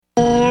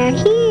They're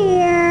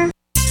here.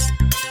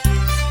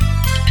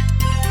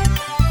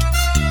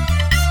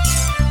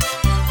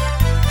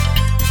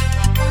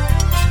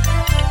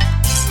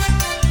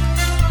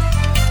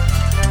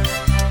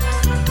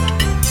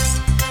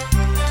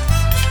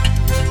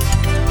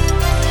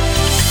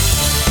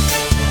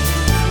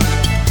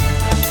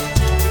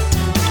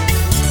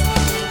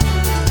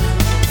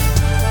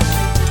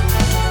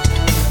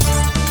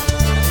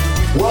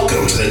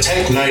 Welcome to the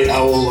Tech Night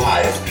Owl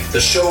Live,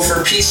 the show for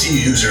PC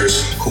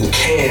users who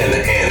can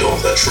handle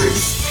the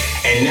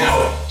truth. And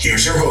now,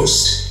 here's your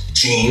host,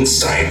 Gene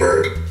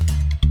Steinberg.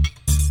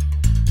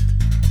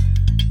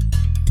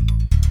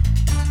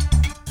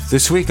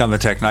 This week on the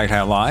Tech Night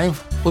Owl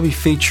Live, we'll be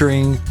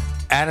featuring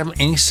Adam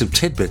Engst of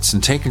Tidbits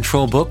and Take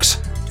Control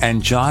Books,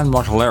 and John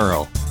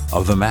Martellaro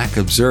of the Mac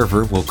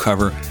Observer will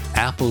cover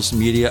Apple's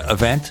media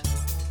event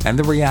and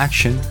the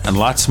reaction and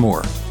lots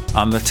more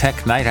on the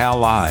Tech Night Owl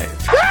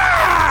Live.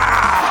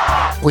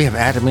 We have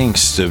Adam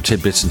Engst of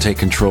Tidbits and Take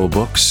Control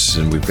Books,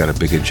 and we've got a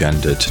big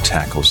agenda to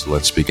tackle, so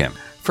let's begin.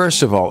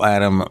 First of all,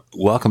 Adam,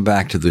 welcome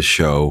back to the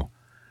show.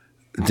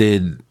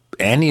 Did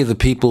any of the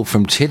people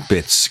from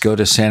Tidbits go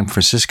to San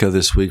Francisco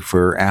this week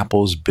for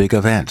Apple's big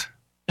event?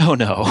 Oh,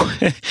 no.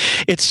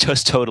 It's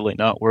just totally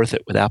not worth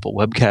it with Apple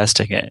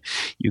webcasting.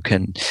 You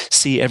can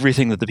see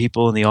everything that the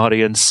people in the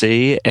audience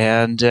see,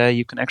 and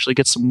you can actually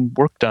get some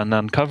work done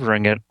on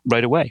covering it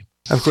right away.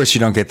 Of course, you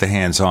don't get the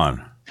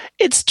hands-on.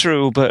 It's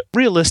true, but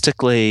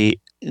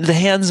realistically, the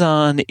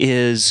hands-on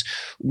is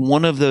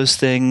one of those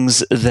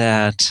things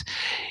that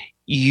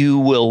you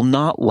will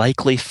not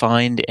likely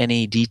find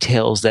any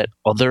details that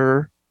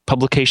other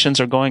publications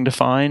are going to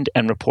find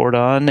and report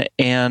on,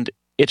 and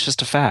it's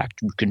just a fact.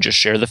 You can just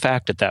share the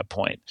fact at that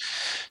point.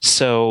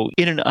 So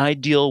in an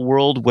ideal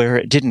world where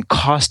it didn't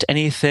cost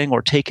anything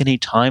or take any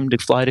time to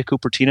fly to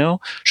Cupertino,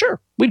 sure,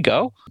 we'd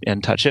go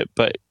and touch it.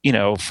 But,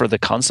 for the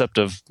concept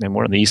of,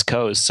 we're on the East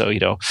Coast, so,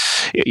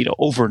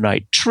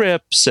 overnight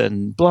trips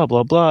and blah,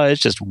 blah, blah, it's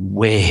just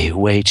way,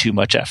 way too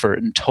much effort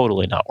and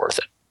totally not worth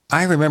it.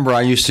 I remember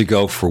I used to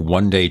go for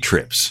one-day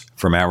trips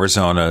from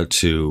Arizona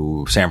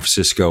to San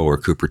Francisco or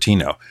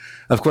Cupertino.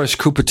 Of course,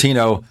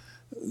 Cupertino,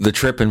 the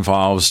trip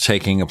involves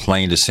taking a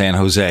plane to San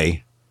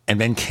Jose and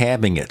then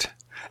cabbing it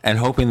and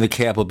hoping the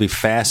cab will be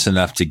fast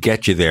enough to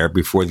get you there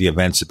before the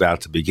event's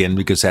about to begin,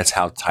 because that's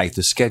how tight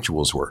the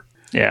schedules were.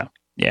 Yeah.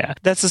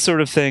 That's the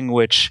sort of thing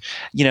which,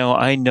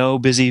 I know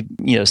busy,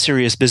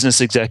 serious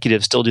business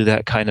executives still do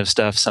that kind of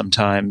stuff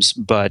sometimes,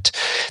 but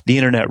the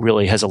internet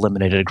really has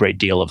eliminated a great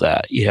deal of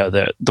that.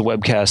 The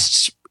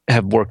webcasts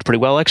have worked pretty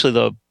well.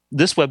 Actually,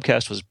 this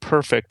webcast was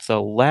perfect.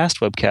 The last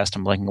webcast,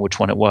 I'm blanking which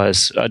one it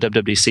was,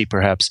 WWDC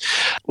perhaps,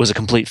 was a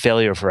complete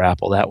failure for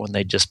Apple. That one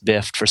they just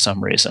biffed for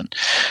some reason.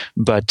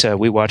 But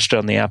we watched it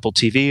on the Apple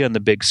TV on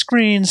the big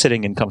screen,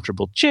 sitting in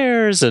comfortable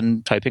chairs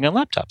and typing on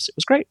laptops. It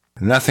was great.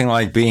 Nothing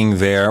like being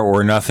there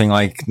or nothing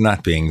like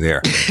not being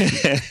there.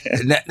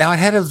 Now,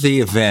 ahead of the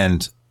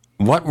event,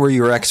 what were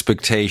your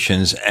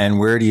expectations, and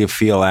where do you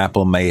feel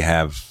Apple may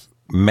have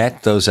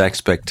met those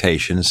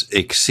expectations,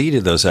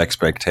 exceeded those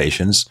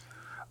expectations,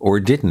 or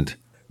didn't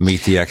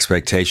meet the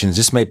expectations?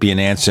 This may be an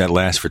answer that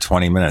lasts for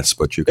 20 minutes,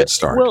 but you could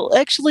start. Well,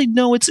 actually,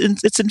 no, it's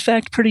in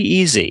fact pretty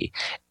easy.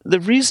 The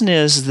reason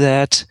is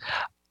that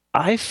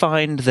I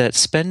find that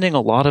spending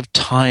a lot of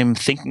time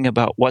thinking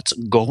about what's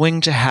going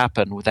to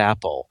happen with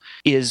Apple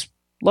is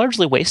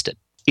largely wasted.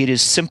 It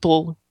is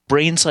simple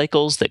brain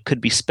cycles that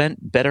could be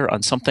spent better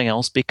on something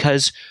else,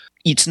 because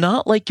it's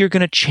not like you're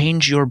going to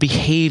change your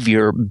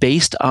behavior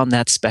based on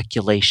that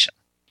speculation.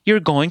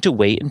 You're going to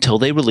wait until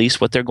they release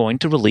what they're going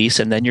to release,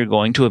 and then you're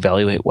going to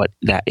evaluate what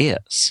that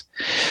is.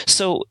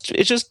 So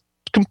it's just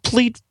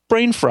complete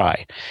brain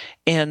fry.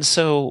 And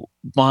so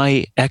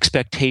my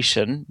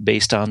expectation,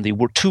 based on the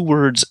two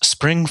words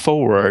spring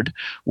forward,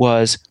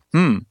 was,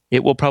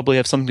 it will probably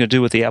have something to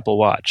do with the Apple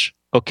Watch.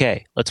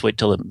 Okay, let's wait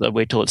till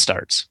it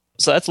starts.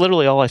 So that's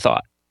literally all I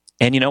thought.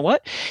 And you know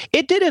what?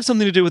 It did have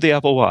something to do with the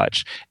Apple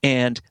Watch.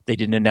 And they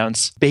didn't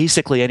announce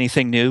basically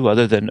anything new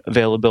other than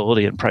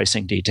availability and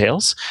pricing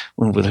details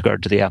with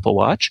regard to the Apple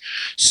Watch,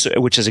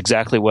 which is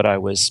exactly what I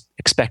was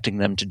expecting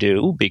them to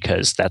do,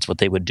 because that's what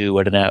they would do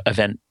at an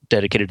event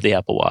dedicated to the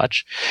Apple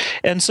Watch.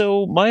 And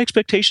so my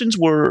expectations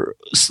were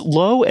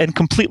low and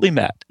completely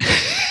met.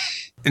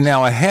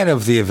 Now, ahead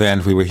of the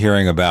event, we were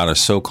hearing about a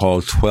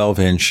so-called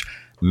 12-inch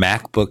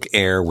MacBook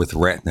Air with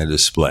Retina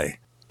display.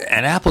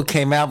 And Apple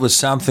came out with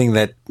something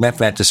that met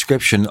that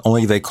description,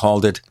 only they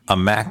called it a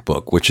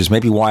MacBook, which is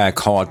maybe why I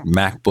call it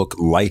MacBook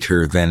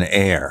lighter than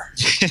Air.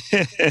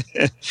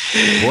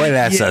 Boy,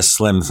 that's a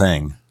slim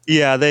thing.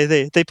 Yeah,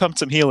 they pumped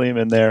some helium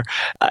in there.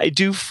 I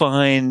do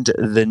find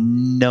the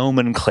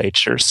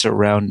nomenclature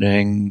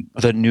surrounding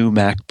the new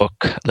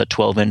MacBook, the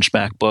 12-inch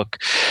MacBook,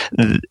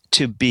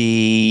 to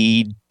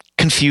be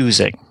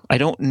confusing. I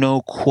don't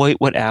know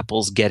quite what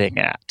Apple's getting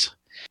at.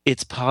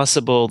 It's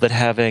possible that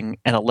having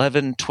an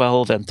 11,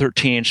 12, and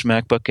 13-inch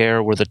MacBook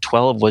Air where the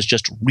 12 was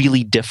just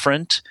really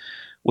different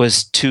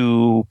was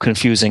too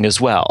confusing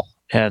as well.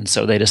 And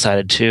so they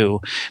decided to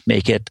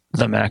make it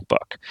the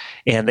MacBook.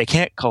 And they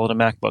can't call it a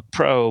MacBook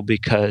Pro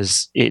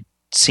because it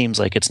seems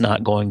like it's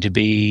not going to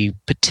be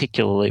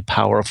particularly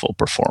powerful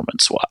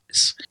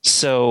performance-wise.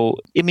 So,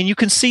 I mean, you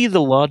can see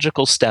the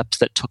logical steps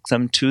that took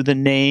them to the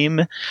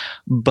name,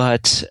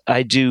 but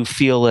I do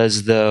feel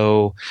as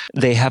though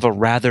they have a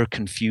rather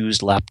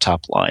confused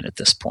laptop line at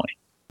this point.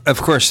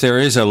 Of course, there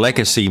is a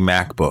legacy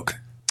MacBook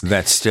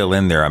that's still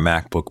in there, a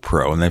MacBook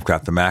Pro, and they've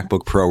got the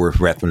MacBook Pro with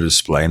Retina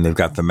display, and they've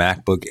got the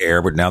MacBook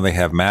Air, but now they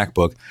have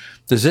MacBook.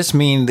 Does this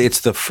mean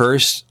it's the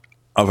first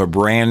of a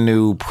brand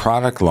new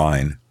product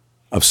line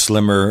of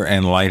slimmer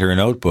and lighter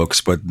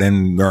notebooks, but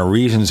then there are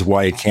reasons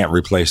why it can't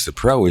replace the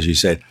Pro? As you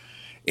said,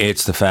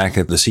 it's the fact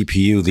that the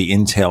CPU, the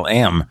Intel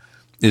M,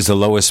 is the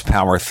lowest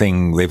power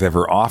thing they've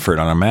ever offered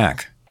on a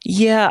Mac.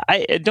 Yeah,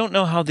 I don't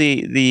know how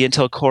the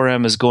Intel Core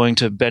M is going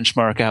to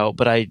benchmark out,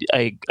 but I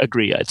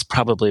agree. It's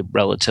probably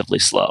relatively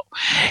slow.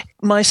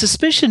 My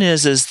suspicion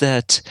is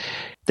that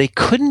they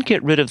couldn't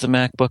get rid of the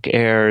MacBook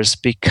Airs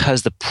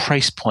because the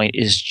price point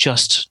is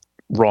just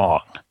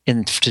wrong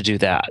to do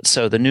that.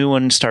 So the new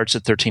one starts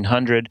at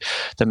 $1,300.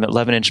 The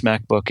 11-inch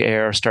MacBook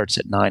Air starts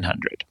at $900.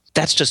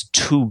 That's just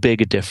too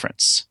big a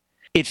difference.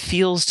 It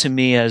feels to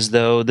me as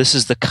though this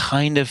is the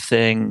kind of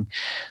thing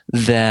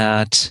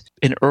that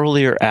an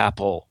earlier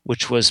Apple,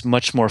 which was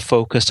much more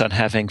focused on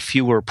having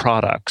fewer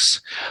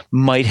products,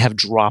 might have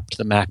dropped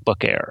the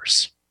MacBook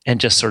Airs and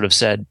just sort of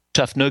said,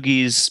 tough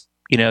noogies,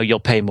 you'll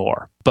pay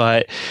more.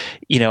 But,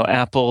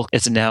 Apple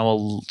is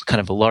now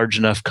kind of a large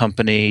enough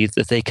company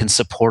that they can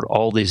support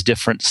all these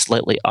different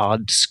slightly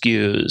odd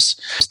SKUs,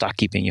 stock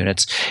keeping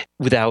units,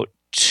 without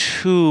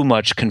too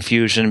much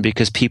confusion,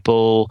 because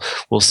people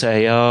will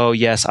say, oh,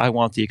 yes, I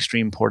want the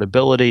extreme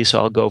portability, so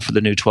I'll go for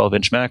the new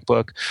 12-inch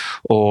MacBook,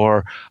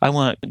 or I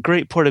want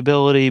great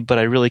portability, but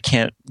I really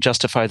can't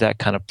justify that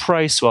kind of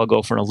price, so I'll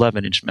go for an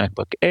 11-inch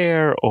MacBook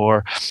Air,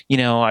 or,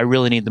 I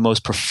really need the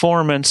most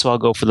performance, so I'll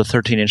go for the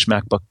 13-inch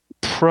MacBook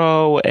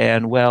Pro,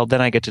 and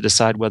then I get to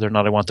decide whether or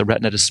not I want the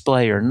Retina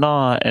display or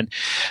not. And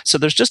so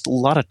there's just a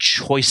lot of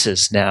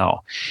choices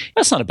now.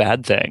 That's not a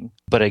bad thing,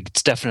 but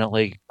it's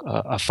definitely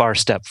a far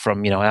step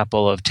from,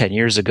 Apple of 10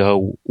 years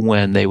ago,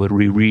 when they would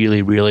be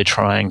really, really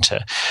trying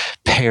to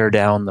pare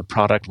down the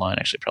product line.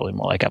 Actually, probably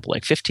more like Apple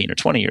like 15 or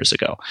 20 years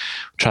ago,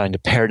 trying to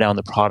pare down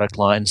the product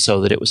line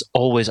so that it was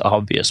always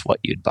obvious what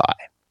you'd buy.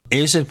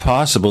 Is it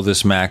possible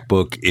this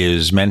MacBook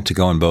is meant to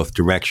go in both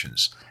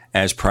directions?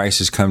 As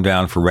prices come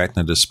down for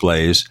Retina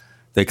displays,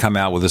 they come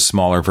out with a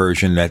smaller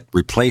version that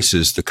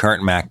replaces the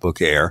current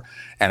MacBook Air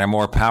and a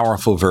more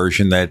powerful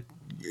version that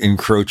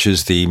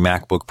encroaches the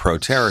MacBook Pro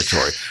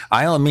territory.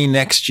 I don't mean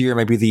next year,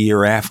 maybe the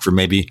year after,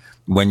 maybe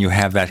when you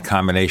have that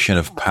combination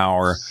of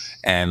power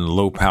and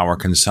low power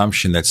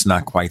consumption that's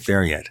not quite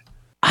there yet.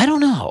 I don't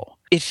know.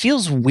 It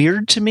feels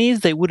weird to me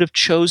they would have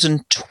chosen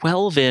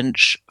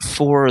 12-inch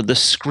for the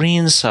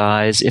screen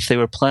size if they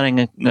were planning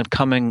on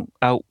coming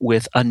out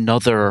with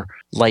another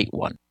light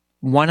one.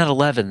 Why not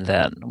 11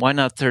 then? Why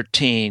not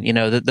 13?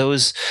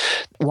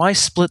 Why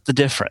split the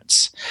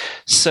difference?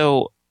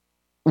 So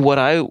what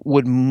I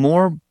would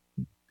more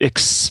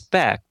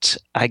expect,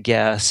 I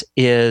guess,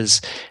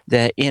 is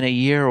that in a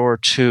year or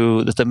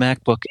two that the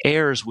MacBook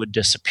Airs would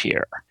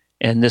disappear.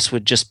 And this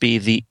would just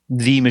be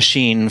the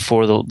machine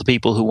for the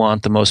people who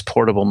want the most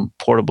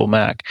portable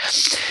Mac.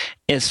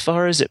 As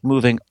far as it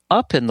moving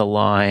up in the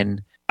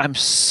line, I'm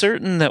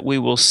certain that we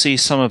will see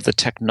some of the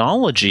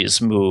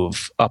technologies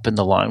move up in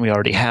the line. We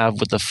already have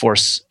with the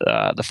Force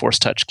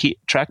Touch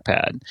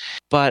trackpad,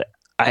 but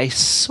I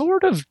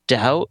sort of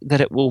doubt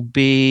that it will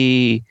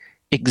be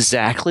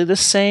exactly the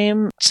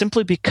same,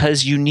 simply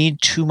because you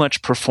need too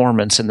much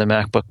performance in the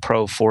MacBook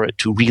Pro for it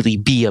to really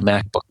be a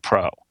MacBook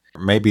Pro.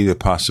 Maybe the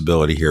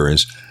possibility here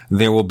is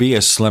there will be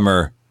a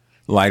slimmer,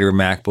 lighter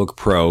MacBook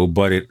Pro,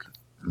 but it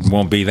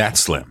won't be that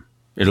slim.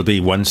 It'll be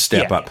one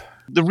step up.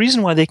 The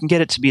reason why they can get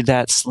it to be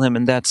that slim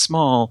and that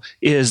small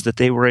is that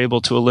they were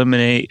able to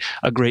eliminate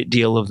a great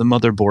deal of the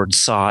motherboard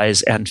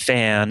size and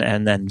fan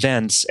and then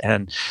vents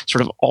and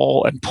sort of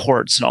and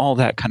ports and all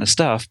that kind of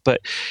stuff.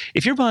 But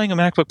if you're buying a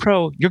MacBook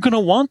Pro, you're going to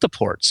want the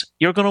ports.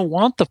 You're going to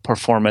want the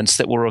performance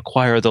that will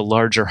require the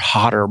larger,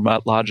 hotter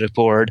logic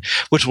board,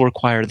 which will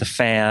require the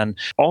fan.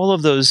 All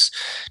of those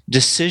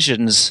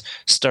decisions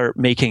start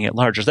making it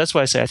larger. That's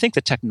why I say I think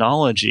the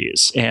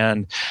technologies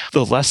and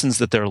the lessons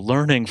that they're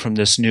learning from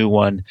this new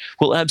one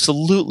will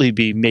absolutely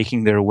be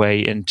making their way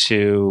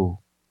into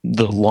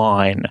the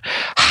line.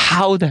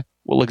 How that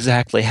will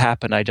exactly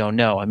happen, I don't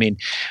know. I mean,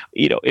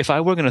 if I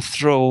were going to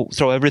throw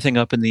everything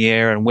up in the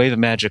air and wave a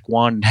magic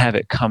wand and have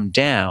it come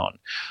down,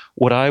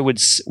 what I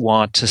would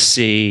want to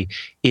see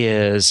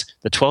is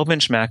the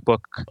 12-inch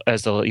MacBook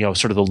as the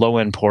sort of the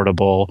low-end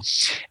portable,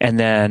 and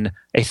then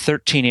a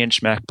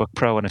 13-inch MacBook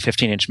Pro and a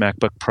 15-inch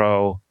MacBook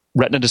Pro.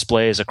 Retina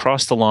displays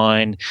across the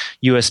line,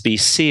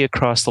 USB-C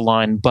across the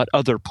line, but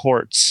other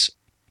ports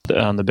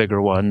on the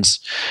bigger ones,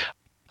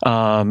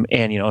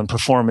 and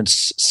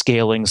performance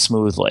scaling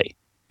smoothly.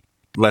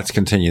 Let's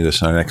continue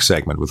this in our next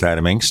segment with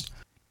Adam Engst.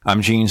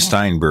 I'm Gene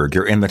Steinberg.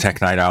 You're in the Tech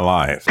Night Owl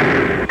Live.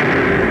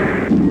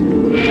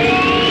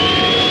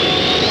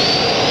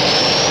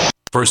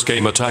 First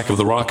came Attack of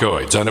the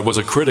Rockoids, and it was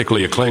a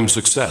critically acclaimed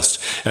success.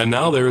 And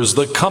now there is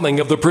The Coming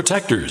of the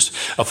Protectors.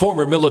 A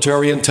former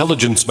military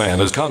intelligence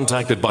man is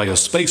contacted by a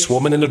space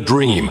woman in a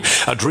dream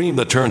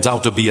that turns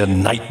out to be a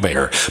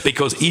nightmare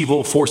because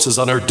evil forces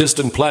on her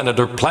distant planet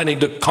are planning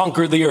to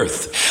conquer the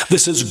Earth.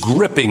 This is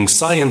gripping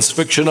science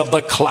fiction of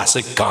the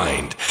classic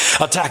kind.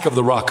 Attack of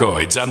the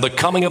Rockoids and The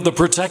Coming of the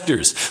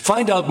Protectors.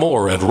 Find out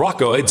more at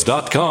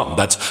rockoids.com.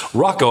 That's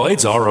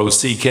Rockoids,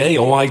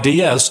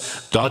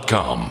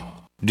 ROCKOIDS.com.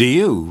 Do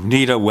you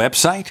need a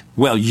website?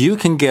 Well, you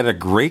can get a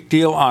great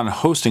deal on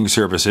hosting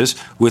services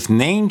with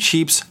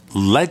Namecheap's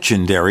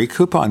legendary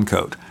coupon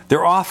code.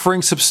 They're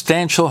offering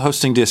substantial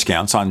hosting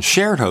discounts on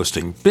shared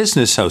hosting,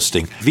 business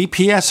hosting,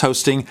 VPS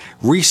hosting,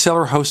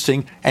 reseller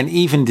hosting, and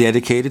even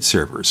dedicated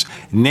servers.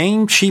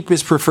 Namecheap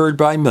is preferred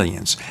by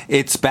millions.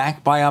 It's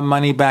backed by a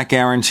money-back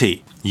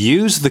guarantee.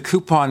 Use the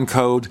coupon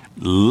code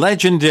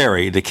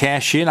LEGENDARY to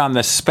cash in on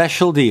the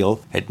special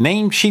deal at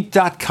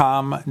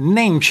Namecheap.com,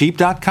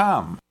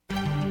 Namecheap.com.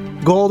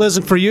 Gold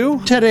isn't for you?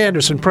 Ted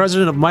Anderson,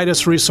 president of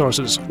Midas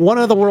Resources, one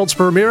of the world's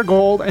premier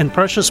gold and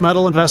precious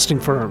metal investing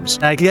firms.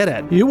 I get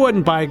it. You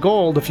wouldn't buy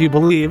gold if you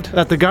believed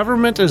that the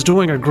government is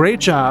doing a great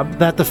job,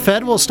 that the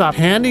Fed will stop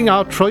handing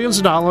out trillions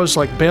of dollars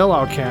like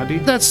bailout candy,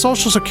 that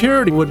Social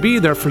Security would be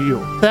there for you.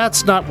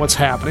 That's not what's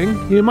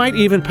happening. You might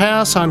even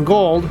pass on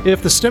gold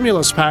if the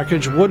stimulus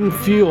package wouldn't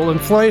fuel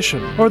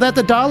inflation, or that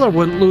the dollar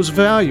wouldn't lose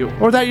value,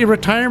 or that your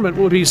retirement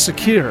would be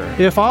secure.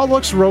 If all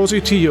looks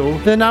rosy to you,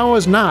 then now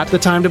is not the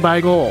time to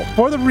buy gold.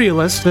 For the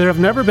realists, there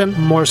have never been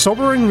more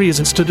sobering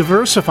reasons to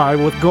diversify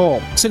with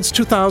gold. Since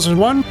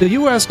 2001, the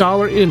U.S.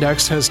 dollar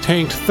index has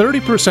tanked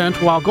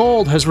 30% while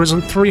gold has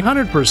risen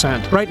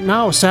 300%. Right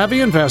now,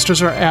 savvy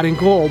investors are adding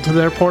gold to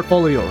their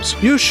portfolios.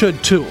 You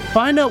should too.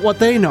 Find out what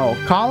they know.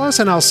 Call us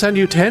and I'll send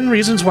you 10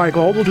 reasons why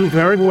gold will do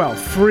very well,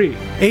 free.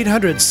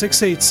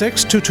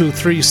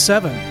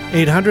 800-686-2237.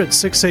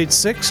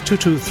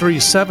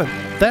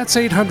 800-686-2237. That's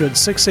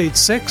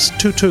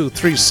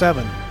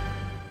 800-686-2237.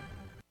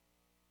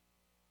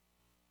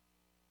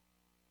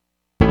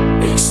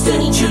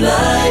 Extend your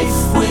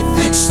life with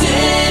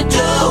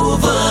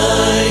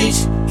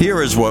Extendovite.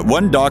 Here is what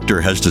one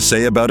doctor has to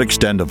say about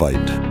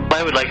Extendovite.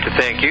 I would like to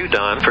thank you,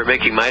 Don, for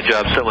making my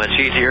job so much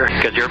easier,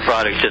 because your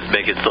products just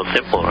make it so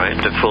simple, right?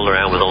 To fool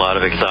around with a lot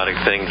of exotic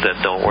things that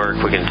don't work,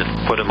 we can just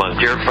put them on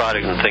your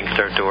product and things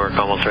start to work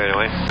almost right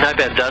away. I've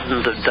had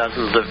dozens of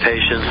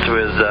patients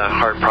with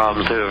heart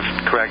problems who have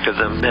corrected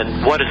them,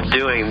 and what it's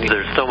doing,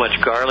 there's so much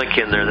garlic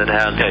in there that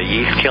has a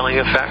yeast-killing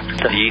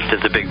effect. The yeast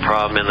is a big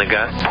problem in the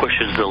gut,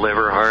 pushes the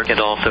liver hard. It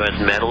also has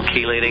metal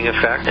chelating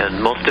effect, and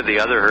most of the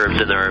other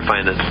herbs in there I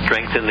find that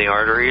strengthen the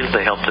arteries.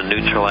 They help to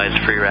neutralize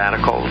free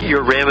radicals.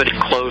 Your remedy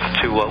close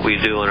to what we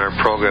do in our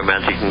program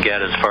as you can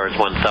get as far as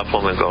one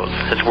supplement goes.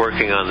 It's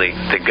working on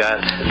the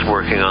gut, it's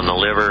working on the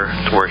liver,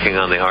 it's working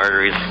on the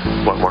arteries.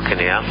 What more can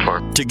you ask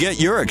for? To get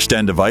your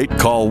Extendovite,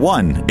 call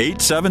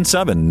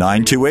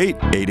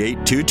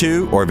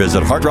 1-877-928-8822 or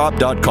visit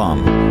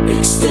heartdrop.com.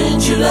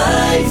 Extend your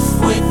life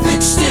with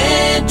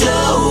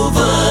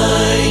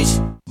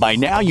Extendovite. By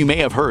now, you may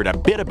have heard a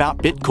bit about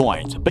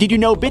Bitcoins, but did you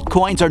know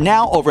Bitcoins are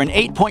now over an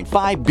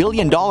 $8.5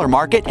 billion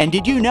market? And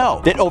did you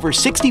know that over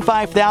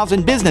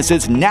 65,000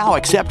 businesses now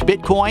accept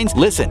Bitcoins?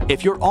 Listen,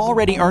 if you're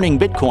already earning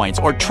Bitcoins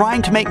or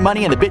trying to make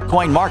money in the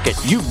Bitcoin market,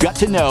 you've got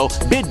to know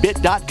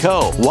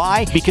BidBit.co.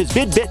 Why? Because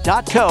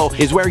BidBit.co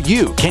is where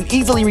you can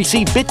easily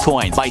receive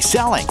Bitcoins by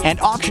selling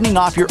and auctioning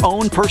off your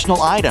own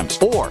personal items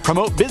or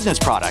promote business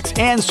products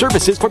and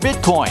services for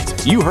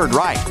Bitcoins. You heard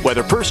right.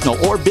 Whether personal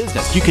or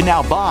business, you can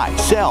now buy,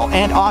 sell,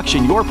 and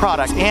auction your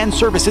products and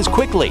services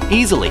quickly,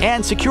 easily,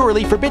 and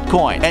securely for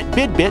Bitcoin at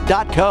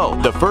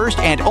BidBit.co, the first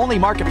and only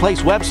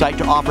marketplace website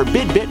to offer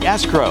BidBit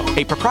Escrow,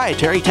 a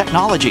proprietary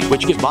technology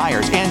which gives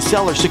buyers and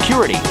sellers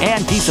security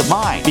and peace of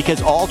mind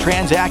because all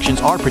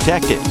transactions are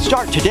protected.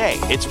 Start today.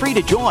 It's free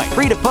to join,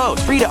 free to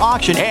post, free to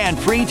auction, and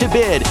free to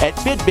bid at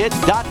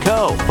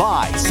BidBit.co.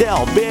 Buy,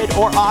 sell, bid,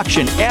 or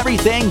auction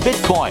everything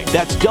Bitcoin.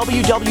 That's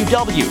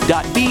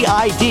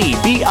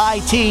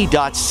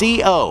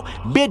www.bidbit.co.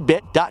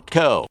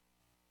 BidBit.co.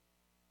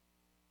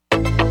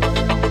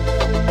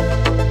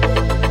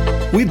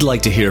 We'd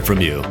like to hear from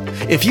you.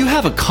 If you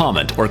have a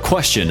comment or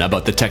question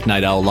about the Tech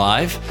Night Owl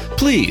Live,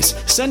 please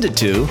send it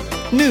to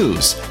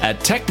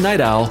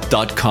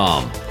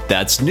news@technightowl.com.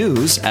 That's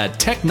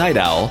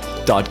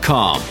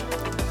news@technightowl.com.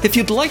 If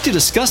you'd like to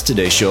discuss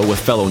today's show with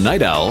fellow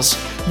night owls,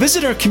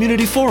 visit our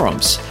community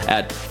forums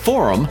at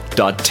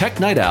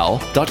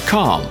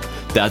forum.technightowl.com.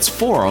 That's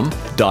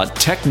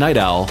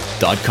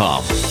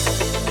forum.technightowl.com.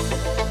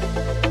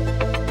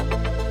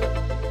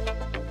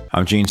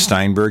 I'm Gene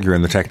Steinberg. You're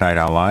in the Tech Night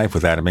Owl Live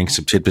with Adam Inc.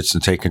 of Tidbits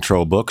and Take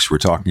Control Books. We're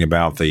talking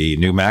about the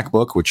new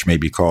MacBook, which may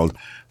be called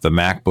the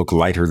MacBook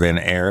Lighter Than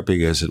Air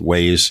because it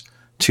weighs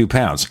 2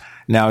 pounds.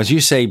 Now, as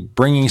you say,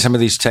 bringing some of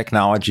these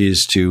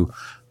technologies to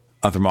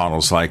other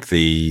models like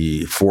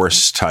the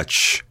Force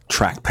Touch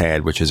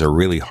trackpad, which is a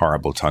really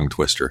horrible tongue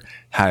twister.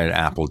 How did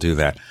Apple do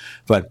that?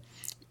 But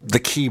the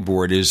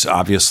keyboard is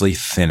obviously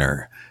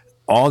thinner.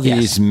 all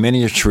these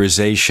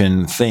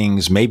miniaturization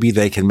things, maybe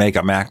they can make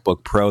a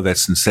MacBook Pro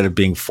that's instead of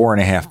being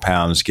 4.5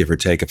 pounds, give or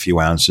take a few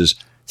ounces,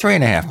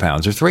 3.5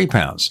 pounds or 3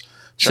 pounds.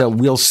 Sure. So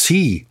we'll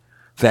see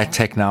that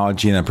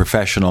technology in a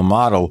professional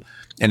model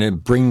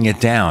and bringing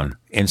it down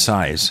in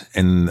size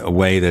in a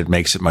way that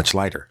makes it much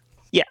lighter.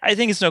 Yeah, I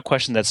think it's no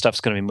question that stuff's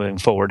going to be moving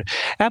forward.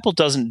 Apple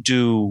doesn't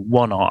do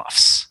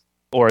one-offs,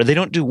 or they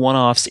don't do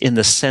one-offs in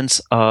the sense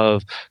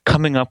of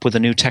coming up with a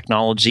new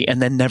technology and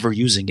then never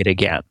using it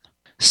again.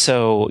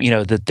 So,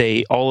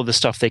 that all of the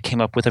stuff they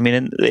came up with,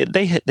 and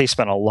they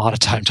spent a lot of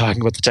time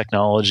talking about the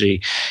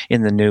technology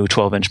in the new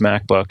 12-inch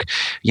MacBook,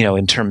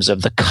 in terms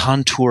of the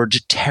contoured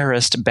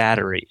terraced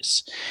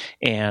batteries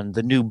and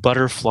the new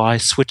butterfly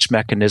switch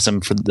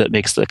mechanism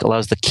that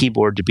allows the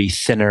keyboard to be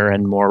thinner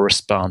and more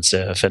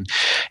responsive, and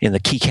the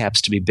keycaps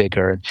to be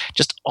bigger, and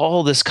just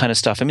all this kind of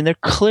stuff. They're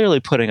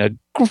clearly putting a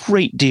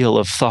great deal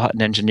of thought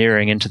and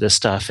engineering into this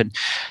stuff, and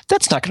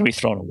that's not going to be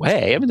thrown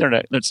away.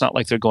 It's not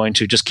like they're going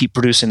to just keep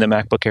producing the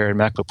MacBook Air and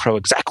MacBook Pro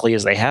exactly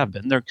as they have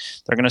been. They're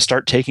going to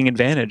start taking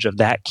advantage of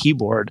that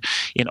keyboard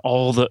in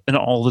all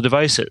the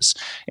devices,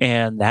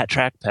 and that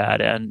trackpad,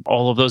 and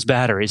all of those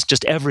batteries,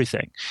 just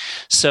everything.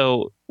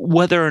 So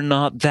whether or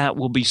not that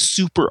will be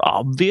super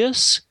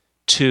obvious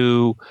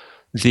to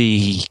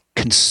the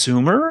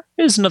consumer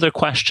is another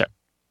question.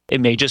 It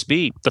may just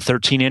be the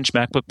 13-inch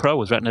MacBook Pro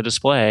with Retina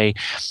display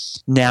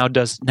now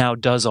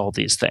does all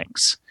these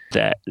things.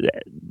 That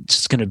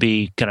it's going to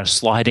be kind of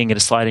sliding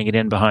it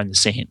in behind the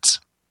scenes.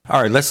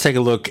 All right, let's take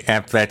a look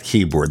at that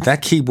keyboard.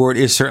 That keyboard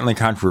is certainly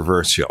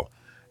controversial.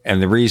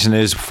 And the reason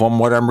is, from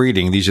what I'm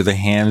reading, these are the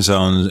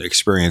hands-on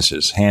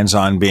experiences.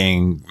 Hands-on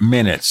being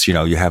minutes.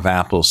 You have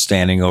Apple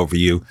standing over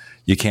you.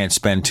 You can't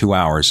spend 2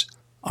 hours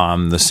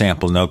on the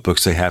sample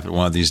notebooks they have at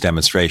one of these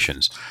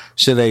demonstrations.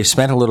 So they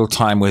spent a little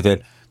time with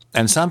it.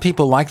 And some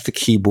people like the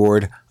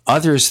keyboard.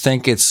 Others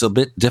think it's a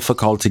bit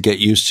difficult to get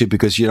used to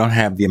because you don't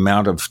have the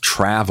amount of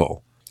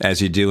travel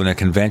as you do in a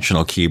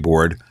conventional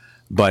keyboard,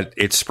 but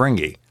it's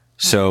springy.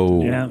 So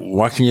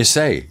What can you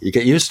say? You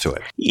get used to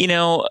it.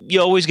 You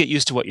always get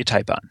used to what you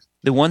type on.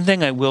 The one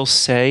thing I will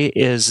say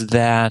is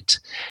that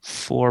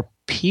for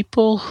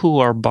people who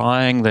are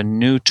buying the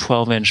new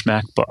 12-inch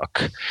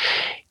MacBook,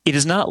 it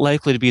is not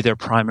likely to be their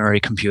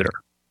primary computer.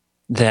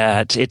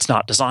 That it's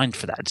not designed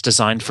for that. It's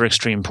designed for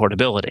extreme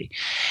portability.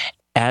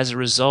 As a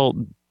result,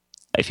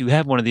 if you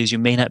have one of these, you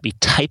may not be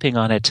typing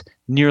on it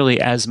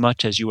nearly as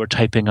much as you are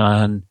typing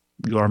on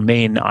your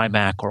main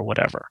iMac or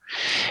whatever.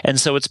 And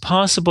so it's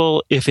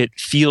possible if it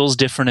feels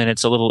different and it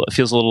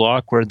feels a little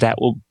awkward, that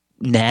will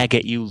nag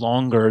at you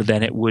longer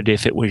than it would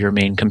if it were your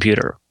main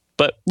computer.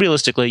 But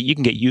realistically, you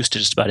can get used to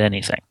just about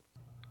anything.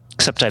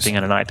 Except typing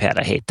on an iPad.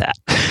 I hate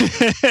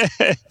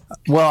that.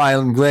 Well,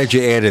 I'm glad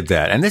you added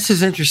that. And this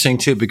is interesting,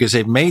 too, because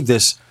they've made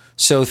this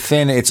so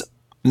thin. It's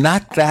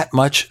not that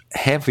much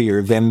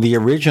heavier than the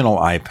original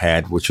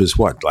iPad, which was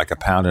like 1.5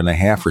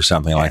 pounds or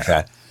something like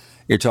that.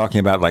 You're talking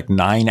about like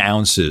 9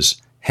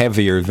 ounces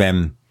heavier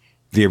than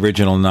the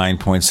original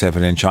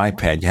 9.7-inch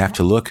iPad. You have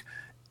to look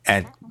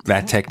at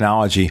that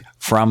technology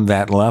from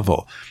that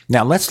level.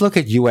 Now, let's look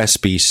at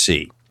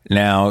USB-C.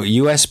 Now,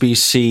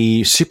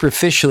 USB-C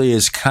superficially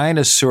is kind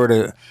of sort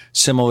of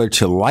similar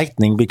to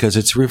Lightning because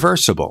it's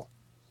reversible.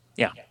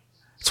 Yeah.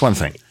 That's one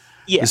thing.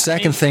 Yeah. The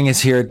second thing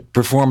is here it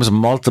performs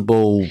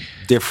multiple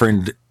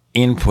different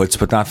inputs,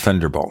 but not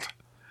Thunderbolt.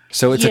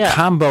 So it's a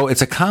combo.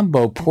 It's a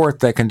combo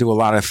port that can do a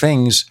lot of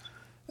things.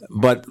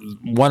 But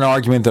one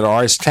argument that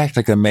Ars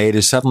Technica made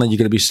is suddenly you're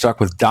going to be stuck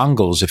with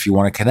dongles if you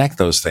want to connect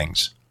those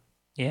things.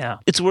 Yeah.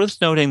 It's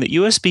worth noting that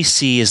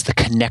USB-C is the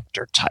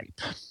connector type.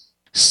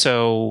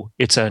 So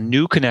it's a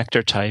new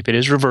connector type. It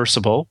is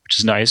reversible, which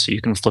is nice. So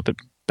you can flip it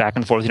back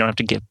and forth. You don't have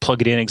to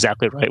plug it in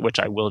exactly right, which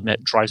I will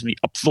admit drives me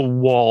up the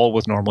wall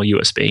with normal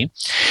USB.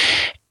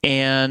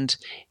 And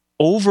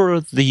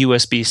over the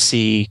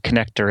USB-C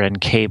connector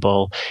and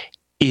cable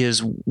is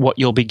what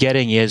you'll be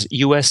getting is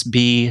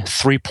USB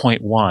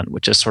 3.1,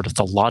 which is sort of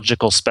the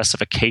logical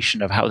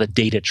specification of how the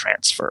data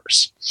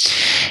transfers.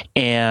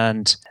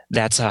 And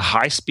that's a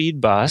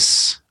high-speed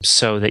bus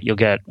so that you'll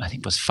get, I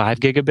think it was 5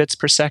 gigabits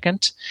per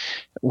second,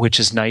 which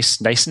is nice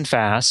and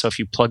fast. So if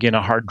you plug in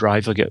a hard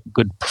drive, you'll get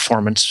good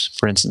performance,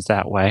 for instance,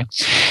 that way.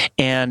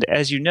 And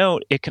as you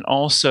note, it can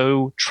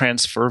also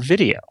transfer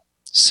video.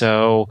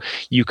 So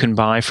you can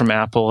buy from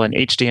Apple an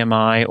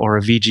HDMI or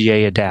a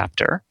VGA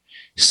adapter,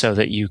 so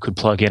that you could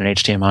plug in an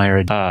HDMI or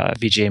a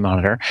VGA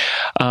monitor.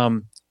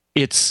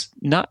 It's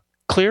not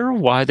clear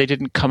why they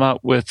didn't come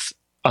out with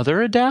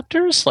other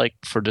adapters, like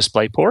for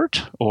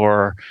DisplayPort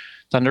or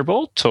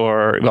Thunderbolt,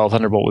 or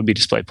Thunderbolt would be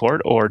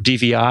DisplayPort, or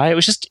DVI. It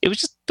was just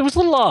a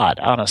little odd,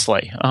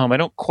 honestly. I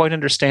don't quite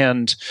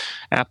understand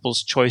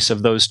Apple's choice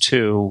of those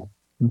two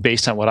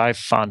based on what I've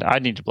found I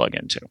need to plug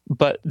into.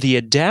 But the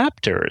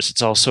adapters,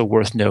 it's also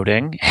worth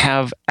noting,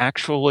 have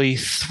actually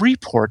 3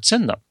 ports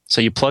in them. So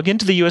you plug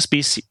into the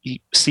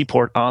USB-C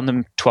port on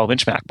the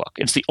 12-inch MacBook.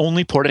 It's the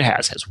only port it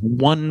has. It has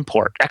 1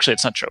 port. Actually,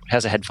 it's not true. It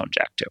has a headphone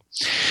jack, too.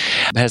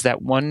 It has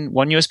that one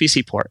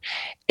USB-C port.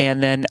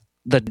 And then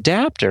the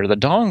adapter, the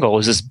dongle,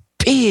 is this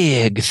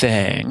big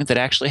thing that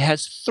actually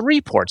has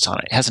 3 ports on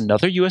it. It has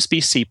another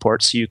USB-C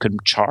port so you can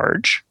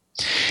charge.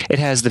 It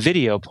has the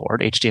video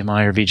port,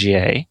 HDMI or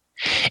VGA,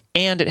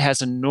 and it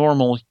has a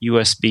normal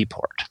USB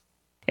port.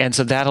 And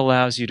so that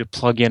allows you to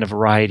plug in a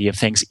variety of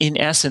things. In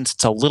essence,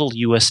 it's a little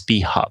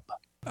USB hub.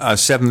 A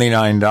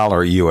 $79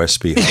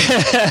 USB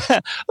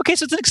hub. Okay,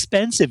 so it's an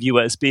expensive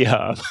USB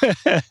hub.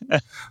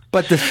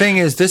 But the thing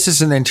is, this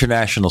is an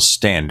international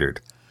standard.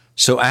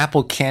 So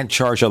Apple can't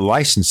charge a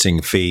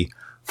licensing fee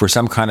for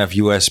some kind of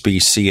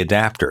USB-C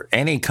adapter.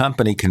 Any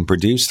company can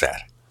produce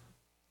that.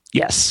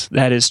 Yes,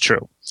 that is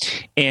true.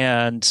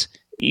 And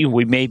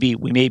we may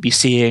be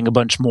seeing a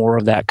bunch more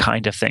of that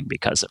kind of thing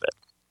because of it.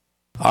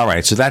 All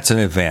right, so that's an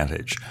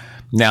advantage.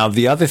 Now,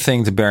 the other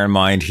thing to bear in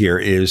mind here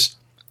is,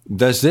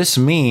 does this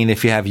mean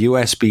if you have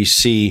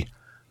USB-C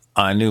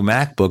on a new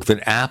MacBook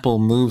that Apple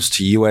moves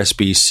to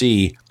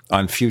USB-C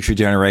on future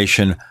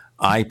generation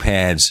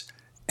iPads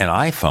and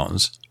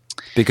iPhones?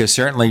 Because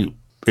certainly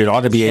it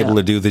ought to be able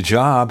to do the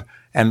job,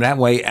 and that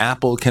way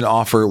Apple can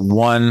offer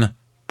one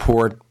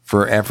port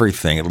for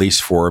everything, at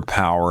least for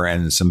power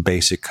and some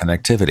basic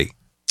connectivity.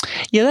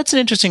 Yeah, that's an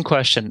interesting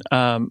question.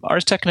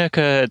 Ars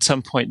Technica at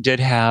some point did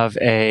have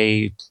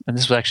and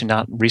this was actually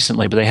not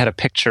recently, but they had a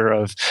picture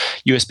of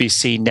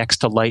USB-C next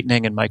to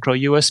Lightning and micro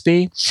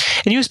USB.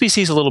 And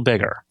USB-C is a little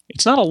bigger.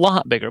 It's not a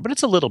lot bigger, but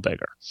it's a little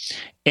bigger.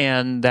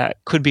 And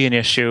that could be an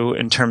issue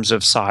in terms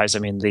of size. I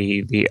mean,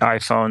 the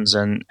iPhones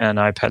and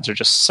iPads are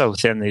just so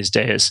thin these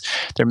days,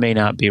 there may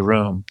not be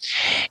room.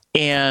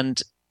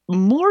 And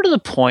more to the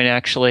point,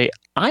 actually,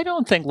 I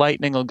don't think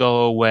Lightning will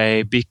go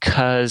away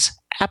because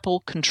Apple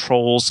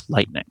controls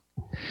Lightning.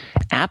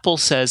 Apple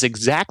says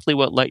exactly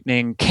what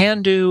Lightning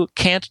can do,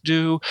 can't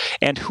do,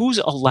 and who's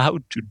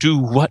allowed to do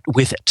what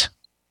with it.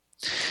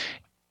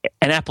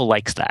 And Apple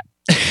likes that.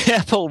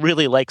 Apple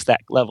really likes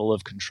that level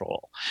of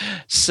control.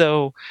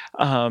 So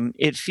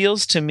it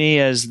feels to me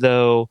as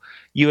though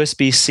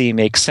USB-C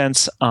makes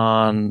sense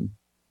on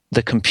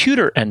the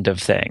computer end of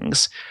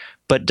things,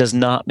 but does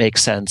not make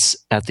sense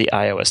at the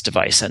iOS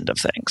device end of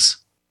things.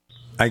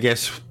 I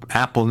guess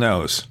Apple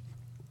knows.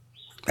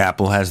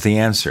 Apple has the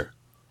answer.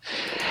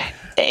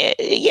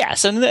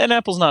 Yes, and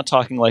Apple's not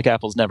talking like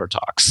Apple's never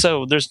talks.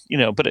 So there's,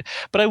 but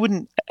I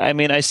wouldn't. I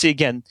mean, I see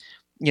again.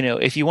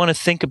 If you want to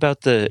think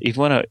about if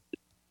you want to,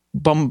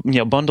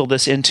 bundle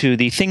this into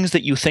the things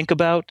that you think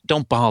about,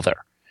 don't bother.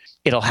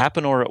 It'll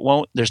happen or it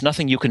won't. There's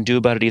nothing you can do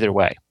about it either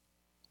way.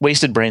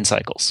 Wasted brain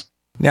cycles.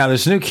 Now,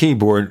 this new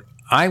keyboard,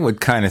 I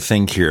would kind of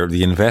think here,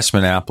 the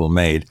investment Apple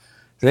made,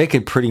 they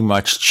could pretty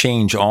much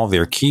change all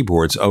their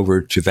keyboards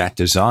over to that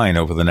design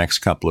over the next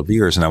couple of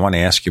years. And I want to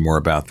ask you more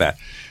about that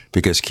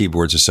because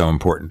keyboards are so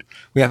important.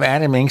 We have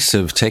Adam Inks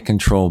of Take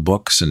Control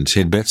Books and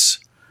Tidbits.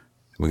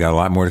 We got a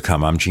lot more to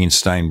come. I'm Gene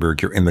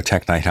Steinberg. You're in the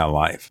Tech Night Owl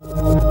Live.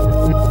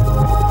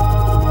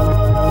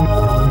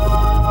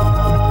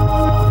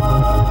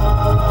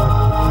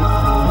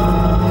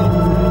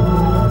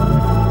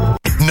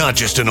 Not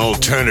just an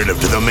alternative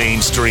to the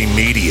mainstream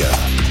media.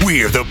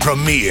 We're the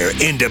premier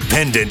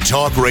independent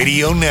talk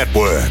radio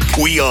network.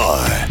 We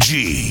are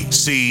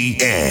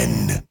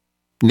GCN.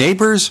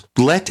 Neighbors,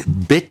 let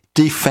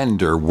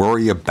Bitdefender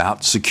worry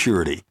about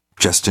security.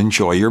 Just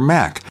enjoy your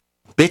Mac.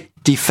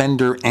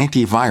 Bitdefender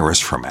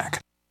Antivirus for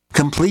Mac.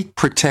 Complete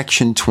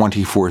protection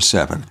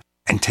 24/7.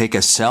 And take a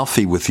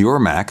selfie with your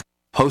Mac,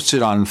 post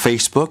it on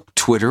Facebook,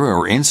 Twitter,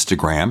 or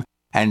Instagram,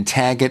 and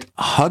tag it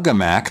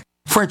Hug-a-Mac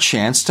for a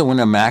chance to win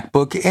a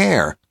MacBook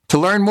Air. To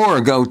learn more,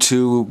 go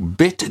to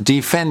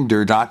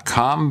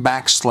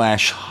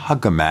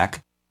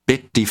bitdefender.com/Hug-a-Mac.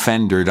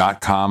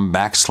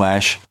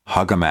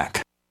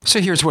 bitdefender.com/Hug-a-Mac. So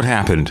here's what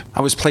happened.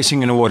 I was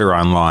placing an order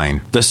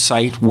online. The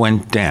site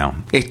went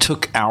down. It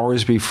took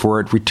hours before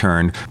it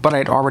returned, but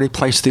I'd already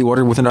placed the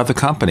order with another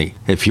company.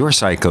 If your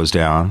site goes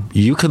down,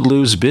 you could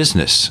lose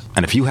business.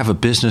 And if you have a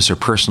business or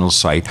personal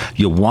site,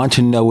 you'll want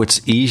to know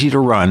it's easy to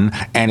run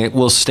and it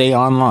will stay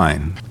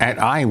online. At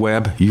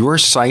iWeb, your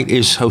site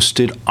is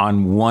hosted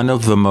on one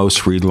of the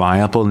most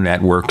reliable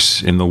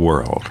networks in the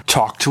world.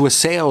 Talk to a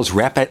sales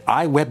rep at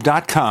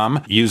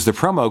iWeb.com. Use the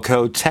promo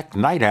code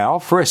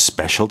TechNightOwl for a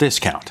special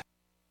discount.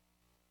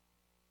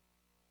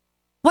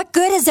 What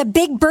good is a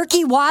Big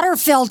Berkey water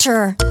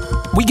filter?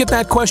 We get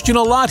that question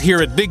a lot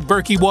here at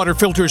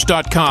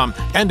BigBerkeyWaterFilters.com.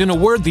 And in a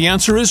word, the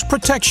answer is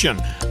protection.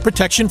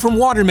 Protection from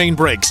water main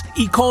breaks,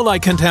 E.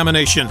 coli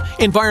contamination,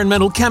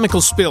 environmental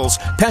chemical spills,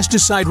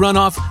 pesticide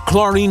runoff,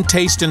 chlorine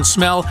taste and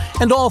smell,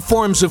 and all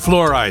forms of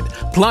fluoride.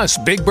 Plus,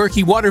 Big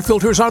Berkey water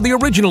filters are the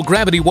original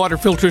gravity water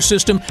filter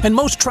system and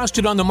most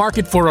trusted on the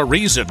market for a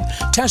reason.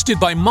 Tested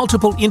by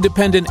multiple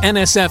independent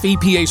NSF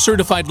EPA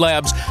certified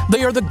labs,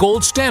 they are the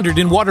gold standard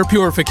in water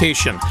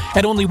purification.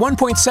 At only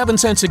 1.7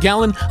 cents a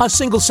gallon, a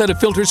single set of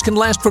filters can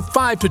last for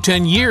 5 to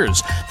 10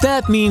 years.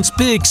 That means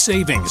big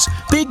savings.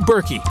 Big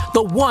Berkey,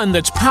 the one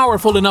that's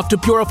powerful enough to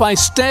purify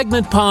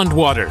stagnant pond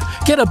water.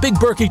 Get a Big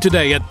Berkey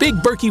today at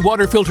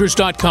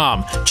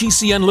BigBerkeyWaterFilters.com.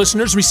 GCN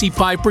listeners receive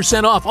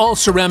 5% off all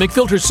ceramic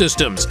filter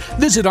systems.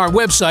 Visit our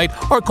website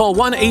or call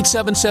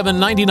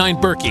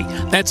 1-877-99-BERKEY.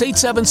 That's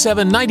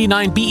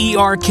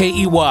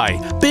 877-99-BERKEY.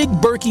 Big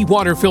Berkey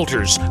Water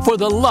Filters, for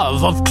the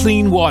love of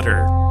clean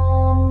water.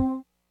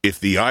 If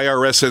the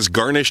IRS has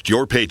garnished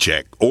your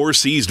paycheck or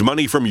seized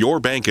money from your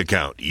bank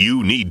account,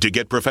 you need to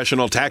get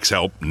professional tax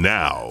help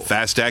now.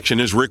 Fast action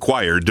is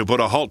required to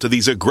put a halt to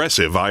these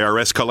aggressive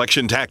IRS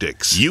collection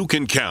tactics. You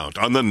can count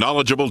on the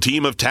knowledgeable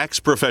team of tax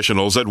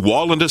professionals at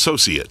Wall &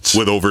 Associates.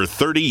 With over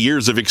 30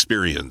 years of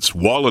experience,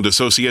 Wall &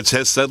 Associates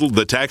has settled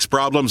the tax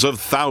problems of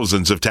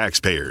thousands of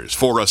taxpayers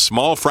for a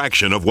small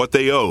fraction of what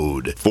they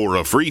owed. For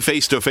a free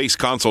face-to-face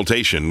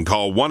consultation,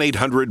 call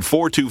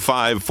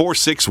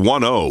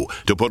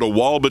 1-800-425-4610 to put a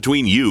wall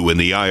between you and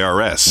the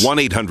IRS.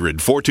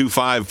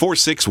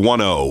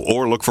 1-800-425-4610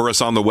 or look for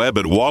us on the web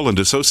at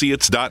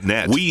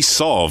wallandassociates.net. We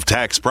solve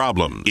tax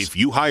problems. If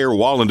you hire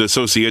Wall &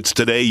 Associates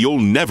today, you'll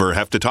never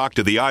have to talk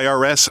to the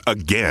IRS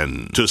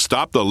again. To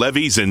stop the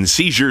levies and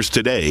seizures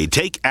today,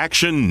 take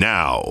action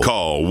now.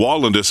 Call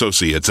Wall &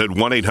 Associates at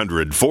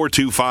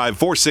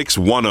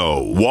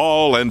 1-800-425-4610.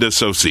 Wall &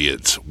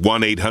 Associates,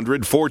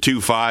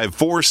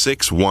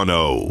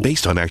 1-800-425-4610.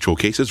 Based on actual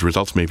cases,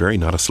 results may vary,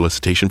 not a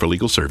solicitation for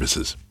legal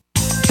services.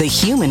 The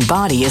human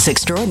body is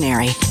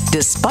extraordinary.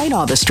 Despite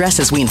all the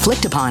stresses we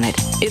inflict upon it,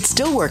 it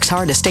still works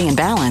hard to stay in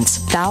balance.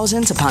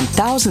 Thousands upon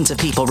thousands of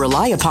people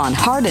rely upon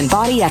Heart and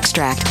Body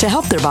Extract to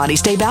help their body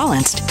stay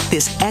balanced.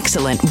 This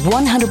excellent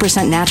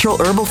 100%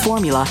 natural herbal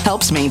formula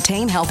helps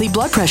maintain healthy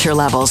blood pressure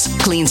levels,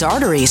 cleans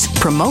arteries,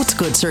 promotes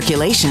good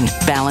circulation,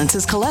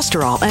 balances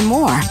cholesterol, and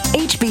more.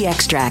 HB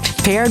Extract,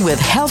 paired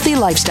with healthy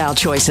lifestyle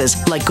choices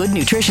like good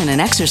nutrition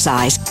and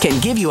exercise, can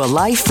give you a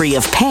life free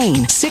of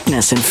pain,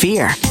 sickness, and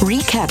fear.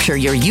 Recapture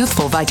your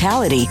youthful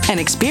vitality and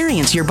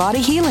experience your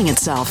body healing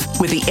itself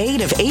with the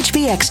aid of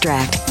HB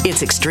Extract.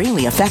 It's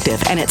extremely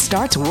effective and it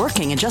starts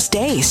working in just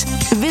days.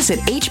 Visit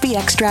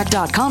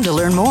hbextract.com to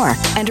learn more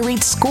and to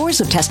read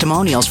scores of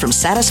testimonials from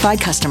satisfied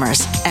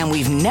customers. And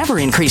we've never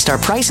increased our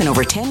price in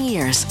over 10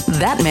 years.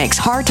 That makes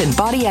Heart and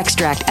Body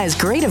Extract as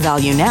great a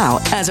value now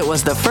as it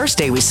was the first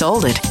day we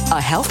sold it. A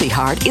healthy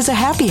heart is a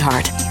happy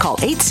heart. Call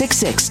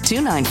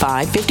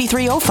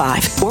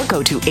 866-295-5305 or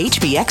go to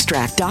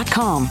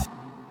hbextract.com.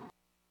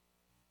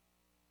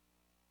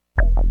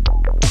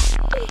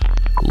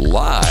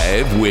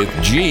 Live with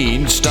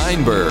Gene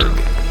Steinberg.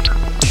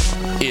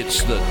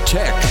 It's the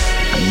Tech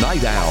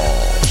Night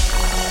Owl.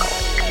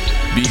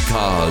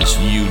 Because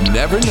you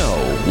never know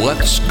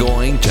what's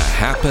going to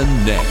happen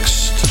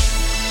next.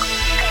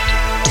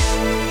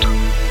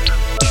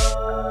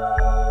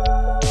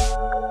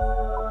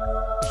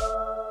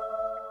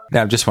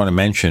 Now, I just want to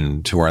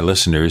mention to our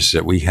listeners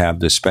that we have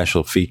this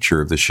special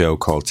feature of the show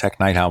called Tech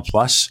Night Owl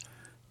Plus.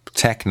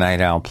 Tech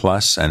Night Owl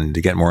Plus, and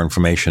to get more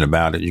information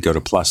about it, you go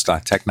to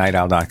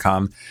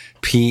plus.technightowl.com,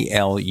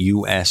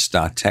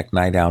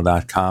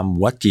 plus.technightowl.com.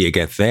 What do you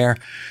get there?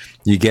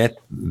 You get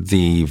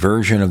the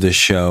version of this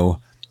show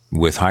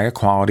with higher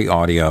quality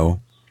audio.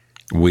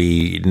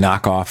 We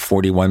knock off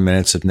 41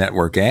 minutes of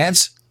network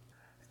ads,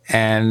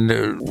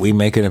 and we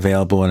make it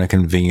available in a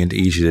convenient,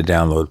 easy to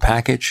download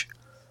package.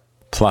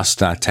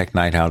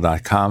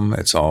 Plus.technightowl.com.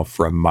 It's all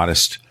for a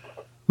modest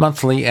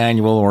monthly,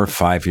 annual, or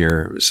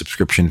 5-year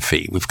subscription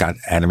fee. We've got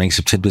animating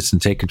some tidbits and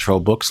take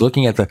control books,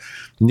 looking at the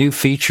new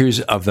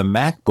features of the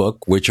MacBook,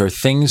 which are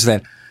things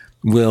that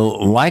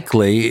will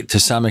likely,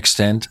 to some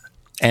extent,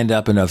 end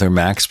up in other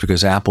Macs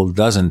because Apple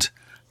doesn't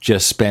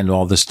just spend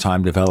all this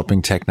time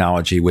developing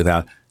technology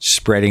without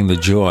spreading the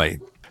joy.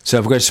 So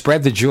if we're going to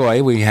spread the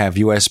joy, we have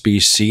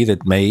USB-C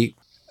that may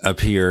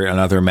appear on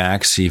other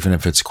Macs, even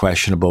if it's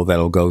questionable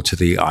that'll go to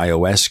the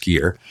iOS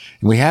gear.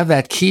 And we have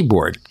that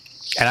keyboard.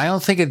 And I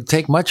don't think it'd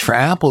take much for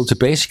Apple to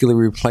basically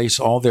replace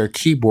all their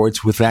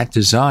keyboards with that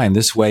design.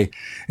 This way,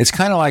 it's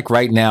kind of like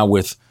right now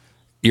with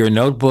your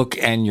notebook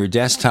and your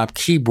desktop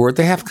keyboard.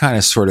 They have kind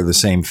of sort of the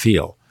same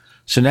feel.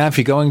 So now if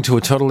you're going to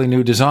a totally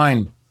new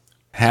design,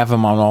 have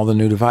them on all the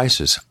new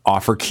devices.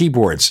 Offer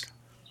keyboards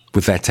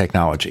with that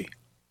technology.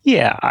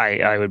 Yeah,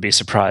 I would be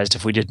surprised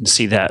if we didn't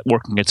see that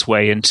working its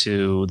way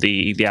into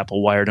the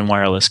Apple wired and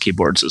wireless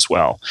keyboards as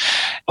well.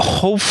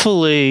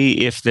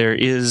 Hopefully, if there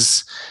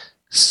is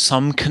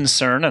some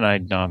concern, and I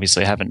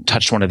obviously haven't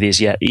touched one of these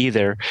yet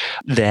either,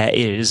 that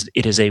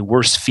it is a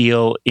worse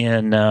feel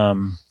in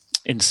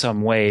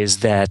some ways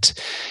that,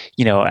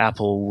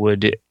 Apple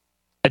would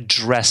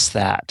address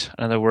that.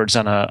 In other words,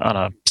 on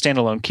a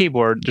standalone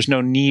keyboard, there's no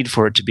need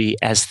for it to be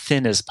as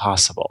thin as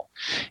possible.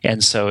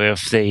 And so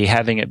if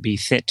having it be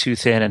too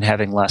thin and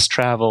having less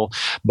travel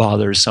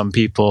bothers some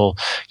people,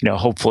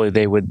 hopefully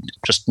they would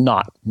just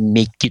not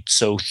make it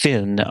so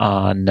thin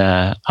on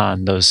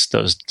those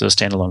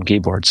standalone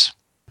keyboards.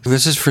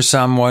 This is for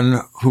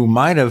someone who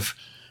might have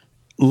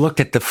looked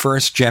at the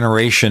first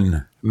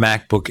generation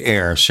MacBook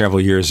Air several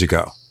years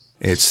ago.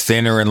 It's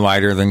thinner and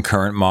lighter than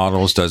current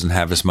models, doesn't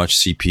have as much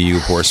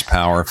CPU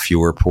horsepower,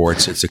 fewer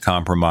ports. It's a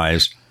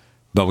compromise,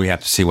 but we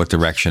have to see what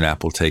direction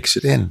Apple takes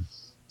it in.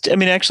 I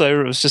mean, actually, I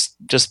was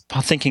just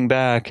thinking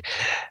back.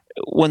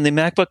 When the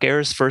MacBook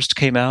Airs first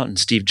came out and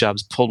Steve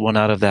Jobs pulled one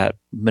out of that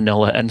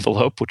manila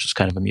envelope, which was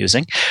kind of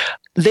amusing,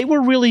 they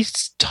were really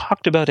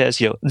talked about as,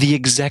 the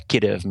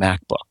executive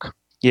MacBook.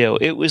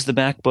 It was the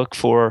MacBook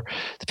for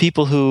the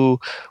people who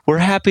were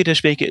happy to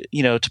make it,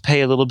 to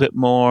pay a little bit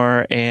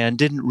more and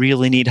didn't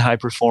really need high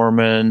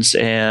performance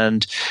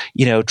and,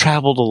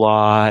 traveled a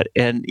lot.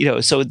 And,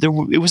 so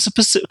it was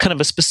kind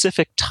of a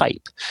specific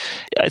type.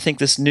 I think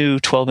this new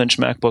 12-inch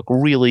MacBook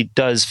really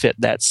does fit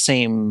that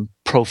same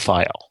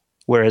profile.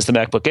 Whereas the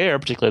MacBook Air,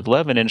 particularly the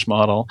 11-inch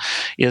model,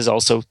 is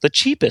also the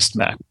cheapest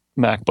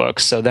MacBook.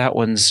 So that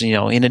one's,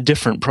 in a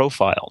different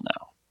profile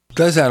now.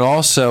 Does that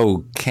also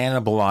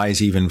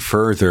cannibalize even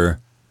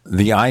further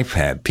the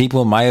iPad?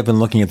 People might have been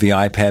looking at the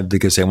iPad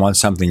because they want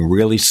something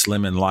really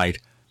slim and light.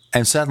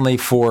 And suddenly,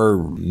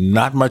 for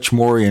not much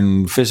more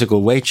in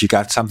physical weight, you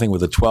got something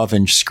with a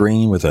 12-inch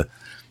screen with a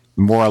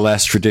more or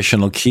less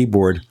traditional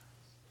keyboard.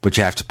 But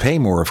you have to pay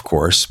more, of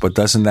course. But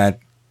doesn't that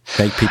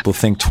make people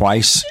think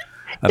twice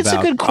about It's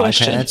a good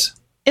question. iPads?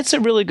 It's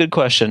a really good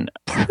question.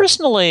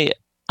 Personally,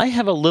 I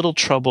have a little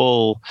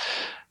trouble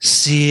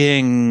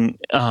seeing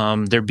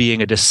there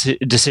being a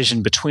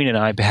decision between an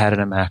iPad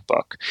and a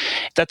MacBook.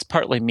 That's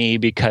partly me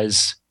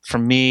because, for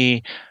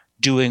me,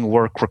 doing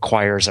work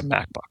requires a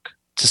MacBook.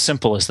 It's as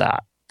simple as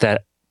that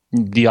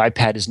the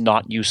iPad is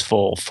not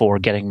useful for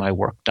getting my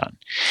work done.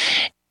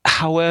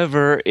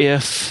 However,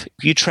 if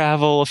you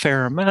travel a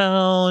fair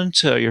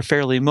amount, you're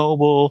fairly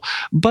mobile,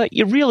 but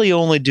you're really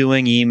only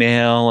doing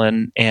email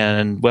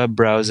and web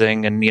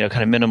browsing and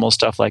kind of minimal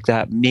stuff like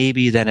that,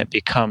 maybe then it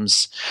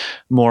becomes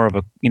more of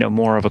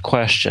a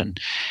question.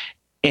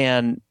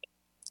 And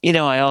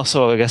I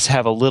also, I guess,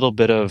 have a little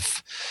bit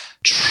of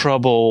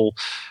trouble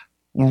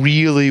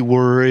really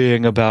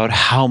worrying about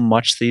how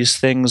much these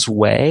things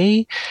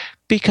weigh,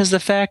 because the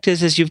fact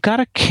is you've got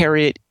to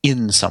carry it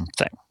in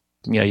something.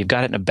 You've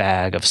got it in a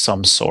bag of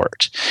some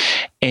sort.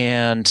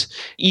 And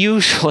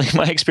usually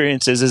my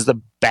experience is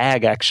the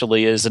bag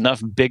actually is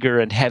enough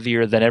bigger and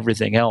heavier than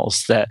everything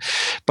else that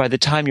by the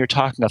time you're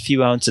talking a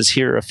few ounces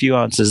here, a few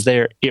ounces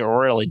there, it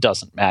really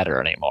doesn't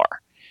matter anymore.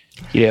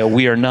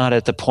 We are not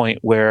at the point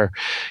where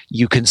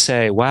you can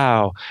say,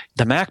 wow,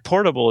 the Mac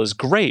Portable is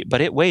great,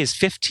 but it weighs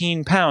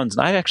 15 pounds,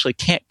 and I actually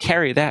can't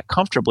carry that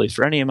comfortably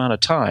for any amount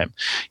of time.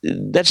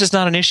 That's just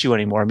not an issue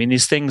anymore. I mean,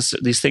 these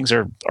things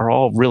are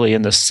all really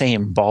in the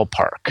same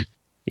ballpark.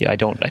 I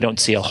don't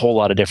see a whole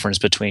lot of difference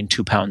between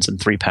 2 pounds and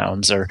 3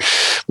 pounds or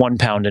 1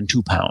 pound and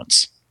 2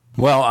 pounds.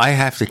 Well, I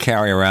have to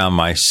carry around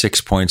my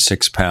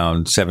 6.6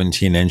 pound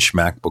 17-inch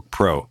MacBook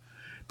Pro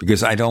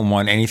because I don't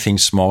want anything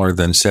smaller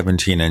than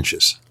 17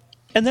 inches.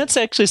 And that's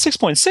actually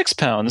 6.6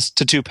 pounds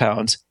to 2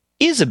 pounds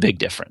is a big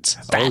difference.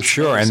 Oh,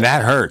 sure. And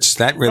that hurts.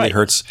 That really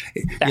hurts.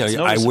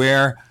 I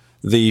wear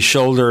the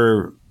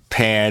shoulder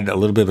pad, a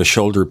little bit of a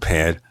shoulder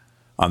pad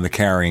on the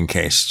carrying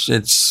case.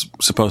 It's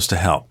supposed to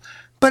help.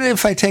 But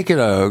if I take it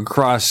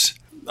across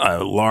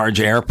a large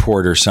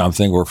airport or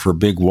something or for a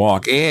big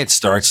walk, it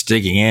starts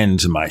digging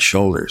into my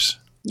shoulders.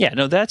 Yeah,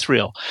 no, that's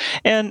real.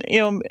 And,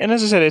 and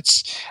as I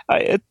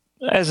said,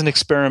 as an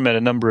experiment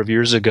a number of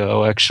years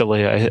ago,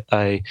 actually,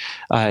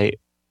 I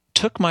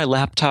took my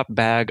laptop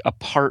bag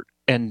apart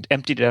and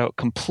emptied it out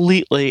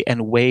completely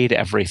and weighed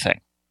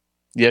everything.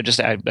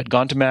 I'd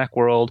gone to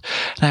Macworld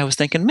and I was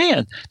thinking,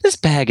 man, this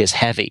bag is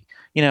heavy.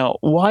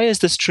 Why is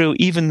this true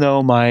even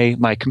though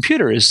my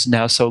computer is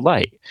now so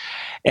light?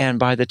 And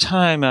by the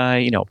time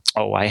I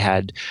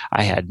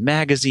had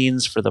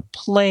magazines for the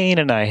plane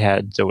and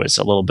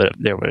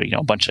there were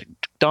a bunch of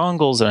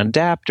dongles and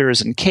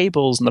adapters and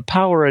cables and the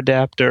power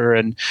adapter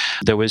and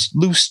there was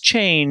loose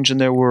change and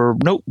there were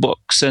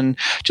notebooks and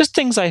just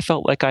things I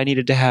felt like I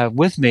needed to have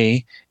with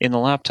me in the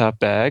laptop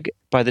bag.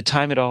 By the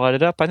time it all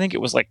added up, I think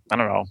it was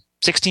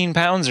 16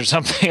 pounds or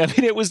something. I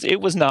mean, it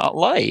was not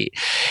light.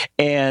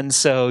 And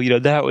so,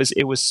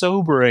 it was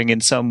sobering in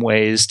some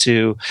ways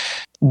to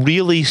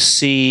really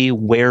see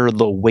where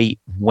the weight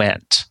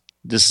went.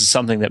 This is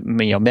something that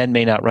men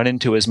may not run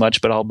into as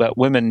much, but I'll bet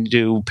women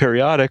do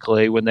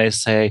periodically when they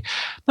say,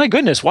 my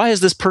goodness, why is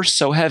this purse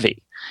so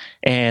heavy?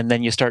 And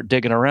then you start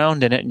digging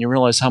around in it and you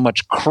realize how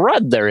much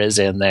crud there is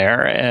in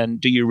there. And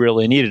do you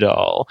really need it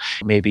all?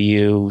 Maybe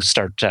you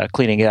start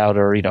cleaning it out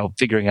or,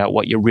 figuring out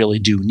what you really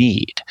do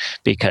need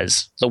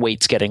because the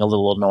weight's getting a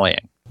little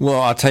annoying. Well,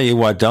 I'll tell you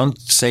what, don't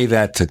say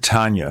that to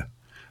Tanya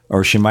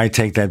or she might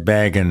take that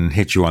bag and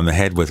hit you on the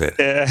head with it.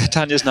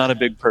 Tanya's not a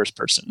big purse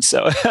person,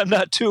 so I'm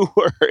not too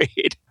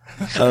worried.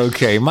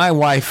 Okay, my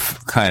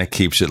wife kind of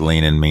keeps it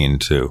lean and mean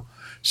too.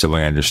 So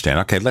I understand.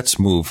 Okay, let's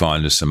move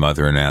on to some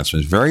other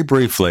announcements. Very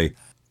briefly,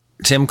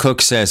 Tim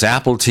Cook says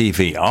Apple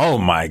TV. Oh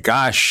my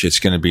gosh, it's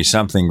going to be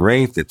something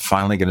great. They're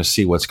finally going to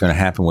see what's going to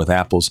happen with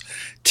Apple's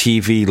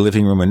TV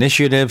living room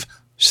initiative.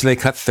 So they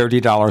cut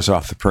 $30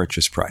 off the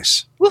purchase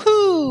price.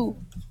 Woohoo!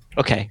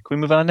 Okay, can we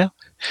move on now?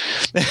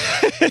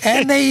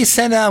 And they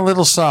sent out a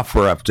little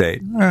software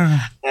update.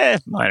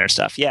 Minor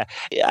stuff, yeah.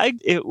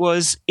 It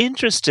was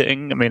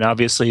interesting. I mean,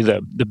 obviously,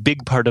 the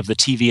big part of the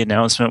TV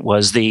announcement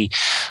was the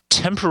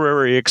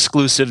temporary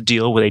exclusive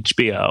deal with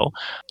HBO,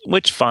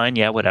 which, fine,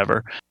 yeah,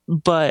 whatever.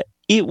 But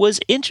it was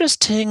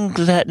interesting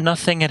that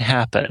nothing had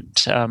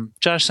happened.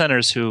 Josh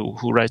Centers, who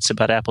writes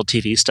about Apple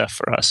TV stuff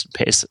for us,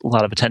 pays a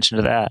lot of attention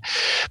to that,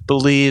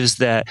 believes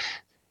that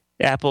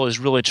Apple is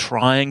really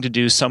trying to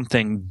do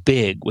something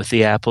big with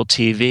the Apple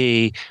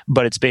TV,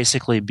 but it's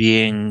basically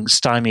being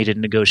stymied in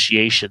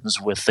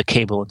negotiations with the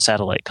cable and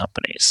satellite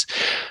companies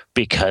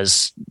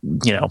because,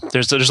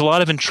 there's a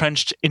lot of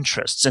entrenched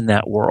interests in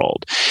that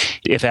world.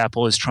 If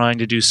Apple is trying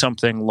to do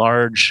something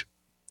large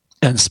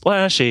and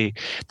splashy,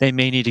 they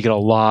may need to get a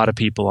lot of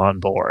people on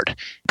board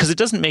because it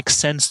doesn't make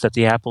sense that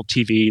the Apple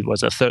TV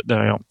was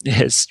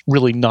has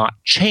really not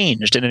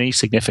changed in any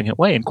significant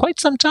way in quite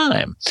some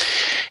time.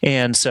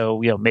 And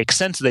so, it makes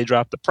sense that they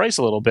dropped the price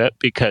a little bit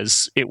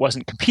because it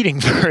wasn't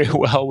competing very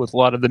well with a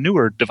lot of the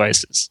newer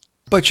devices.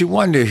 But you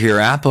wonder here,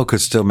 Apple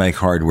could still make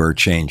hardware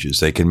changes.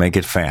 They can make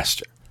it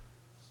faster,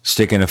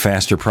 stick in a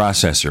faster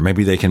processor.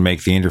 Maybe they can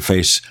make the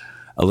interface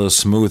a little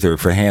smoother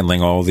for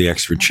handling all the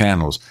extra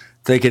channels.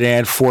 They could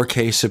add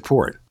 4K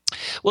support.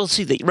 Well,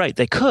 see,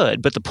 they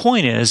could, but the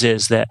point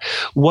is that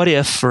what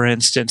if, for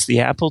instance, the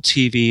Apple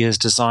TV is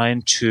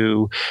designed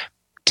to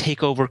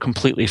take over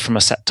completely from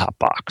a set-top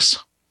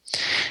box?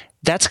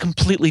 That's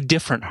completely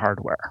different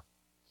hardware,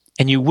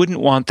 and you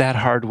wouldn't want that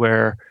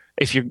hardware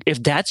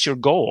if that's your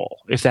goal.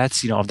 If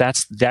that's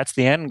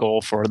the end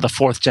goal for the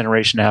fourth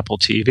generation Apple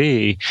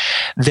TV,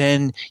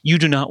 then you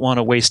do not want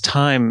to waste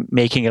time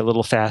making it a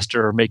little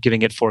faster or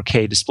giving it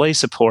 4K display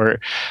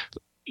support.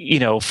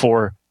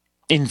 For,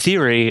 in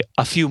theory,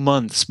 a few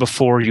months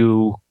before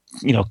you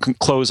can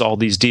close all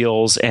these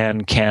deals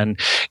and can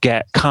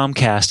get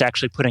Comcast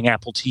actually putting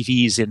Apple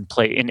TVs in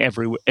play in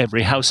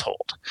every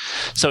household.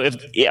 So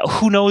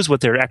who knows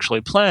what they're actually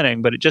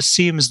planning, but it just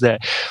seems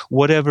that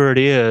whatever it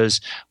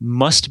is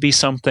must be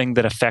something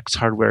that affects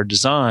hardware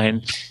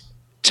design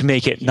to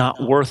make it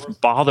not worth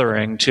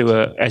bothering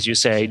to, as you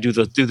say, do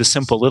the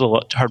simple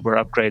little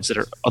hardware upgrades that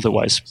are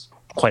otherwise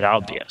quite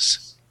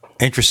obvious.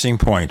 Interesting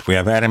point. We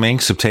have Adam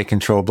Inks of Take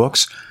Control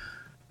Books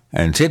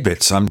and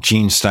Tidbits. I'm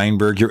Gene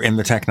Steinberg. You're in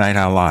the Tech Night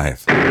Owl Live.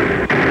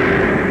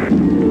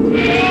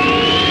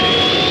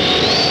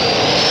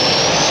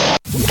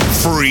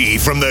 Free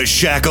from the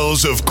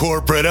shackles of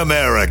corporate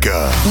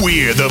America,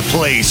 we're the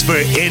place for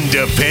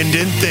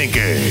independent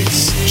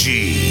thinkers.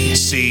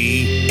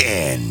 GCN.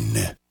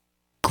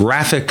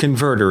 Graphic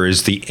Converter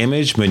is the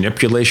image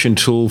manipulation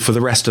tool for the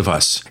rest of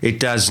us. It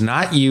does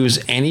not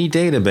use any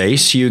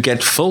database. You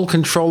get full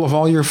control of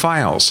all your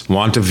files.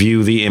 Want to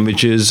view the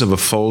images of a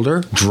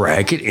folder?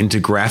 Drag it into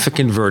Graphic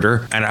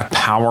Converter and a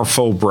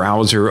powerful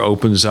browser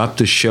opens up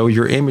to show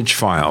your image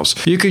files.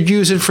 You could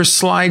use it for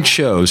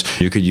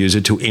slideshows. You could use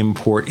it to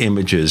import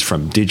images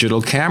from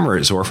digital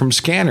cameras or from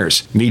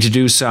scanners. Need to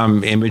do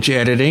some image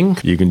editing?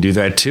 You can do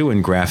that too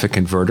in Graphic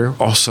Converter.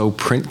 Also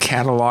print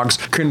catalogs.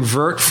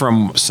 Convert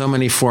from so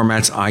many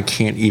formats I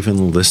can't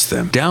even list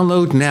them.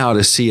 Download now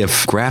to see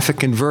if Graphic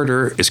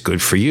Converter is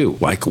good for you,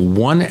 like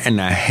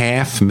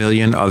 1.5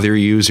 million other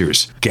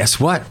users. Guess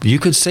what? You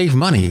could save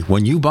money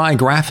when you buy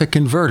Graphic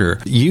Converter.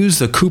 Use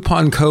the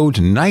coupon code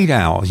Night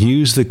Owl.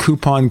 Use the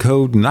coupon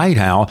code Night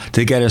Owl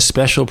to get a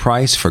special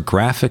price for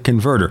Graphic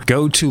Converter.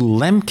 Go to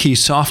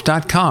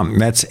lemkesoft.com.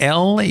 That's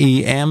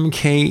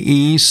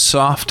LEMKE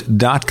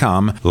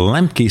soft.com.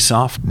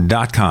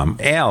 lemkesoft.com.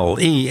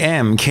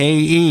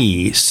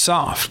 LEMKE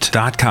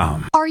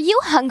soft.com. Are you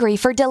hungry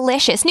for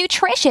delicious,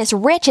 nutritious,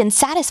 rich, and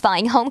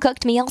satisfying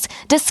home-cooked meals?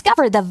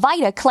 Discover the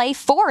Vita Clay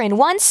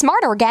 4-in-1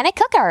 Smart Organic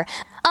Cooker.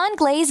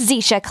 Unglazed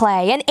Zisha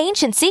clay, an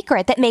ancient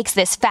secret that makes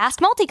this fast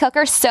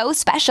multi-cooker so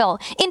special.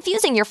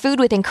 Infusing your food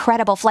with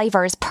incredible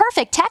flavors,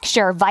 perfect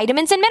texture,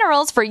 vitamins, and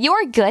minerals for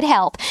your good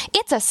health.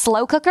 It's a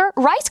slow cooker,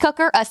 rice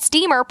cooker, a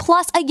steamer,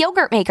 plus a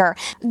yogurt maker.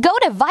 Go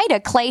to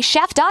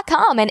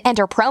VitaClayChef.com and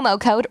enter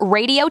promo code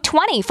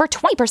RADIO20 for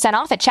 20%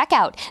 off at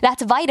checkout.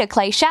 That's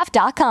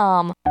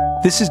VitaClayChef.com.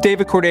 This is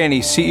David Cordani,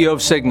 CEO of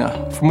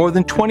Cigna. For more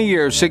than 20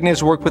 years, Cigna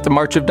has worked with the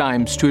March of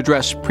Dimes to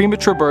address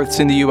premature births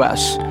in the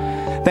U.S.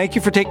 Thank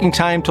you for taking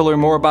time to learn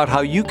more about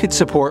how you could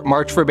support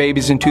March for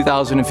Babies in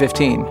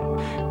 2015.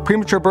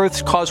 Premature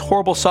births cause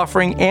horrible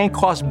suffering and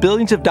cost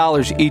billions of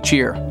dollars each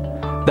year.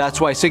 That's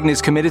why Cigna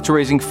is committed to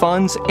raising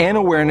funds and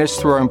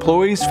awareness through our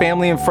employees,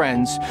 family, and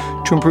friends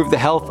to improve the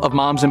health of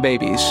moms and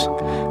babies.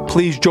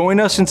 Please join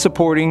us in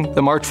supporting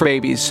the March for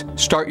Babies.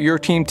 Start your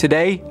team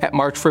today at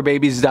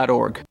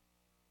marchforbabies.org.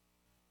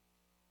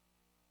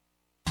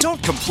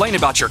 Don't complain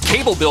about your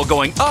cable bill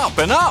going up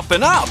and up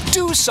and up.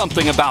 Do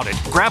something about it.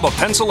 Grab a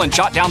pencil and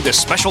jot down this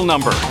special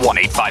number,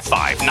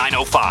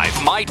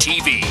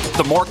 1-855-905-MY-TV.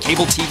 The more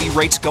cable TV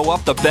rates go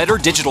up, the better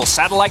digital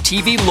satellite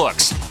TV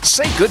looks.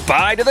 Say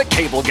goodbye to the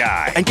cable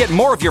guy and get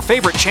more of your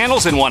favorite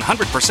channels in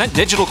 100%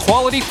 digital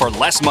quality for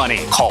less money.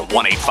 Call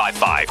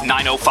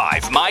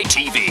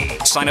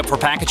 1-855-905-MY-TV. Sign up for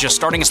packages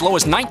starting as low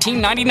as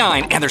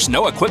 $19.99, and there's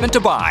no equipment to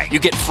buy. You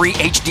get free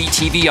HD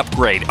TV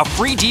upgrade, a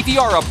free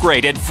DVR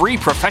upgrade, and free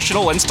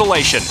professional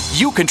installation.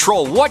 You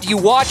control what you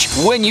watch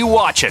when you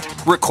watch it.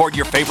 Record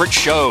your favorite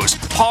shows,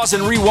 pause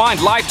and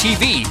rewind live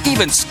TV,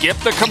 even skip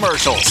the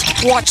commercials.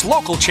 Watch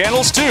local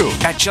channels too.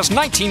 At just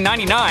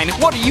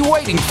 $19.99, what are you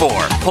waiting for?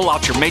 Pull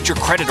out your major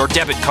credit or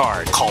debit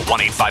card. Call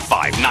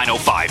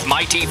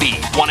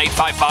 1-855-905-MY-TV.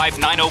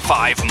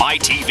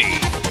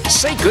 1-855-905-MY-TV.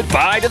 Say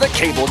goodbye to the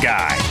cable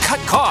guy. Cut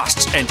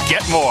costs and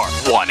get more.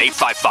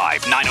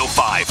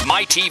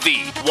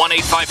 1-855-905-MY-TV.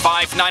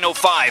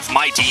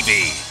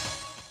 1-855-905-MY-TV.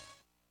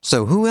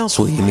 So who else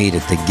will you meet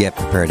at the Get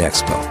Prepared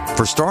Expo?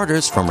 For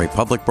starters, from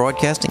Republic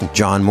Broadcasting,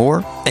 John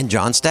Moore and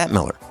John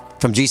Statmiller.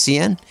 From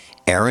GCN,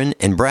 Aaron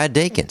and Brad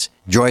Dakins,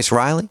 Joyce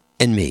Riley,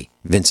 and me,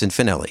 Vincent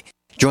Finelli.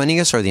 Joining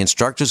us are the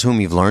instructors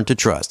whom you've learned to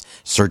trust.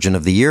 Surgeon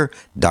of the Year,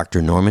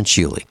 Dr. Norman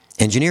Shuley.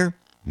 Engineer,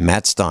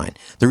 Matt Stein.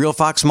 The real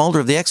Fox Mulder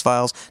of the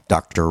X-Files,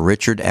 Dr.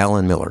 Richard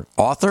Allen Miller.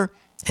 Author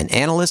and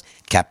analyst,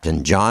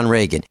 Captain John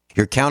Reagan.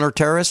 Your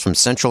counterterrorist from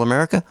Central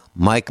America,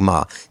 Mike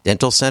Ma.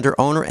 Dental center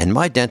owner and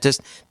my dentist,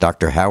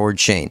 Dr. Howard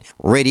Shane.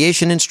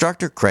 Radiation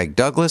instructor, Craig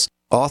Douglas.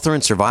 Author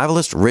and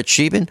survivalist, Rich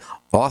Sheben.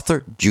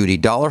 Author, Judy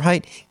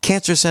Dollarhite.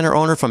 Cancer center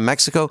owner from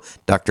Mexico,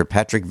 Dr.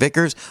 Patrick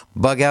Vickers.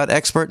 Bug out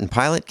expert and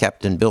pilot,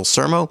 Captain Bill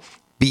Sermo.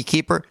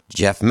 Beekeeper,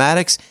 Jeff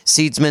Maddox.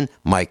 Seedsman,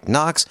 Mike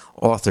Knox.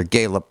 Author,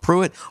 Gayla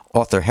Pruitt.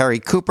 Author, Harry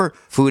Cooper.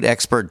 Food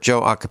expert,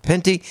 Joe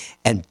Acapinti.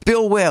 And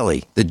Bill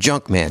Whaley, the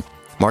junk man.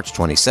 March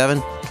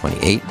 27,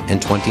 28, and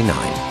 29.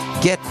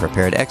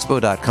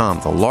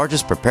 GetPreparedExpo.com, the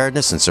largest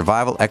preparedness and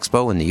survival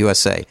expo in the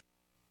USA.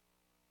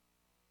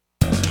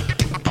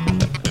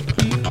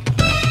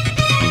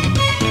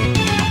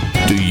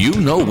 Do you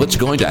know what's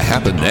going to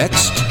happen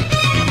next?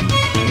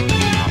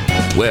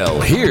 Well,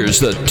 here's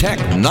the Tech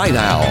Night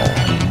Owl.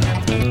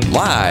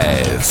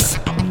 Live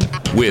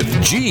with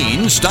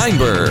Gene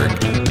Steinberg.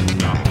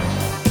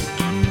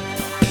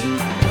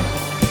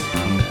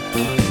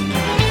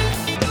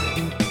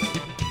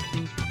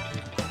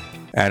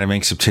 Adam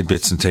Inks of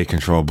Tidbits and Take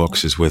Control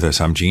Books is with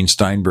us. I'm Gene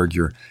Steinberg.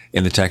 You're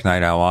in the Tech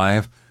Night Owl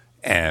Live.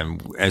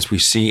 And as we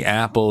see,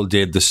 Apple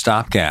did the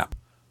stopgap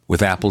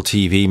with Apple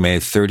TV, made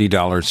it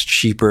 $30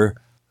 cheaper.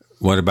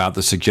 What about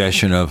the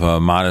suggestion of a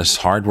modest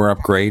hardware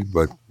upgrade?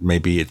 But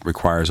maybe it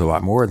requires a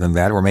lot more than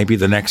that. Or maybe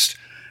the next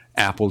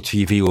Apple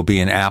TV will be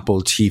an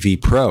Apple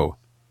TV Pro.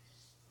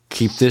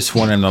 Keep this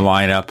one in the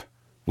lineup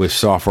with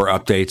software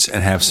updates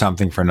and have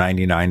something for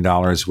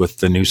 $99 with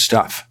the new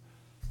stuff.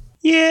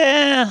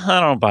 Yeah, I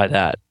don't buy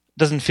that.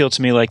 Doesn't feel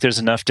to me like there's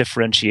enough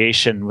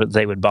differentiation that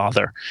they would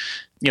bother.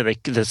 You know,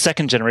 the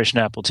second generation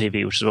Apple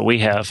TV, which is what we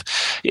have,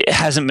 it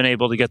hasn't been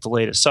able to get the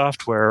latest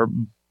software,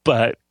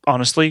 but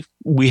honestly,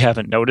 we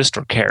haven't noticed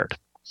or cared.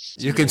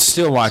 You can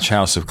still watch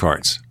House of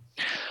Cards.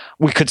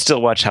 We could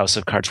still watch House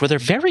of Cards, where they're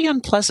very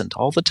unpleasant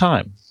all the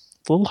time.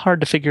 It's a little hard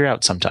to figure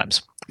out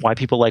sometimes why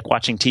people like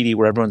watching TV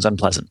where everyone's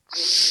unpleasant.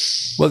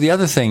 Well, the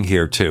other thing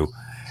here, too,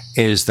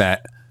 is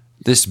that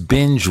this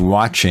binge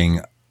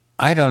watching,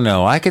 I don't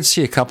know. I could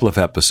see a couple of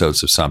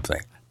episodes of something,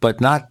 but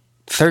not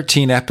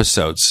 13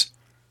 episodes.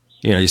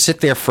 You know, you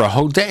sit there for a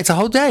whole day. It's a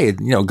whole day,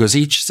 you know, because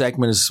each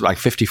segment is like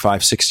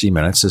 55, 60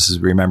 minutes. This is,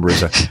 remember,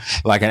 is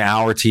like an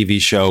hour TV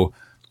show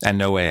and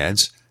no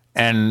ads.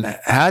 And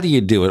how do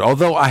you do it?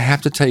 Although I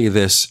have to tell you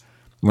this,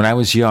 when I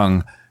was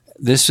young,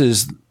 this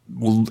is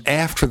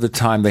after the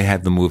time they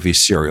had the movie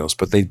serials,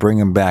 but they bring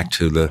them back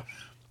to the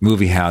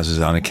movie houses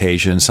on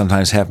occasion,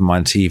 sometimes have them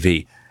on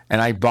TV.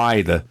 And I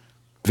buy the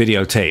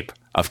videotape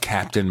of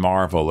Captain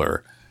Marvel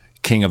or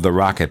King of the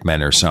Rocket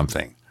Men or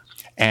something.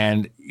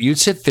 And you'd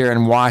sit there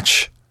and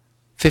watch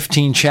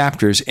 15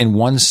 chapters in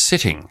one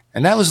sitting.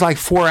 And that was like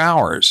 4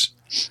 hours,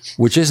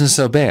 which isn't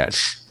so bad.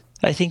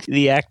 I think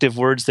the active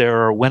words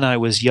there are when I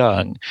was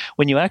young.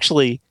 When you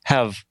actually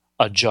have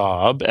a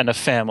job and a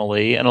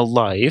family and a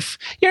life,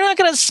 you're not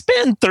going to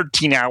spend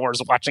 13 hours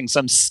watching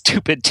some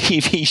stupid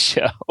TV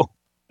show.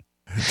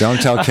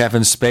 Don't tell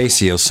Kevin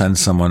Spacey. He'll send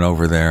someone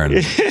over there and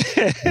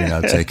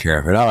take care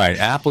of it. All right,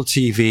 Apple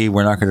TV,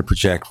 we're not going to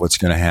project what's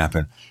going to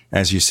happen.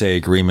 As you say,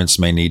 agreements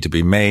may need to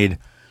be made,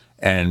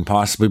 and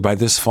possibly by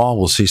this fall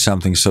we'll see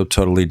something so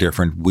totally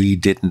different we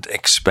didn't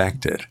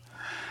expect it.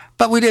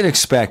 But we did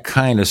expect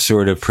kind of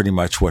sort of pretty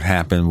much what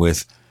happened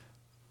with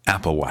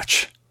Apple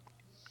Watch.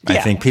 Yeah.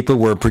 I think people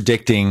were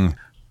predicting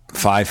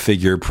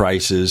 5-figure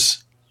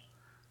prices.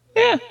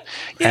 Yeah,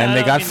 and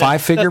they got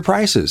 5-figure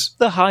prices.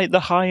 The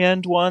high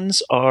end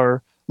ones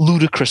are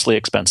ludicrously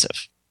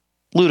expensive.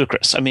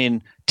 Ludicrous. I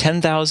mean,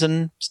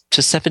 $10,000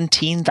 to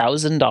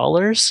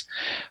 $17,000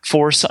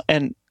 for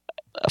and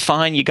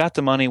fine. You got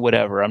the money,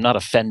 whatever. I'm not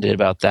offended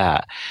about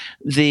that.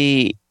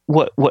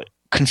 What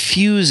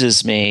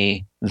confuses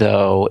me,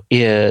 though,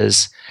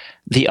 is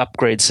the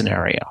upgrade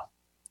scenario.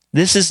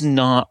 This is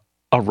not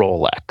a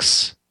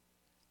Rolex.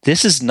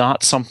 This is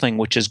not something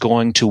which is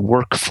going to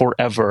work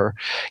forever.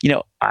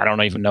 I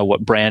don't even know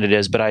what brand it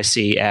is, but I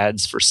see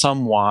ads for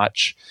some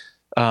watch.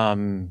 I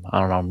don't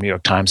know, New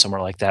York Times,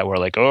 somewhere like that, where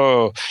like,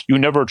 oh, you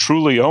never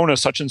truly own a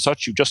such and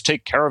such. You just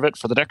take care of it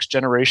for the next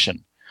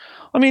generation.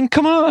 I mean,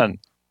 come on.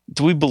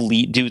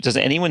 Does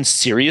anyone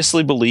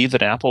seriously believe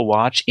that Apple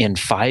Watch in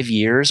 5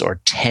 years or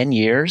 10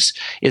 years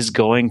is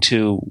going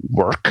to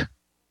work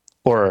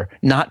or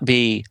not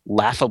be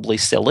laughably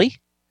silly?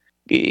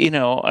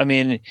 I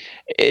mean,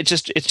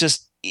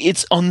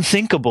 it's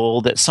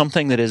unthinkable that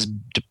something that is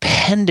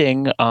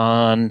depending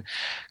on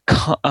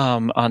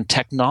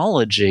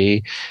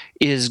technology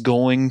is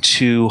going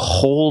to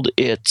hold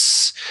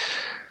its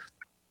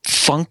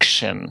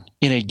function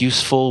in a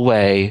useful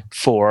way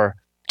for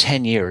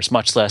 10 years,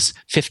 much less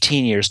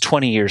 15 years,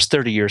 20 years,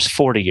 30 years,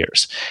 40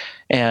 years.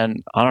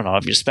 And I don't know,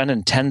 if you're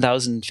spending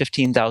 $10,000,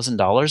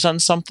 $15,000 on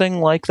something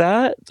like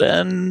that,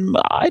 then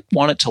I'd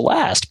want it to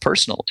last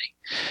personally.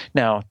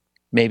 Now,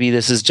 maybe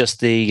this is just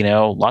the,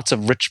 lots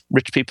of rich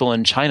people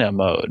in China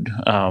mode,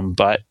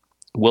 but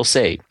we'll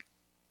see.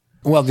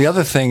 Well, the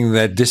other thing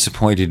that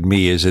disappointed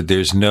me is that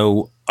there's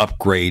no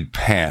upgrade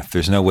path.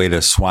 There's no way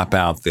to swap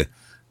out the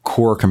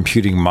core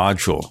computing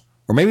module.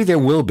 Or maybe there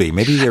will be.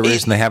 Maybe there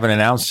is, and they haven't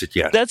announced it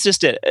yet. That's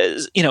just it.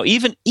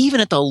 Even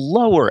at the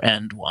lower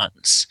end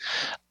ones,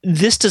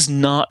 this does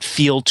not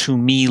feel to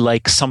me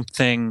like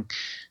something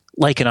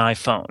like an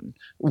iPhone,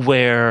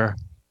 where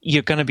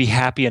you're going to be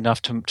happy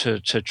enough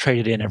to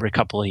trade it in every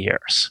couple of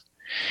years.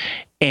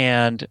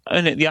 And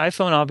the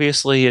iPhone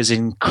obviously is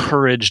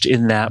encouraged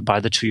in that by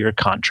the 2-year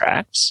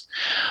contracts.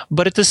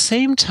 But at the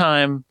same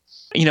time,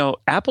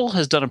 Apple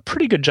has done a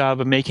pretty good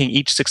job of making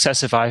each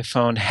successive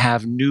iPhone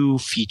have new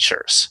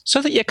features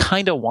so that you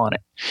kind of want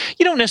it.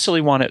 You don't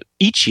necessarily want it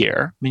each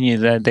year. I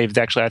mean, I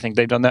think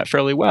they've done that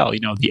fairly well.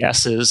 The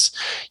S's,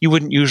 you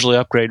wouldn't usually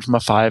upgrade from a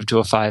 5 to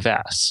a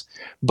 5S,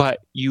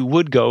 but you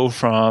would go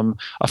from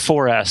a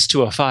 4S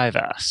to a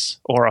 5S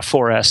or a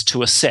 4S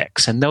to a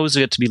 6, and those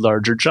get to be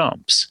larger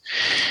jumps.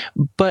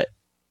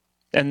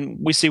 And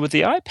we see with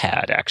the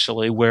iPad,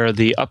 actually, where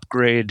the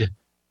upgrade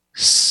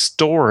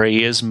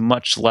story is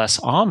much less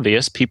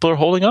obvious. People are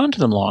holding on to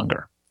them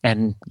longer.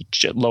 And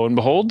lo and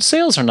behold,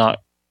 sales are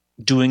not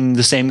doing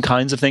the same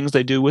kinds of things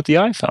they do with the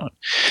iPhone.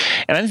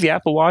 And I think the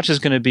Apple Watch is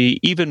going to be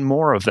even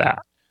more of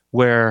that,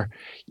 where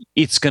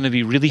it's going to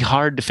be really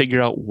hard to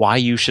figure out why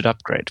you should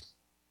upgrade.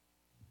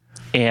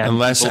 And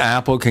unless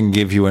Apple can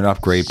give you an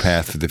upgrade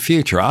path for the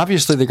future.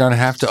 Obviously, they're going to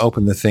have to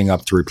open the thing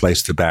up to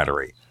replace the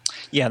battery.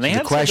 Yeah, and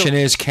the question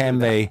is, can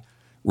they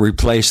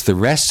replace the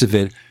rest of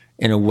it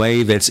in a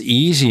way that's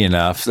easy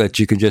enough that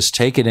you can just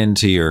take it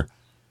into your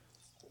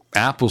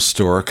Apple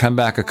store, come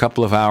back a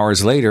couple of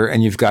hours later,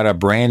 and you've got a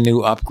brand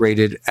new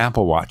upgraded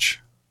Apple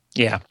Watch?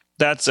 Yeah,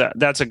 that's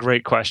a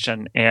great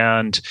question.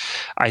 And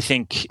I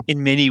think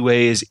in many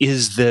ways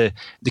is the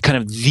kind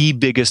of the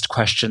biggest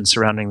question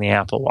surrounding the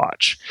Apple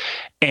Watch.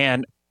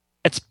 And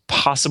it's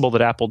possible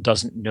that Apple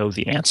doesn't know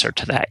the answer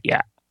to that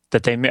yet.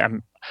 That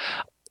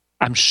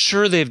I'm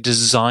sure they've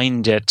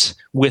designed it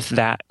with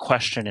that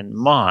question in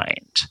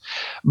mind,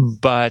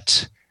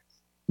 but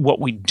what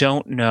we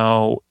don't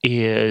know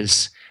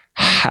is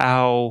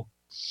how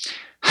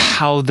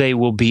they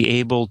will be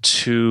able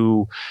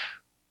to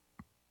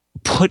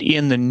put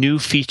in the new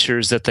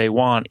features that they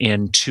want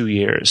in 2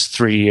 years,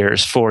 3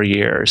 years, 4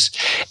 years,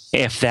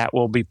 if that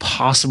will be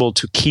possible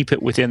to keep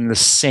it within the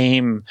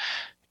same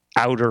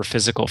outer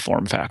physical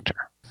form factor.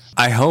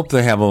 I hope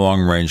they have a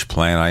long-range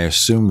plan. I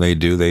assume they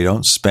do. They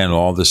don't spend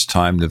all this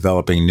time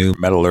developing new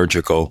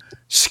metallurgical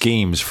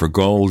schemes for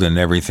gold and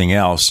everything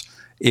else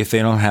if they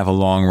don't have a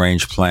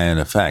long-range plan in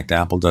effect.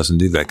 Apple doesn't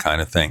do that kind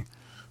of thing.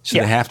 So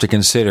They have to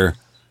consider,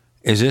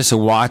 is this a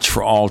watch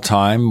for all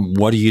time?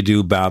 What do you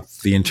do about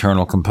the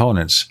internal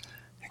components?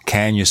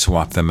 Can you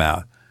swap them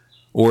out?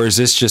 Or is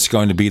this just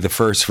going to be the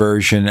first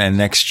version and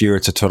next year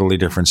it's a totally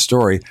different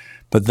story?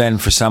 But then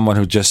for someone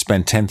who just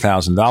spent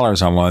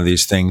 $10,000 on one of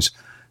these things,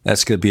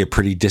 that's going to be a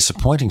pretty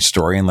disappointing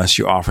story unless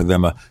you offer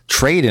them a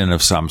trade-in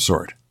of some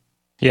sort.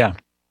 Yeah,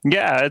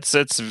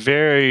 it's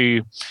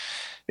very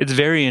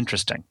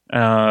interesting,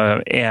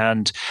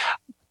 and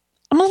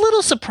I'm a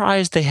little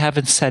surprised they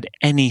haven't said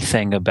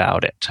anything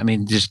about it. I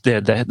mean, just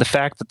the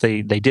fact that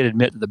they did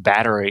admit that the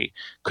battery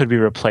could be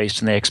replaced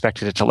and they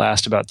expected it to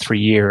last about 3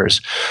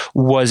 years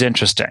was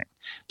interesting,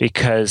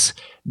 because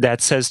that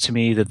says to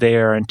me that they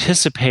are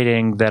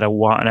anticipating that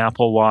an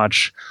Apple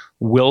Watch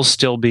will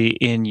still be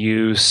in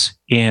use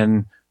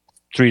in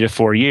 3 to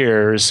 4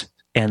 years,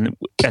 and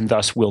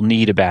thus will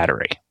need a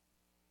battery.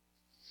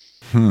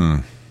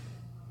 That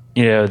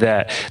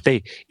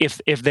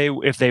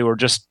if they were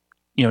just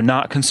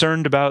not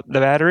concerned about the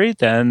battery,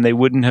 then they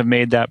wouldn't have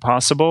made that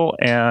possible,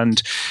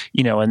 and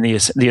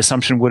the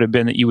assumption would have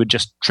been that you would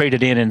just trade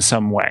it in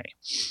some way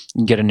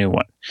and get a new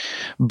one.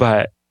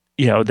 But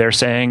they're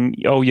saying,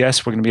 oh,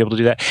 yes, we're going to be able to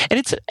do that.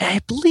 And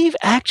I believe,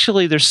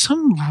 actually, there's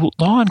some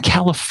law in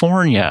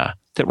California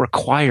that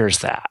requires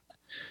that.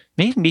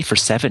 May even be for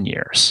 7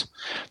 years.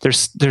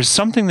 There's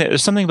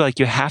something like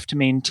you have to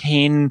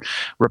maintain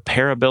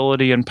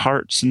repairability and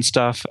parts and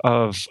stuff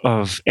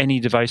of any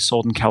device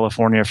sold in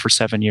California for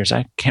 7 years.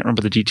 I can't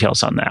remember the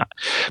details on that,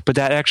 but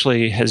that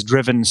actually has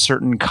driven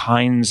certain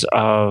kinds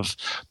of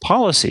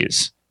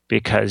policies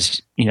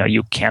because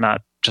you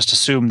cannot just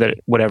assume that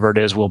whatever it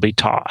is will be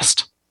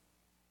tossed.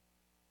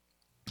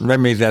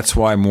 Maybe that's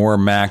why more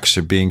Macs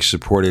are being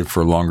supported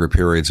for longer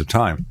periods of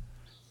time.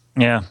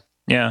 Yeah.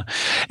 Yeah.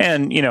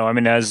 And,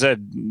 as I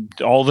said,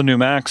 all the new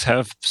Macs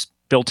have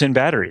built-in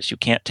batteries. You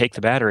can't take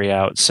the battery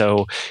out.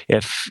 So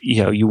if,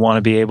 you want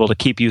to be able to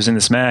keep using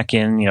this Mac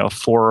in,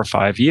 4 or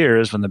 5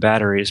 years when the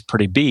battery is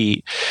pretty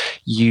beat,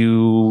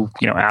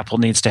 Apple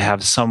needs to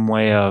have some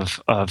way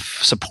of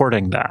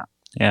supporting that.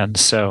 And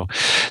so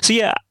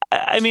yeah,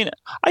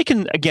 I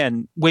can,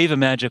 again, wave a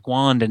magic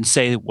wand and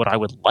say what I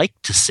would like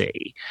to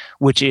see,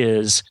 which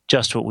is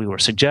just what we were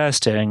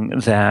suggesting,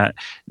 that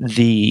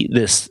the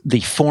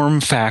form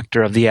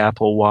factor of the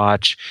Apple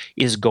Watch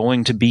is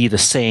going to be the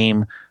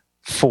same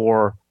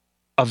for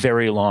a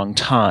very long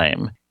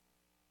time,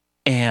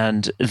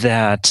 and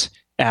that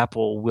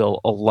Apple will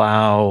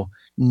allow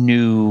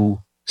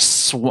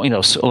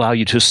allow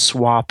you to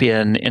swap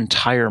in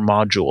entire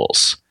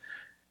modules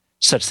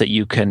such that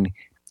you can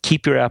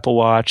keep your Apple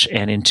Watch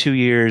and in 2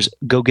 years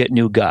go get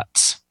new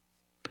guts.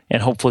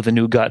 And hopefully the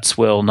new guts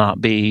will not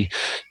be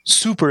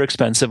super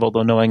expensive,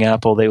 although knowing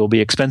Apple, they will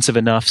be expensive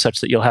enough such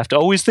that you'll have to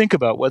always think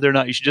about whether or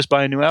not you should just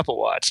buy a new Apple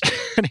Watch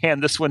and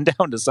hand this one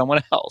down to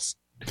someone else.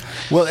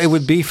 Well, it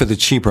would be for the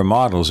cheaper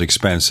models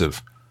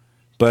expensive.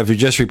 But if you're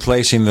just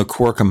replacing the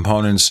core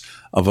components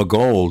of a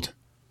gold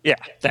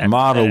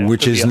model,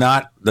 which does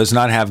not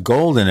have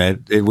gold in it,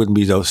 it wouldn't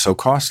be so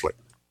costly.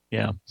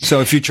 Yeah. So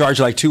if you charge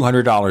like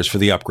 $200 for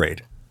the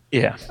upgrade,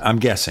 I'm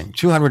guessing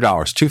 $200,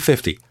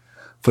 $250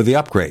 for the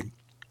upgrade.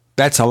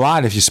 That's a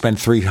lot if you spend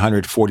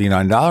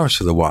 $349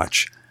 for the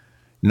watch.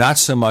 Not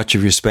so much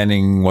if you're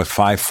spending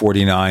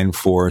 $549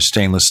 for a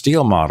stainless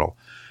steel model.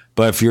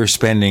 But if you're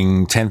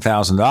spending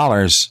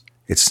 $10,000,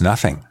 it's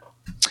nothing.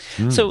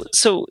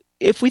 So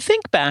if we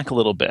think back a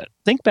little bit,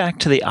 think back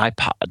to the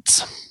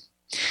iPods.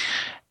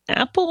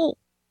 Apple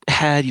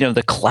had,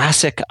 the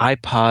classic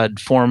iPod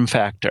form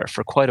factor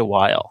for quite a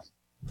while.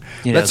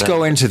 Let's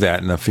go into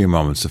that in a few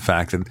moments. The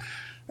fact that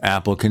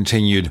Apple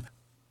continued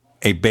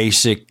a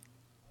basic,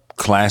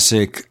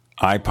 classic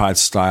iPod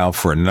style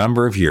for a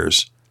number of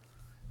years,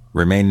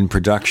 remained in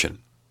production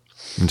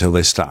until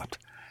they stopped.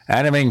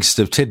 Adam Engst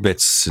of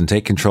Tidbits and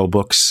Take Control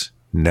Books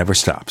never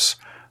stops.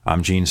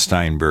 I'm Gene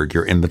Steinberg.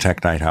 You're in the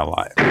Tech Night Owl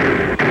Live.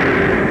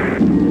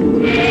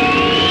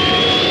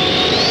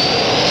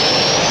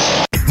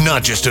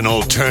 Not just an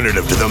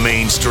alternative to the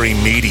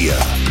mainstream media.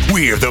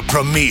 We're the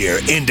premier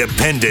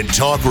independent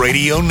talk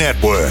radio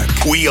network.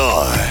 We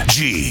are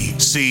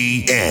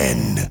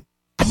GCN.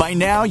 By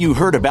now, you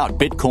heard about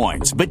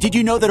Bitcoins, but did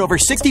you know that over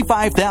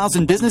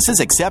 65,000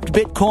 businesses accept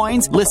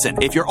Bitcoins? Listen,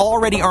 if you're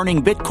already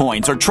earning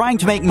Bitcoins or trying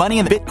to make money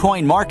in the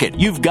Bitcoin market,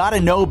 you've got to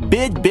know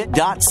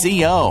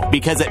BidBit.co,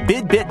 because at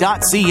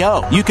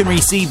BidBit.co, you can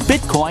receive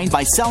Bitcoin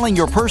by selling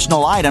your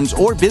personal items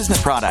or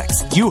business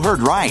products. You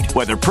heard right,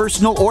 whether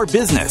personal or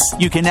business.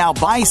 You can now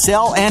buy,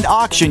 sell, and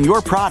auction your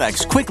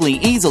products quickly,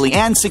 easily,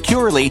 and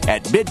securely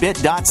at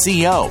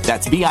BidBit.co.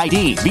 That's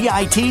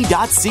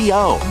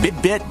BidBit.co.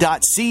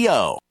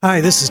 BidBit.co. Hi,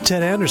 this is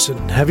Ted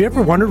Anderson. Have you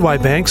ever wondered why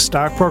banks,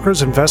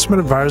 stockbrokers, investment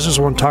advisors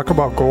won't talk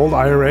about gold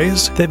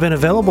IRAs? They've been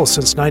available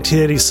since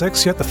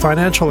 1986, yet the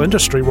financial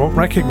industry won't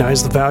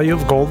recognize the value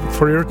of gold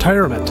for your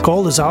retirement.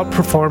 Gold has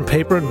outperformed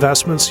paper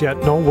investments, yet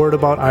no word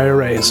about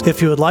IRAs.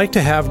 If you would like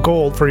to have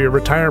gold for your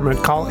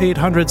retirement, call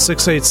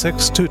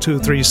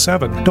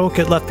 800-686-2237. Don't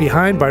get left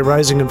behind by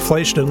rising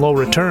inflation and low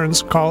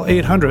returns. Call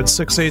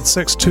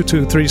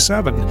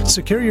 800-686-2237.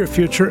 Secure your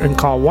future and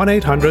call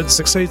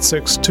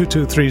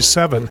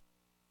 1-800-686-2237.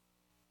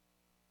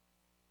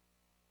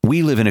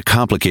 We live in a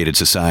complicated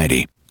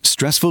society.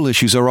 Stressful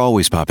issues are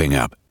always popping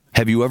up.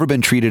 Have you ever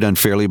been treated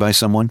unfairly by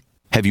someone?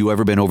 Have you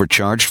ever been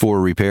overcharged for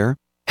a repair?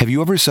 Have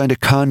you ever signed a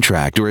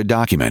contract or a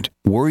document?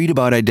 Worried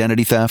about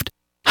identity theft?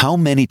 How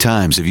many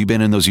times have you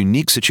been in those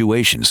unique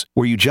situations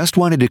where you just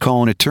wanted to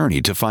call an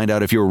attorney to find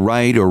out if you're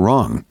right or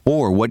wrong,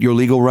 or what your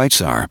legal rights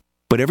are?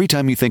 But every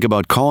time you think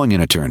about calling an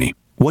attorney,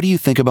 what do you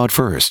think about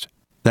first?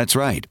 That's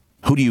right.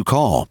 Who do you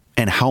call,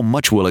 and how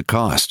much will it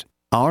cost?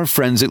 Our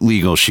friends at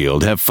Legal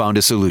Shield have found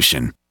a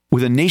solution.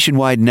 With a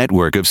nationwide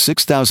network of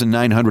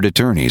 6,900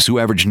 attorneys who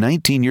average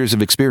 19 years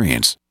of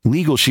experience,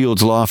 Legal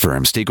Shield's law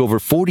firms take over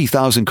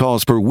 40,000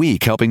 calls per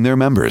week helping their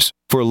members.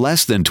 For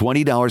less than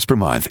 $20 per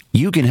month,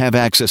 you can have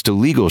access to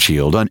Legal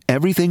Shield on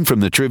everything from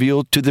the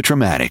trivial to the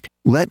traumatic.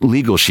 Let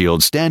Legal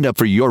Shield stand up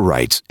for your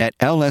rights at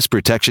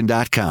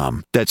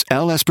lsprotection.com. That's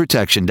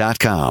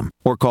lsprotection.com.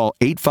 Or call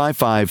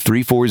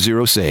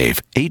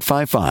 855-340-SAVE,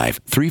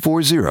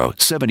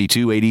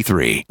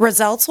 855-340-7283.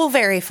 Results will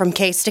vary from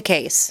case to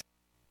case.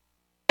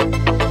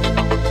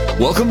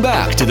 Welcome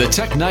back to the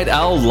Tech Night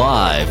Owl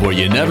Live, where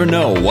you never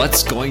know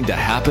what's going to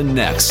happen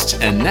next.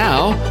 And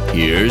now,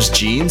 here's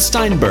Gene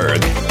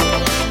Steinberg.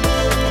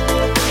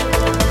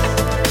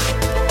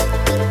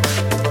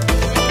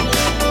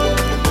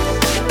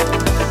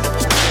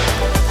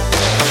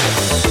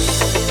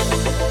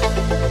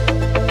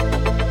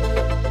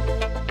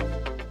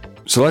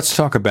 So let's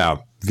talk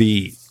about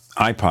the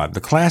iPod.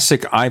 The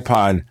classic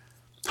iPod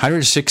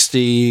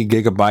 160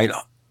 gigabyte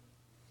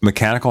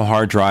mechanical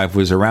hard drive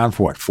was around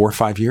for what, 4 or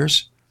 5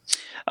 years?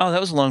 Oh, that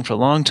was along for a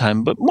long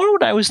time. But more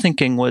what I was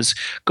thinking was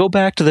go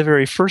back to the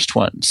very first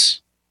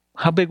ones.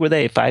 How big were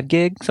they? 5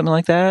 gig? Something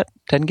like that?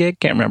 10 gig?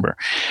 Can't remember.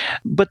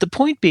 But the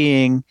point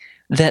being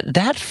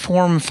that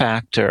form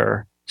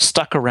factor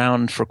stuck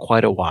around for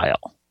quite a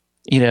while.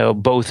 You know,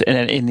 both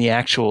in the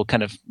actual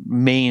kind of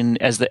main,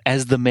 as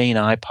the main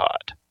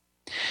iPod.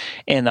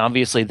 And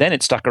obviously then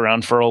it stuck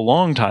around for a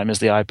long time as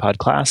the iPod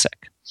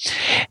Classic.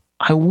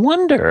 I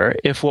wonder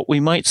if what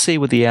we might see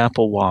with the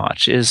Apple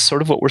Watch is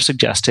sort of what we're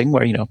suggesting,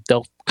 where, you know,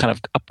 they'll kind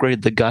of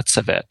upgrade the guts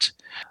of it,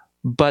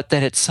 but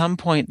that at some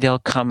point they'll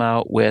come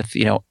out with,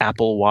 you know,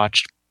 Apple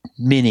Watch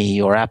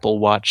Mini or Apple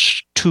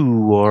Watch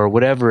 2 or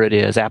whatever it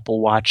is,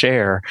 Apple Watch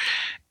Air,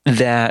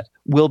 that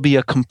will be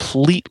a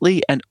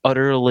completely and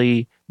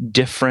utterly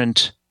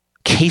different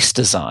case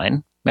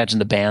design. Imagine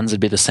the bands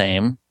would be the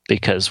same,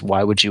 because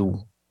why would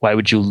you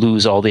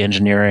lose all the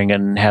engineering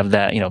and have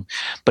that, you know,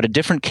 but a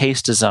different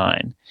case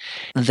design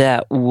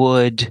that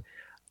would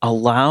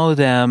allow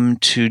them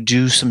to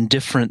do some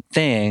different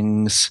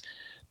things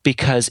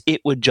because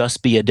it would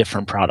just be a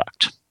different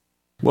product.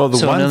 Well,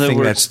 the one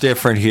thing that's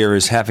different here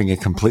is having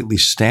it completely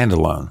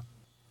standalone,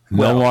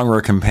 no longer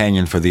a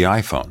companion for the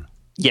iPhone.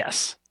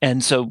 Yes.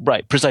 And so,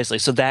 right, precisely.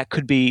 So that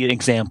could be an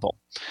example.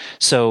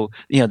 So,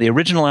 you know, the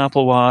original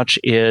Apple Watch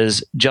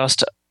is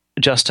just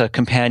a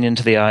companion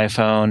to the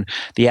iPhone.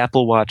 The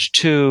Apple Watch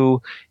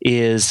 2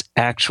 is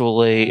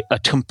actually a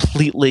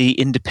completely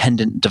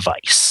independent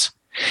device.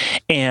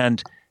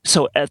 And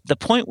so at the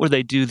point where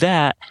they do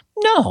that,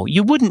 no,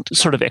 you wouldn't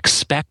sort of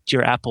expect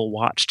your Apple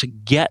Watch to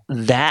get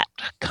that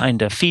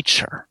kind of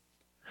feature.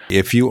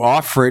 If you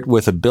offer it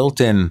with a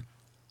built-in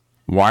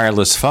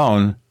wireless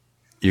phone,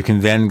 you can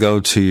then go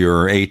to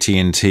your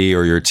AT&T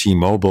or your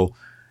T-Mobile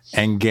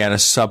and get a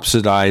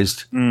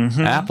subsidized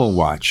Apple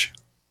Watch.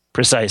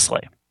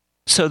 Precisely.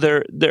 So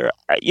there,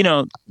 you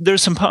know,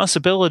 there's some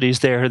possibilities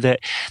there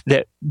that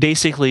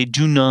basically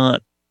do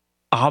not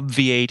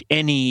obviate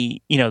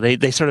any. You know,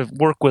 they sort of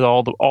work with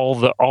all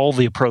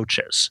the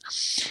approaches,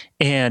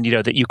 and you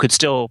know that you could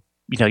still,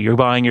 you know, you're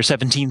buying your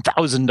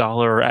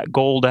 $17,000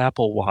 gold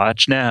Apple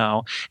Watch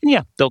now, and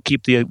yeah, they'll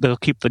keep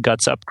the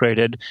guts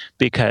upgraded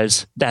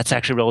because that's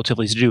actually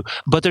relatively easy to do.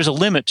 But there's a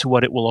limit to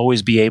what it will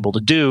always be able to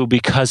do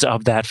because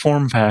of that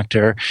form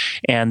factor,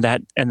 and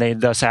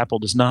thus Apple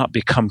does not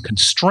become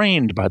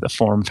constrained by the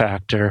form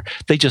factor.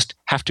 They just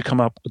have to come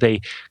up with a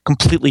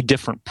completely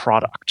different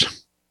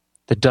product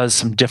that does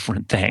some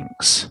different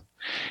things.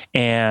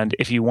 And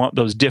if you want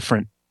those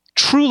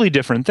truly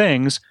different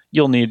things,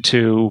 you'll need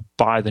to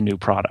buy the new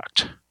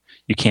product.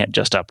 You can't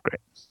just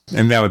upgrade.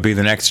 And that would be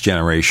the next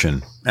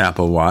generation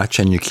Apple Watch,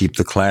 and you keep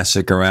the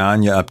classic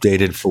around, you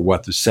update it for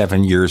the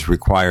 7 years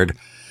required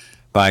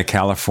by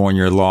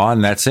California law,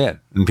 and that's it.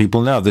 And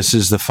people know this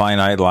is the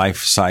finite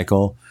life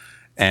cycle,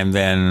 and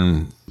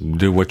then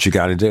do what you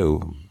got to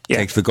do. Yeah.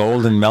 Take the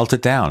gold and melt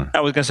it down.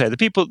 I was going to say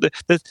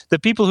the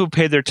people who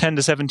paid their $10,000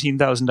 to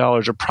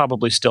 $17,000 are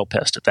probably still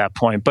pissed at that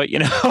point. But you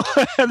know,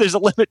 there's a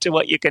limit to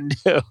what you can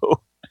do.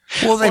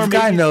 Well, they've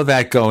got to know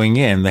that going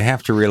in. They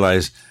have to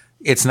realize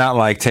it's not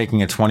like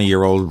taking a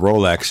 20-year-old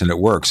Rolex and it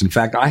works. In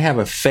fact, I have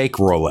a fake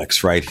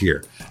Rolex right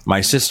here.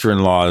 My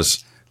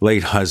sister-in-law's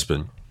late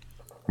husband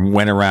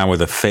went around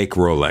with a fake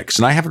Rolex,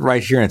 and I have it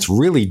right here, and it's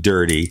really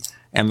dirty,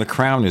 and the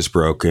crown is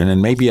broken. And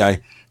maybe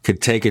I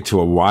could take it to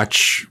a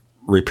watch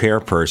repair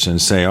person,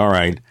 say, all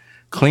right,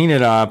 clean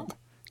it up,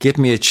 get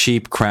me a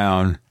cheap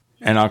crown,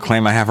 and I'll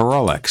claim I have a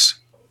Rolex.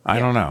 I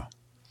don't know.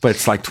 But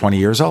it's like 20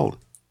 years old.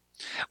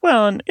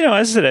 Well, and you know,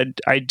 as I said,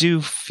 I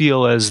do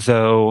feel as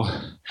though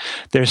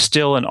there's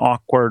still an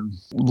awkward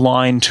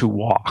line to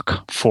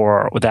walk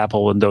with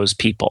Apple and those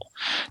people,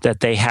 that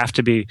they have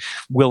to be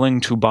willing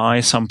to buy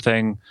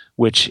something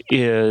which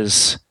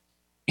has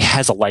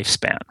a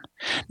lifespan.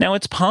 Now,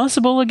 it's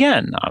possible,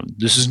 again,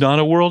 this is not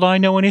a world I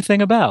know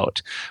anything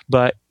about,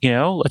 but, you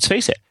know, let's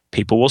face it,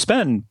 people will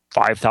spend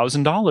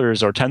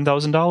 $5,000 or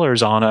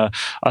 $10,000 on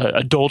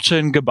a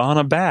Dolce &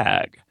 Gabbana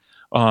bag.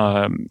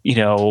 You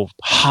know,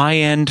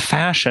 high-end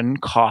fashion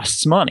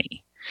costs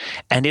money,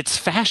 and it's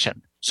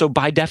fashion. So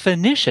by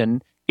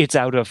definition, it's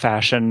out of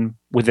fashion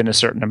within a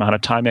certain amount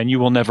of time, and you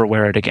will never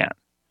wear it again.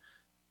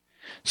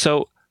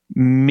 So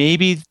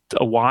maybe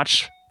a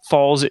watch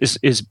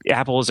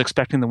Apple is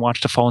expecting the watch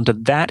to fall into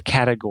that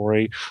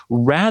category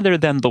rather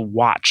than the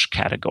watch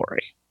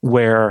category,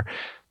 where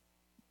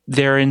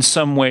they're in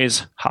some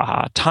ways,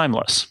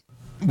 timeless.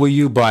 Will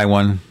you buy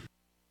one?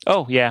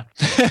 Oh, yeah.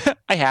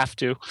 I have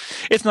to.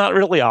 It's not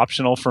really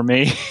optional for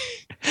me.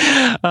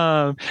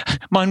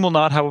 Mine will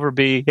not, however,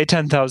 be a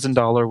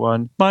 $10,000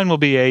 one. Mine will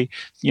be a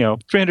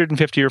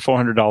 $350 or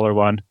 $400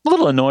 one. I'm a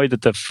little annoyed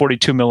that the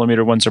 42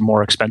 millimeter ones are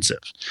more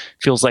expensive.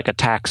 Feels like a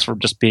tax for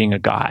just being a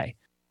guy.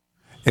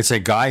 It's a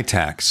guy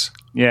tax.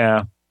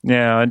 Yeah,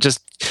 and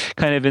just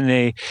kind of in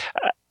the.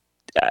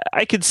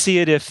 I could see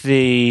it if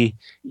I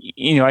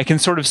can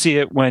sort of see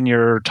it when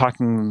you're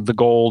talking the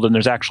gold and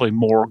there's actually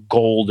more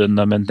gold in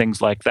them and things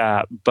like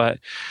that. But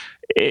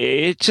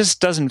it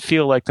just doesn't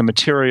feel like the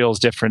materials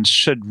difference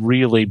should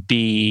really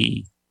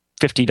be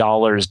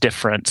 $50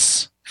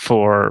 difference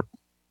for,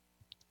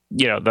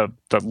 the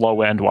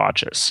low end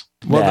watches.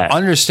 Well, to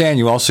understand,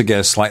 you also get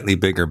a slightly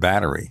bigger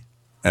battery.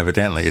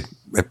 Evidently,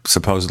 it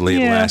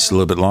supposedly it lasts a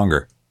little bit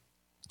longer.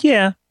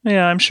 Yeah,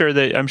 I'm sure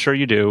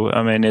you do.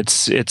 I mean, we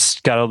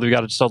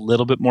got just a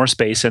little bit more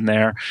space in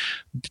there,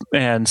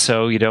 and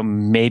so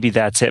maybe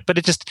that's it. But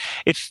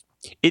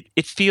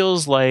it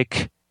feels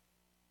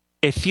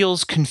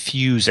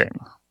confusing.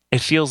 It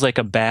feels like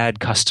a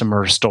bad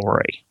customer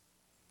story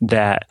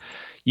that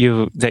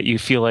you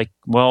feel like,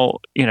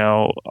 well,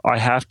 I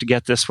have to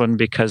get this one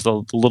because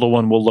the little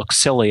one will look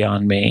silly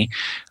on me,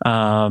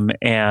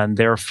 and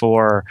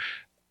therefore,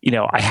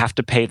 I have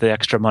to pay the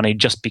extra money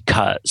just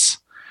because.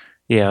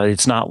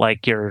 It's not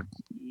like you're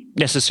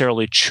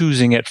necessarily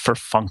choosing it for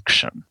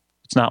function.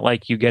 It's not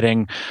like you're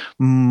getting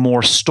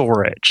more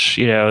storage.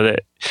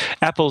 That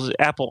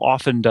Apple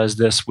often does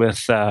this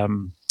with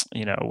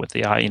with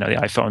the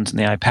iPhones and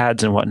the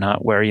iPads and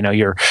whatnot, where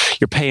you're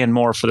paying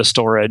more for the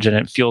storage and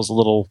it feels a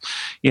little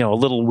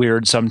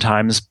weird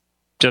sometimes.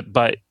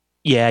 But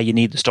yeah, you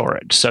need the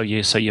storage, so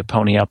you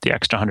pony up the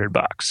extra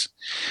 $100.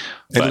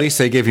 At least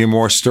they give you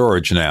more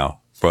storage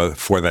now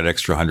for that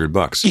extra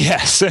 $100.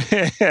 Yes.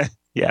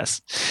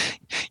 Yes.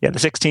 Yeah, the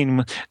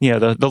 16,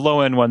 the low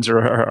end ones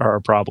are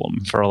a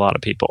problem for a lot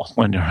of people,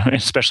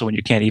 especially when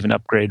you can't even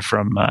upgrade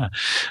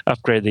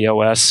the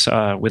OS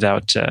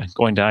without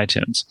going to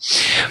iTunes.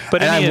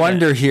 But I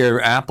wonder here,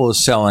 Apple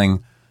is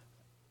selling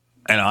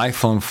an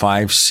iPhone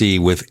 5C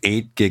with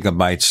 8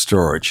 gigabytes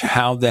storage.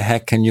 How the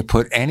heck can you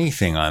put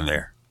anything on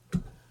there?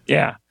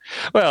 Yeah.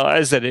 Well,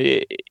 as I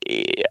said,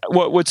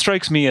 what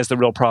strikes me as the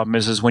real problem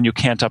is when you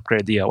can't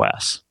upgrade the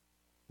OS.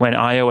 When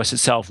iOS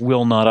itself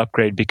will not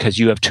upgrade because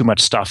you have too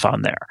much stuff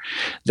on there.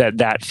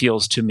 That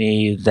feels to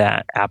me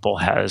that Apple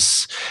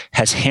has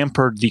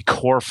hampered the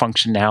core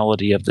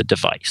functionality of the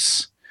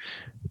device.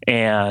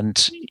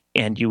 And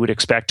you would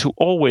expect to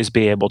always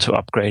be able to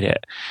upgrade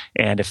it.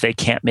 And if they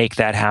can't make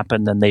that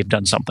happen, then they've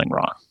done something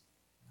wrong.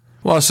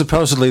 Well,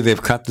 supposedly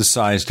they've cut the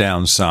size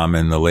down some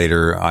in the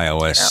later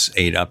iOS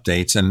 8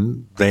 updates,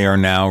 and they are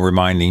now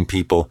reminding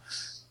people,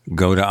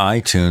 go to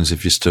iTunes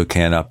if you still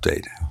can't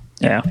update.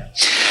 Yeah.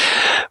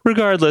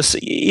 Regardless,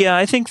 yeah,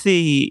 I think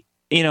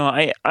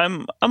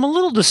I'm a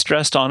little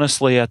distressed,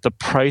 honestly, at the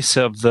price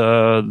of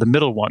the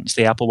middle ones,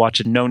 the Apple Watch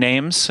and no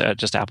names,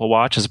 just Apple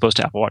Watch as opposed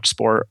to Apple Watch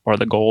Sport or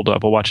the Gold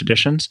Apple Watch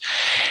editions,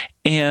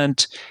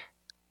 and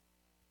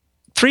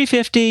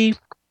 $350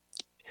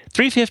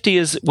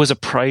 was a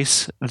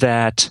price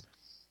that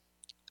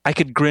I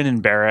could grin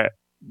and bear it,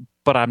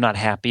 but I'm not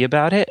happy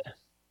about it.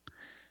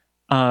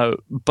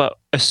 But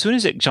as soon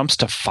as it jumps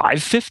to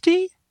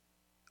 $550.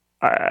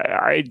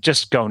 I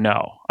just go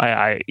no.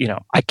 I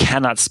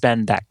cannot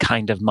spend that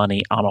kind of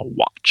money on a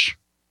watch,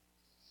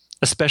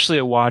 especially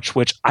a watch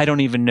which I don't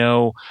even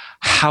know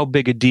how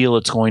big a deal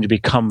it's going to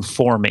become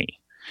for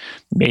me.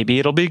 Maybe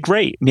it'll be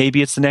great.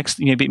 Maybe it's the next.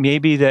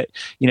 Maybe that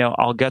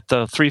I'll get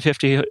the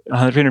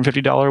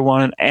 $350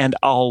 one and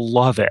I'll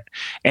love it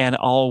and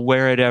I'll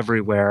wear it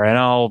everywhere and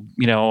I'll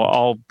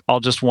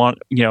just want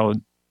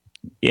it'll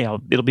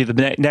be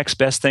the next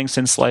best thing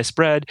since sliced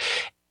bread.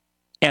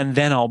 And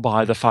then I'll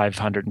buy the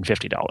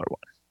 $550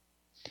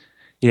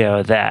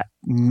 one. That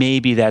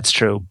maybe that's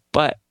true.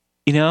 But,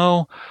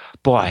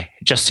 boy,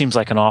 it just seems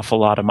like an awful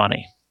lot of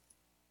money.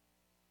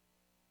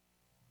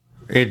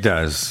 It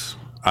does.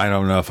 I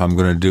don't know if I'm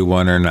going to do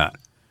one or not.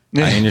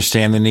 I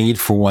understand the need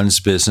for one's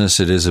business.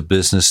 It is a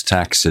business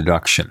tax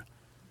deduction.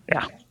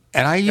 Yeah.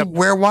 And I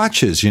wear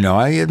watches,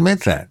 I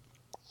admit that.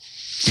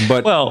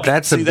 But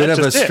that's a bit of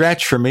a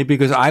stretch for me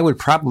because I would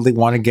probably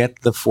want to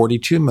get the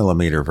 42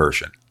 millimeter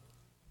version.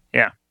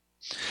 Yeah.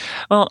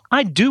 Well,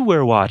 I do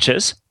wear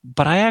watches,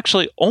 but I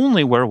actually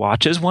only wear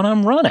watches when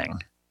I'm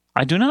running.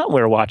 I do not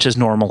wear watches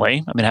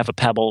normally. I have a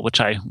Pebble, which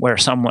I wear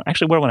when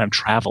I'm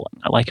traveling.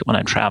 I like it when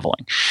I'm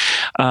traveling.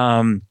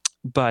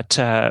 But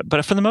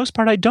for the most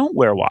part, I don't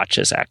wear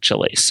watches,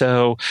 actually.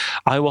 So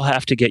I will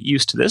have to get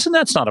used to this, and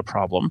that's not a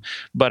problem.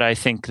 But I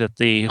think that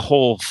the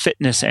whole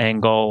fitness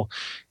angle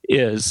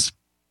is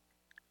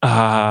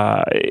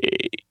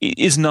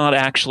not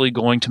actually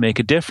going to make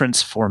a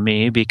difference for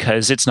me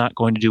because it's not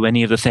going to do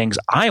any of the things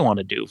I want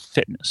to do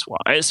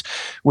fitness-wise,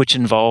 which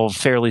involve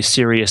fairly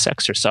serious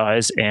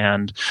exercise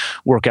and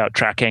workout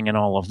tracking and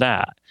all of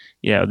that.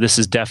 This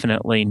is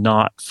definitely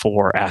not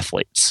for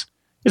athletes.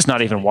 It's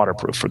not even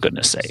waterproof, for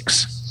goodness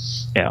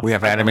sakes. Yeah. We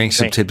have Adam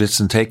Engstrom Tidbits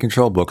and Take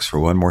Control books for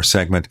one more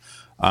segment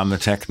on the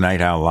Tech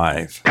Night Owl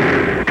Live.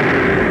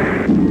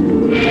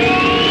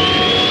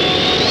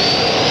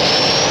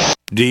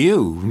 Do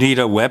you need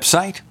a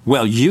website?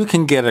 Well, you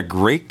can get a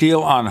great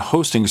deal on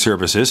hosting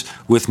services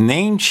with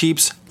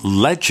Namecheap's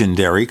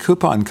legendary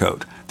coupon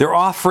code. They're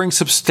offering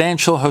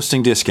substantial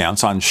hosting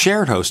discounts on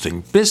shared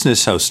hosting,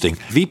 business hosting,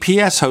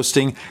 VPS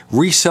hosting,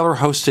 reseller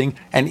hosting,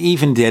 and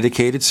even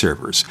dedicated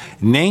servers.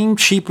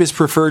 Namecheap is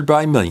preferred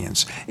by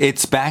millions.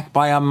 It's backed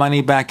by a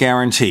money-back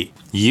guarantee.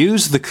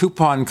 Use the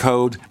coupon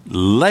code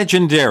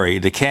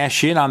LEGENDARY to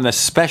cash in on the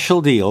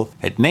special deal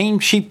at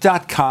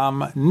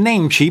Namecheap.com,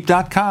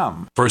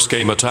 Namecheap.com. First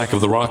came Attack of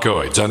the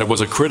Rockoids, and it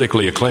was a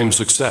critically acclaimed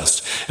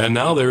success. And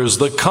now there's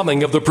The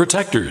Coming of the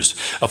Protectors.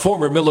 A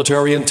former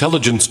military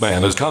intelligence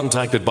man is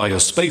contacted by a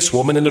space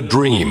woman in a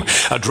dream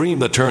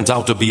that turns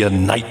out to be a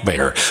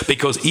nightmare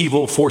because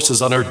evil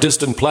forces on our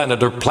distant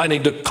planet are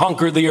planning to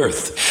conquer the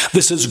Earth.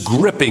 This is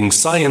gripping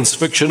science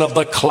fiction of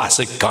the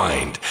classic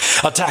kind.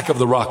 Attack of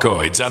the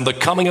Rockoids and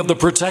The Coming of the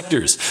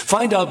Protectors.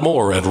 Find out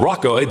more at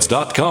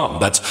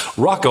rockoids.com. That's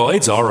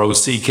Rockoids,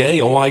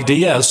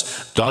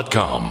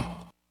 ROCKOIDS.com.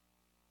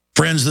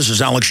 Friends, this is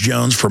Alex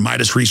Jones for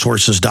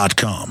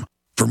MidasResources.com.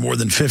 For more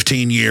than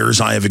 15 years,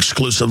 I have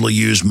exclusively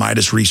used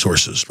Midas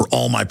Resources for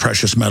all my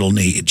precious metal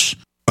needs.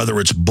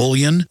 Whether it's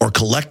bullion or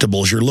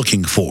collectibles you're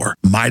looking for,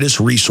 Midas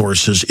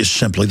Resources is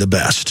simply the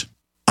best.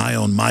 I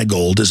own my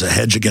gold as a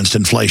hedge against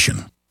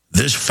inflation.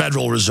 This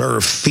Federal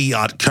Reserve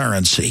fiat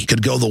currency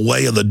could go the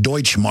way of the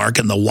Deutschmark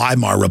and the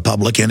Weimar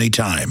Republic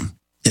anytime.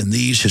 In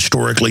these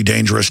historically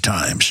dangerous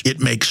times, it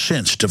makes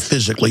sense to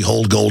physically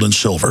hold gold and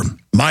silver.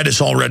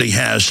 Midas already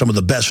has some of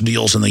the best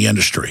deals in the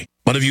industry.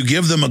 But if you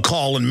give them a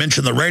call and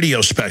mention the radio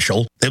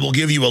special, they will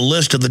give you a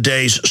list of the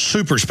day's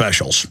super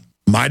specials.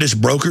 Midas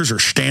brokers are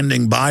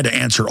standing by to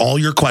answer all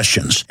your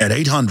questions at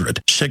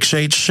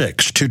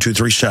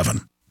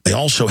 800-686-2237. They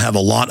also have a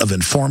lot of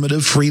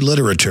informative free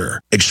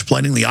literature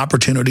explaining the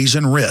opportunities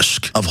and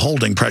risk of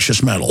holding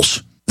precious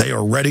metals. They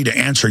are ready to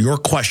answer your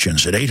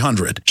questions at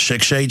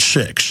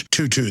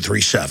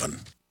 800-686-2237.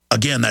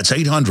 Again, that's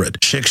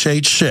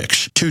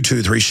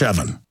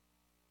 800-686-2237.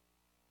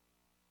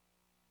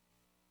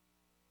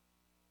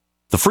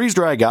 The Freeze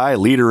Dry Guy,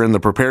 leader in the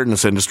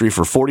preparedness industry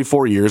for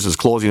 44 years, is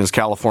closing his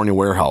California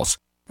warehouse.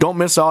 Don't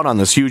miss out on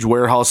this huge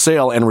warehouse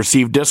sale and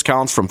receive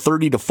discounts from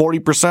 30 to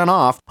 40%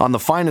 off on the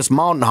finest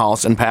Mountain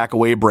House and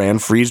Packaway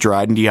brand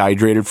freeze-dried and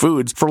dehydrated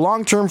foods for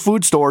long-term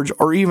food storage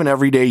or even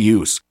everyday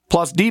use.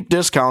 Plus deep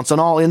discounts on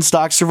all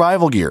in-stock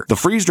survival gear. The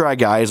Freeze Dry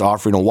Guy is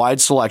offering a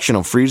wide selection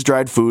of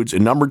freeze-dried foods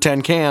in number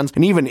 10 cans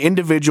and even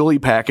individually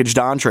packaged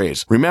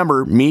entrees.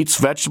 Remember, meats,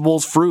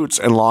 vegetables, fruits,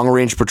 and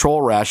long-range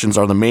patrol rations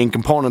are the main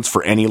components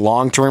for any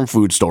long-term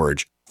food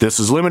storage. This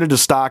is limited to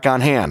stock on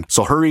hand,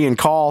 so hurry and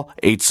call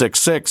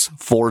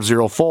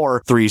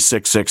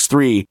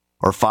 866-404-3663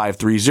 or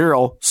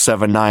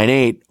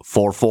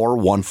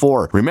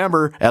 530-798-4414.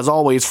 Remember, as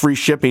always, free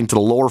shipping to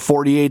the lower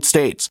 48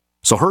 states.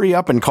 So hurry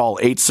up and call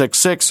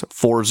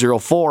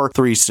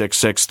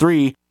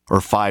 866-404-3663 or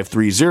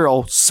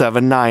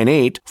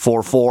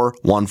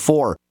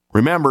 530-798-4414.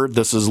 Remember,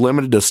 this is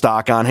limited to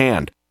stock on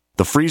hand.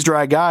 The Freeze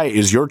Dry Guy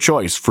is your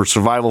choice for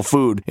survival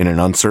food in an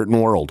uncertain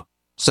world.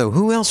 So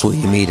who else will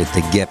you meet at the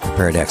Get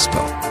Prepared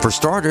Expo? For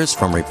starters,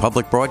 from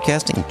Republic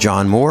Broadcasting,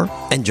 John Moore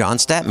and John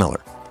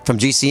Stadtmiller. From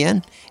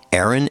GCN,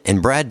 Aaron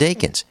and Brad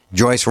Dakins,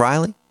 Joyce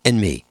Riley,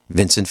 and me,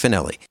 Vincent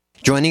Finelli.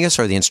 Joining us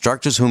are the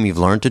instructors whom you've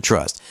learned to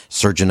trust.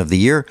 Surgeon of the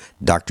Year,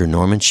 Dr.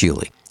 Norman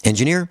Shuley.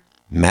 Engineer,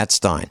 Matt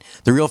Stein.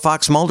 The real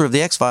Fox Mulder of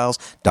the X-Files,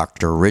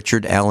 Dr.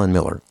 Richard Allen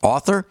Miller.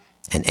 Author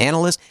and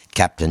analyst,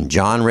 Captain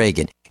John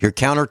Reagan. Your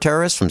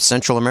counter-terrorist from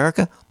Central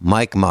America,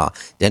 Mike Ma.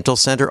 Dental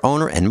Center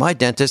owner and my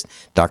dentist,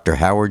 Dr.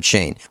 Howard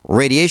Shane.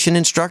 Radiation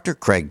instructor,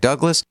 Craig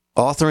Douglas.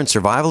 Author and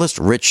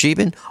survivalist, Rich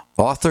Sheben.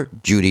 Author,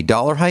 Judy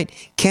Dollarhite.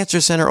 Cancer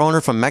Center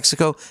owner from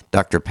Mexico,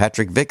 Dr.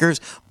 Patrick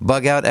Vickers.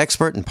 Bug-out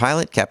expert and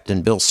pilot,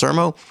 Captain Bill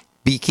Sermo.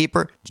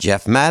 Beekeeper,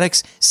 Jeff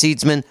Maddox.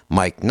 Seedsman,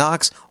 Mike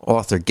Knox.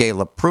 Author,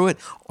 Gayla Pruitt.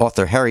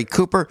 Author, Harry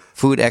Cooper.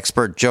 Food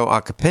expert, Joe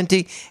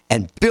Acapinti.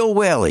 And Bill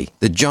Whaley,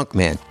 the junk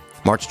man.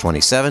 March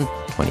 27,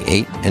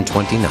 28, and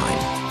 29.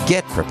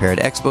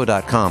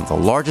 GetPreparedExpo.com, the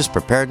largest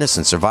preparedness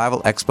and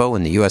survival expo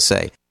in the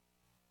USA.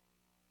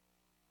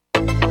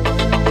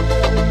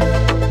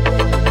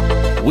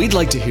 We'd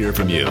like to hear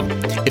from you.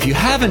 If you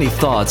have any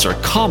thoughts or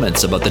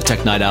comments about the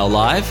Tech Night Owl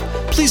Live,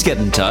 please get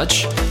in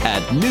touch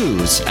at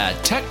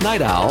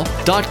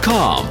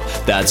news@technightowl.com.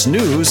 That's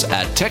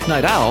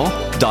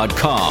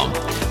news@technightowl.com.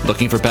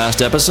 Looking for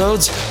past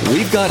episodes?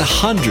 We've got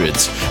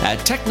hundreds at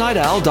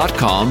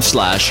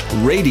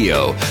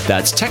technightowl.com/radio.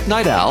 That's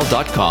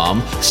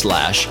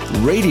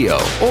technightowl.com/radio.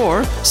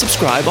 Or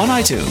subscribe on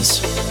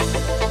iTunes.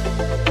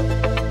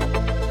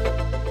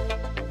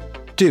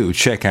 Do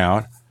check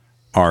out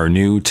our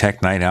new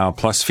Tech Night Owl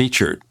Plus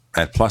feature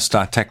at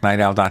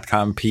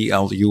plus.technightowl.com,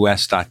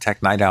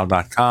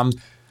 plus.technightowl.com.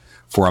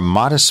 For a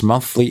modest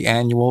monthly,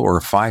 annual, or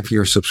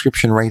 5-year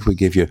subscription rate, we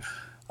give you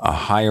a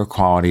higher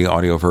quality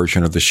audio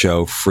version of the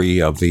show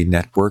free of the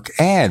network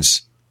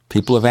ads.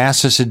 People have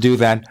asked us to do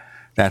that.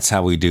 That's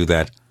how we do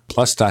that.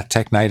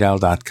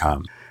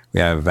 Plus.technightowl.com. We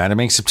have Adam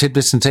Inc. Some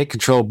Tidbits and Take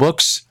Control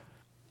books.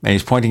 And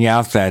he's pointing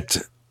out that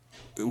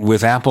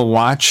with Apple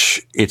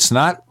Watch, it's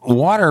not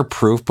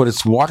waterproof, but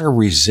it's water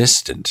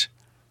resistant.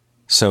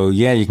 So,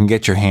 yeah, you can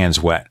get your hands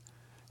wet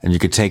and you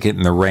could take it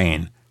in the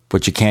rain,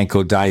 but you can't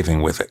go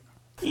diving with it.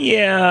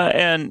 Yeah,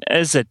 and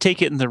as a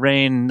take it in the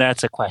rain,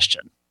 that's a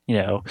question.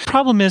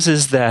 Problem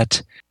is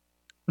that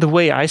the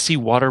way I see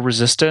water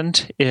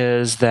resistant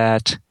is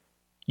that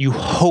you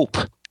hope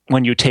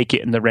when you take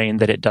it in the rain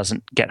that it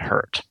doesn't get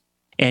hurt.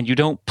 And you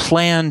don't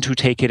plan to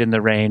take it in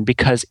the rain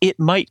because it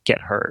might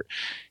get hurt.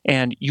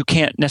 And you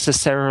can't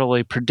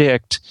necessarily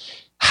predict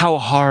how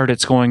hard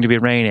it's going to be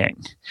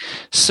raining.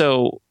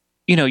 So,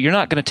 you're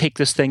not going to take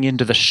this thing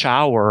into the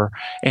shower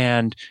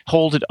and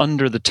hold it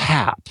under the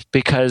tap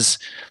because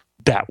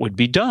that would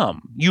be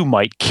dumb. You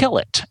might kill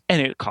it,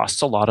 and it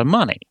costs a lot of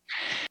money.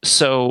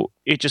 So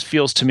it just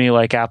feels to me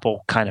like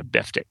Apple kind of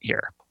biffed it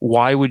here.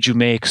 Why would you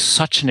make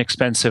such an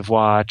expensive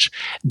watch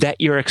that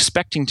you're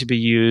expecting to be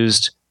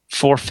used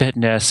for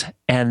fitness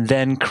and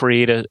then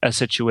create a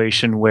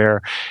situation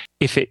where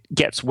if it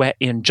gets wet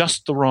in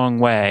just the wrong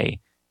way,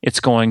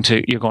 you're going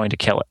to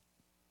kill it?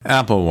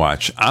 Apple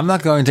Watch. I'm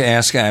not going to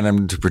ask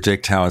Adam to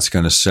predict how it's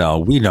going to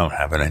sell. We don't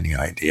have any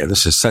idea.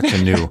 This is such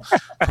a new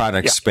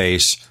product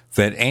space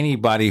that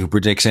anybody who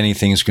predicts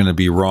anything is going to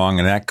be wrong.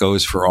 And that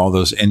goes for all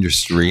those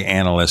industry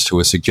analysts who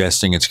are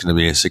suggesting it's going to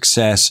be a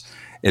success.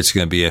 It's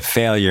going to be a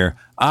failure.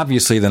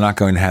 Obviously, they're not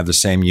going to have the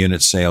same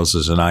unit sales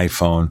as an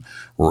iPhone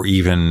or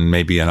even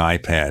maybe an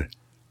iPad.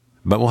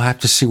 But we'll have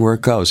to see where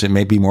it goes. It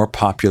may be more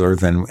popular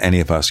than any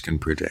of us can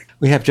predict.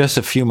 We have just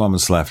a few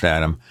moments left,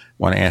 Adam. I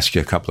want to ask you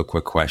a couple of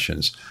quick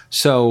questions.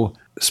 So,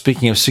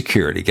 speaking of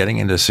security, getting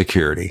into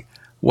security,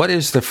 what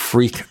is the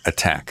Freak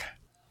attack?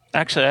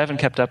 Actually, I haven't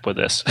kept up with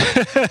this.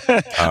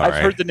 I've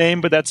heard the name,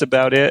 but that's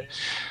about it.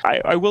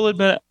 I will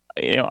admit,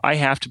 I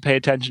have to pay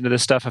attention to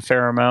this stuff a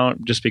fair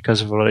amount just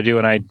because of what I do.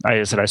 And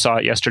I said I saw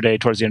it yesterday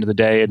towards the end of the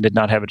day and did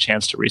not have a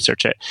chance to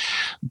research it.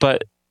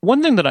 But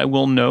one thing that I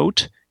will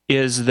note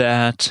is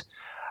that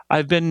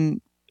I've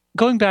been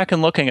going back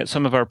and looking at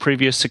some of our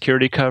previous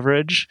security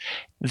coverage.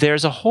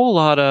 There's a whole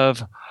lot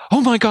of, oh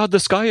my God, the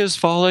sky is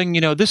falling.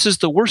 This is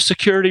the worst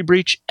security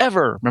breach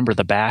ever. Remember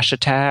the Bash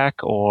attack,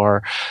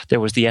 or there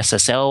was the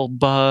SSL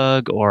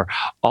bug, or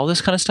all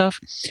this kind of stuff.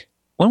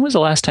 When was the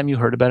last time you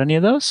heard about any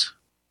of those?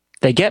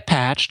 They get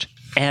patched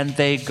and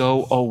they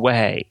go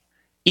away.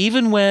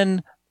 Even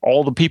when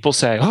all the people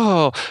say,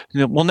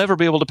 we'll never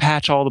be able to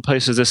patch all the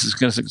places. It's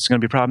going to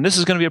be a problem. This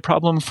is going to be a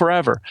problem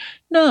forever.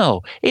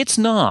 No, it's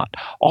not.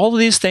 All of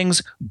these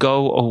things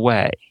go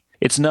away.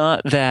 It's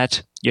not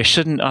that you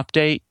shouldn't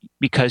update,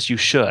 because you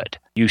should.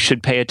 You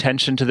should pay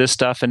attention to this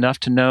stuff enough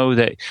to know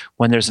that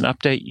when there's an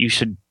update, you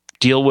should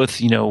deal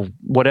with,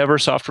 whatever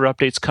software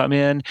updates come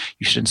in.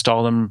 You should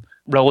install them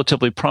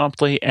relatively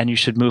promptly, and you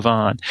should move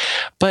on.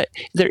 But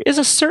there is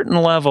a certain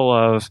level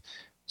of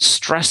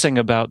stressing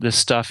about this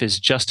stuff is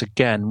just,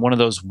 again, one of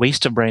those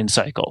waste of brain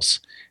cycles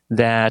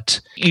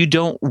that you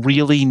don't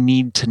really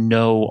need to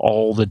know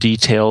all the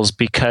details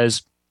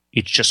because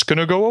it's just going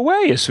to go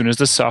away as soon as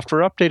the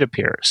software update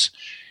appears.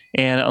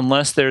 And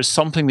unless there's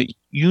something that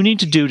you need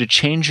to do to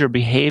change your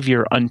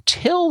behavior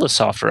until the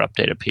software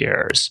update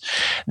appears,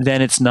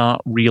 then it's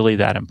not really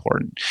that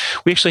important.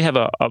 We actually have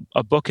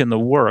a book in the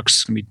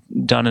works, going to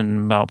be done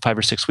in about 5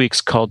 or 6 weeks,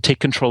 called Take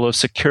Control of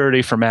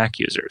Security for Mac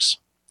Users.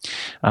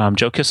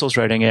 Joe Kissel's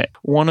writing it.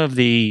 One of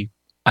the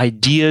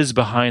ideas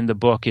behind the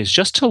book is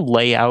just to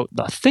lay out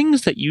the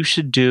things that you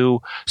should do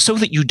so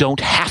that you don't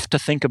have to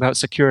think about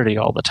security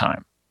all the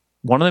time.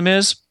 One of them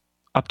is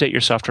update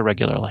your software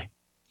regularly.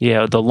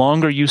 The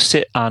longer you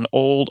sit on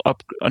old,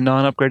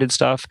 non-upgraded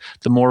stuff,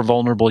 the more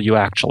vulnerable you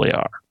actually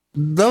are.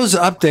 Those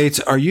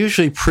updates are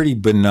usually pretty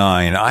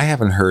benign. I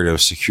haven't heard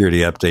of security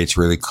updates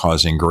really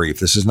causing grief.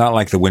 This is not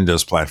like the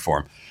Windows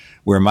platform,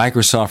 where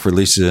Microsoft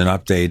releases an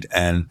update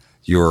and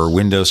your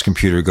Windows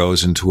computer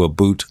goes into a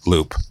boot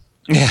loop.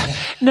 Yeah.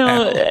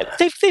 No,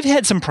 they've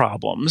had some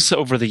problems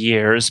over the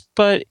years,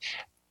 but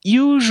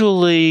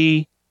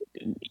usually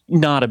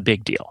not a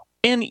big deal.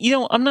 And,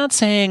 I'm not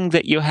saying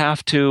that you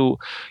have to,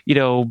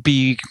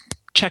 be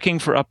checking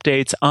for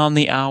updates on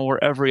the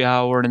hour, every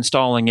hour, and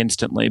installing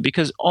instantly,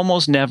 because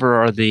almost never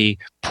are the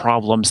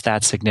problems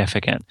that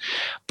significant.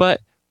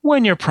 But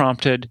when you're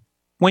prompted,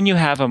 when you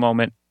have a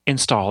moment,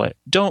 install it.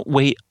 Don't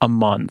wait a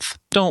month.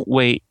 Don't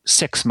wait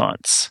 6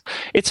 months.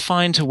 It's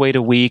fine to wait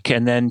a week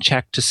and then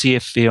check to see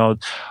if,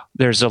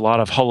 there's a lot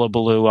of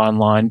hullabaloo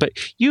online. But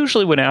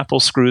usually when Apple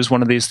screws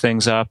one of these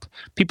things up,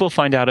 people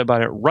find out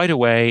about it right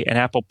away, and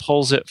Apple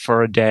pulls it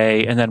for a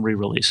day and then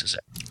re-releases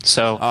it.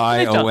 So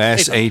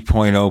iOS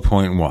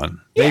 8.0.1.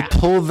 They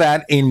pulled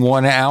that in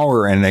 1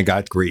 hour and they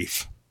got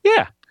grief.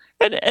 Yeah.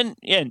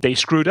 And they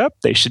screwed up.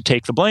 They should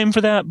take the blame for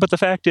that. But the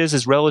fact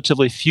is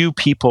relatively few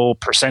people,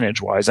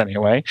 percentage-wise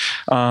anyway,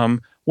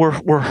 were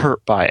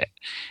hurt by it.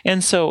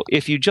 And so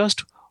if you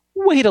just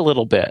wait a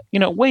little bit,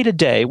 wait a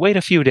day, wait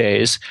a few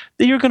days,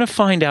 then you're going to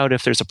find out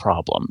if there's a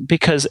problem,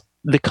 because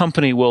the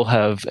company will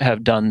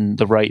have done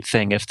the right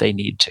thing if they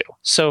need to.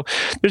 So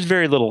there's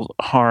very little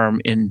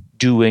harm in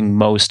doing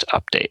most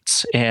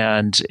updates.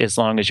 And as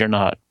long as you're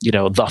not,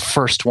 the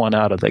first one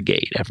out of the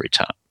gate every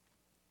time.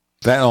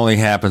 That only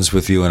happens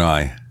with you and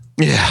I.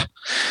 Yeah.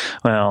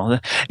 Well,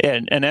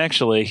 and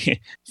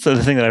actually, so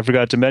the thing that I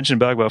forgot to mention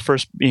about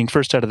being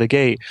first out of the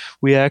gate,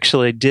 we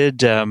actually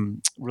did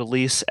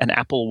release an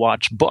Apple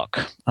Watch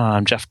book.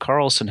 Jeff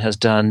Carlson has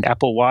done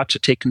Apple Watch, a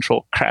Take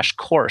Control crash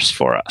course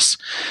for us,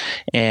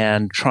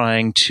 and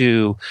trying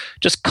to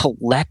just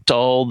collect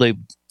all the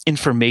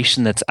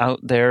information that's out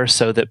there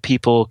so that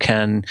people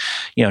can,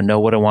 know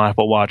what an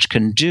Apple Watch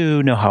can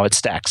do, know how it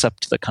stacks up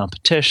to the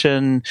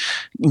competition,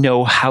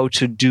 know how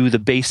to do the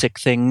basic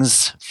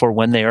things for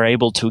when they are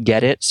able to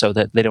get it, so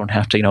that they don't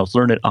have to,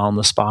 learn it on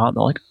the spot. And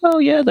they're like, oh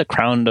yeah, the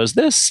Crown does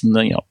this, and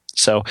then,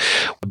 So,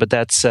 but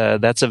that's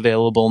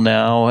available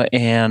now,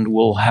 and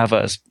we'll have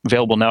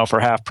available now for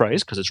half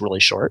price because it's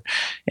really short,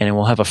 and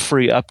we'll have a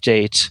free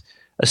update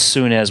as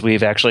soon as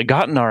we've actually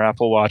gotten our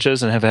Apple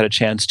Watches and have had a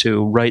chance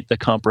to write the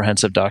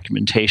comprehensive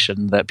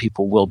documentation that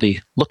people will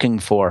be looking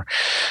for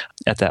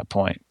at that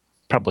point,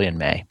 probably in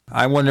May.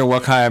 I wonder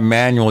what kind of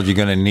manual you're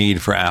going to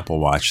need for Apple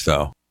Watch,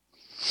 though.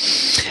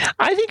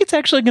 I think it's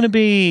actually going to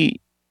be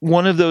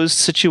one of those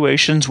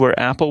situations where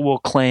Apple will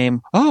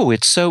claim, oh,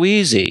 it's so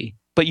easy,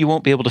 but you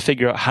won't be able to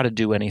figure out how to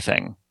do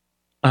anything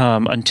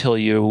until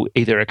you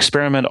either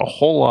experiment a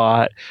whole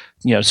lot,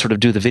 sort of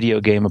do the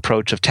video game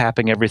approach of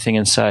tapping everything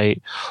in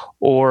sight,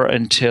 or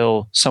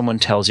until someone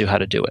tells you how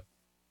to do it.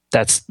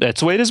 That's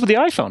the way it is with the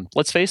iPhone.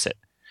 Let's face it.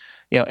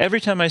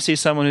 Every time I see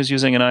someone who's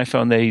using an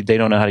iPhone, they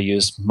don't know how to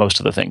use most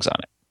of the things on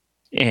it.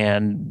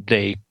 And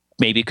they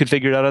maybe could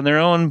figure it out on their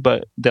own,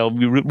 but they'll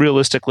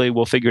realistically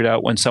will figure it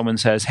out when someone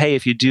says, hey,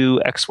 if you do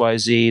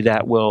XYZ,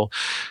 that will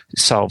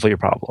solve your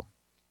problem.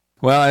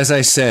 Well, as I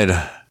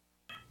said,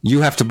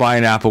 you have to buy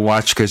an Apple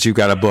Watch because you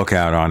got a book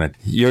out on it.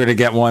 You're going to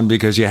get one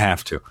because you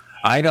have to.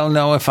 I don't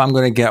know if I'm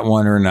going to get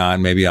one or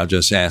not. Maybe I'll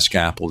just ask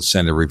Apple to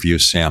send a review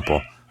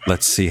sample.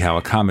 Let's see how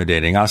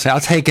accommodating. I'll say, I'll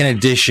take an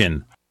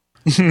edition,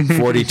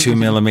 42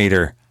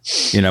 millimeter,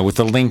 with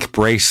the Link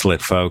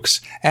bracelet,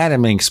 folks.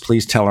 Adam Inks,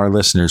 please tell our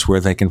listeners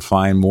where they can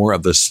find more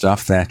of the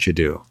stuff that you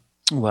do.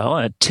 Well,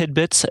 at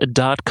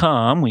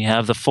tidbits.com, we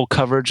have the full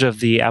coverage of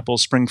the Apple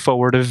Spring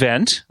Forward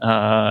event,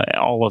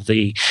 all of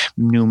the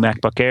new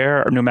MacBook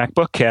Air, or new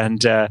MacBook,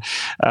 and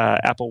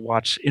Apple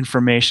Watch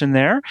information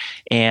there.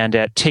 And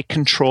at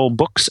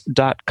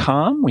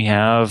takecontrolbooks.com, we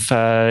have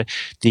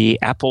the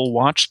Apple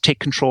Watch Take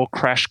Control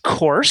Crash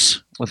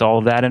Course with all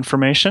of that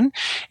information.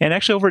 And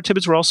actually over at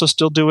Tidbits, we're also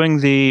still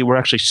we're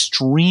actually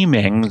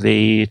streaming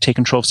the Take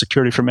Control of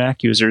Security for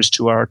Mac users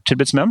to our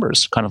Tidbits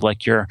members, kind of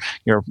like your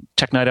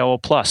Tech Night Owl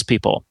Plus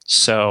people.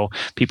 So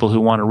people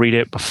who want to read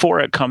it before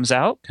it comes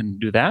out can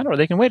do that, or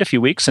they can wait a few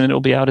weeks and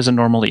it'll be out as a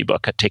normal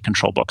ebook at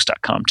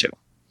takecontrolbooks.com too.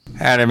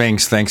 Adam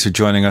Inks, thanks for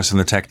joining us on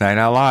the Tech Night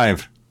Owl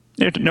Live.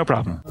 No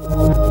problem.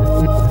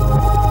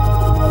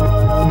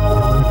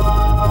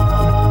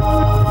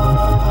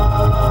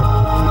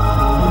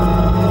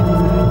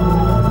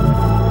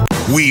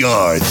 We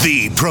are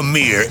the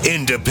premier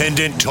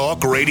independent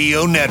talk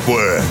radio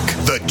network,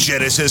 the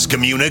Genesis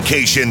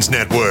Communications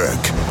Network,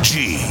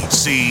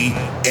 GCN.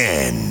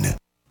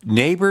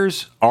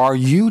 Neighbors, are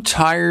you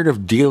tired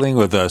of dealing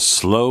with a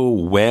slow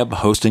web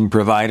hosting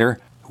provider?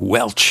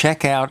 Well,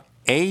 check out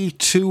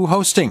A2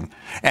 Hosting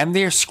and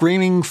their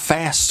screaming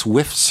fast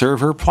Swift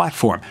server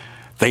platform.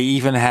 They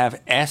even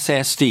have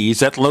SSDs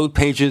that load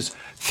pages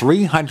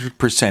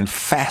 300%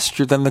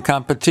 faster than the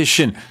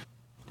competition.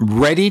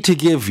 Ready to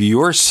give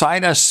your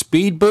site a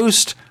speed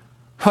boost?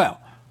 Well,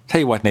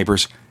 tell you what,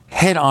 neighbors,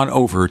 head on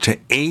over to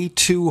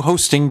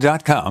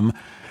a2hosting.com.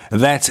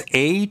 That's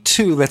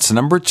A2, that's the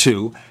number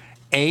 2,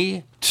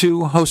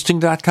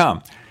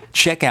 a2hosting.com.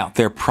 Check out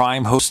their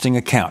Prime hosting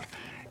account.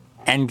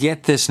 And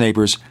get this,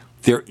 neighbors,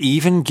 they're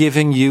even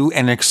giving you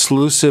an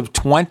exclusive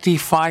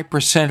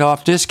 25%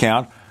 off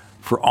discount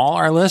for all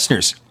our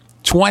listeners.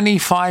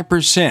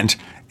 25%.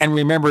 And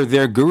remember,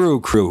 their Guru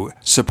Crew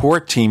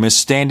support team is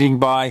standing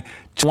by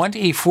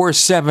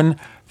 24/7,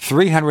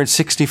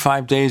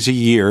 365 days a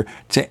year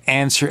to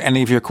answer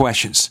any of your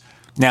questions.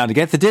 Now, to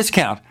get the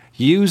discount,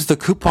 use the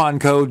coupon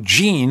code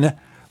GENE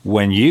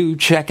when you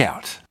check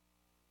out.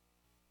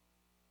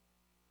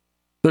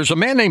 There's a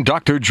man named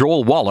Dr.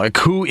 Joel Wallach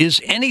who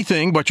is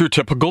anything but your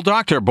typical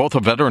doctor, both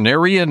a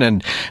veterinarian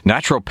and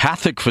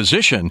naturopathic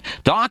physician.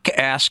 Doc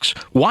asks,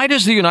 why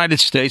does the United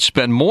States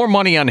spend more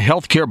money on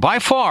healthcare by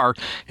far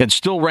and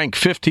still rank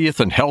 50th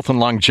in health and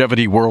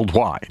longevity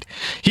worldwide?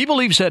 He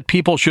believes that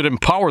people should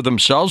empower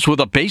themselves with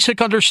a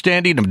basic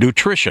understanding of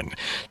nutrition,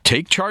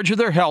 take charge of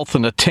their health,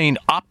 and attain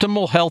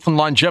optimal health and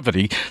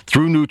longevity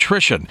through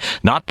nutrition,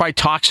 not by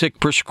toxic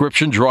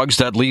prescription drugs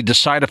that lead to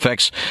side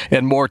effects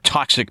and more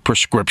toxic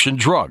prescription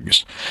drugs.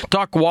 drugs.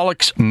 Doc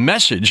Wallach's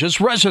message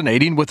is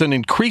resonating with an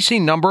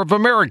increasing number of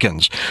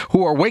Americans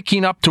who are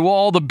waking up to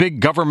all the big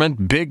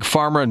government, big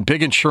pharma, and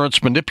big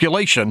insurance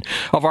manipulation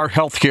of our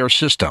healthcare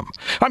system.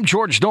 I'm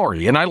George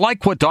Norrie, and I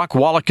like what Doc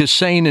Wallach is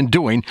saying and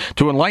doing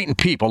to enlighten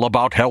people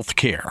about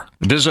healthcare.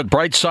 Visit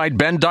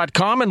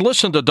brightsideben.com and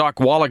listen to Doc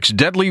Wallach's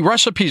Deadly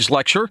Recipes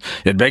lecture.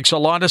 It makes a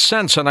lot of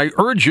sense, and I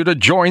urge you to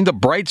join the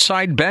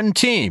Brightside Ben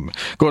team.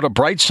 Go to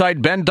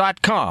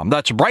brightsideben.com.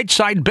 That's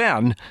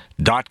brightsideben.com.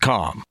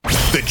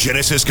 The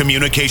Genesis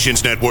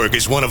Communications Network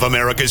is one of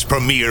America's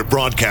premier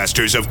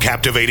broadcasters of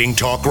captivating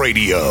talk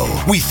radio.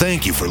 We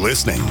thank you for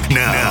listening.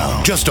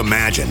 Now, just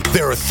imagine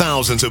there are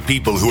thousands of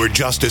people who are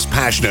just as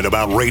passionate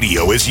about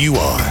radio as you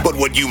are. But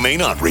what you may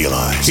not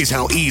realize is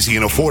how easy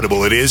and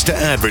affordable it is to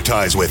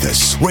advertise with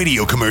us.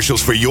 Radio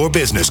commercials for your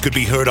business could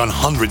be heard on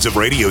hundreds of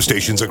radio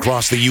stations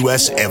across the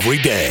U.S. every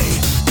day.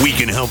 We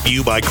can help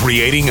you by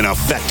creating an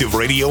effective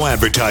radio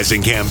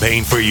advertising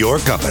campaign for your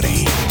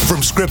company.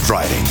 From script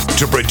writing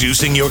to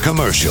producing your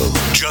commercial,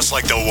 just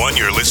like the one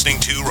you're listening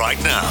to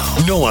right now.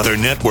 No other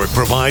network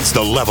provides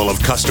the level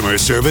of customer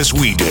service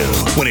we do.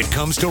 When it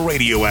comes to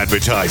radio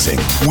advertising,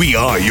 we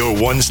are your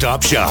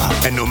one-stop shop.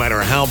 And no matter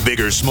how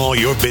big or small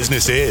your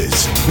business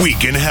is, we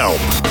can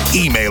help.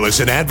 Email us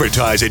at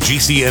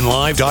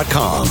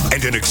advertise@gcnlive.com,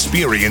 and an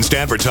experienced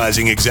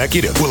advertising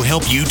executive will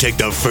help you take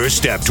the first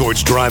step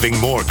towards driving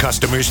more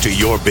customers to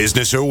your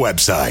business or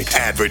website.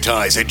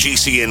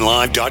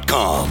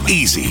 Advertise@gcnlive.com.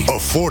 Easy,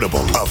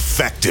 affordable,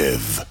 effective.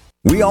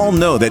 We all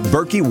know that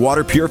Berkey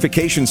Water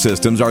Purification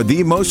Systems are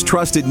the most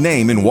trusted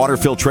name in water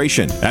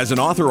filtration. As an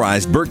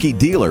authorized Berkey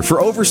dealer for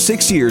over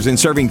 6 years and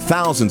serving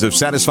thousands of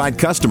satisfied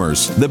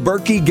customers, the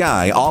Berkey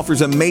Guy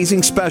offers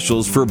amazing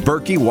specials for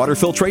Berkey Water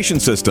Filtration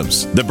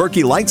Systems. The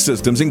Berkey Light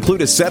Systems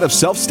include a set of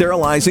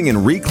self-sterilizing and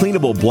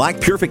recleanable black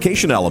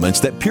purification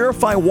elements that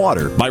purify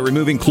water by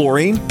removing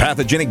chlorine,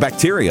 pathogenic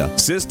bacteria,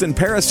 cysts, and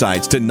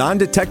parasites to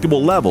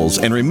non-detectable levels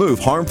and remove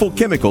harmful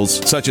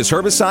chemicals such as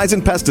herbicides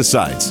and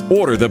pesticides.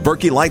 Order the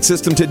Berkey Light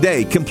System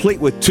today,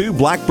 complete with 2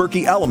 black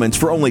Berkey elements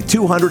for only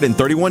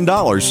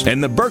 $231,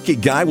 and the Berkey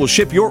Guy will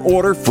ship your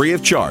order free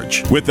of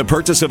charge. With the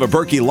purchase of a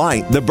Berkey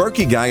Light, the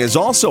Berkey Guy is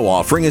also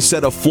offering a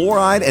set of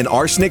fluoride and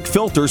arsenic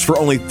filters for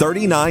only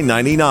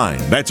 $39.99.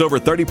 That's over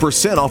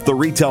 30% off the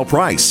retail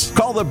price.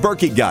 Call the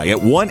Berkey Guy at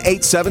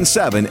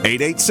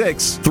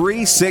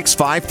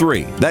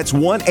 1-877-886-3653. That's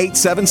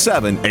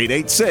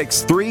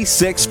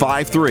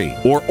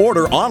 1-877-886-3653. Or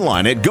order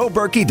online at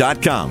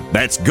goberkey.com.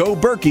 That's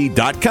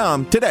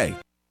goberkey.com today.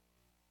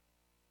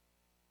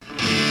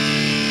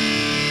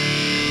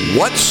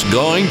 What's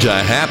going to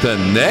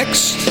happen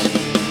next?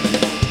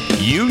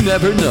 You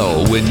never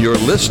know when you're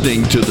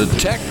listening to the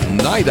Tech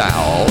Night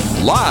Owl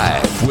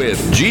live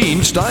with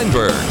Gene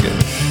Steinberg.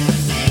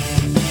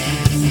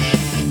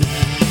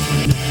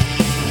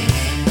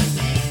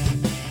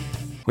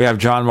 We have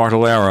John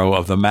Martellaro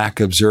of the Mac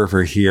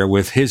Observer here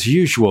with his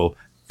usual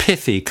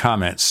pithy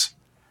comments.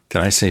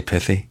 Did I say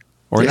pithy?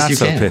 Or yes, not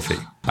so can. pithy?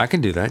 I can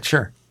do that,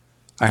 sure.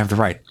 I have the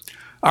right.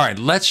 All right,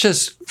 let's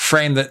just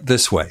frame it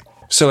this way.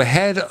 So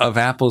ahead of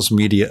Apple's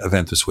media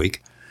event this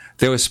week,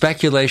 there was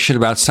speculation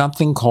about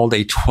something called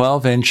a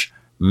 12-inch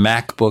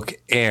MacBook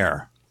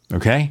Air,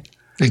 okay?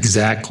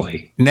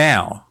 Exactly.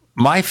 Now,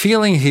 my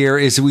feeling here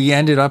is we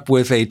ended up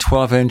with a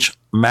 12-inch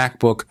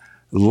MacBook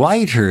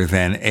lighter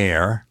than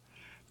Air,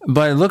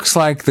 but it looks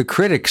like the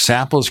critics,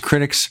 Apple's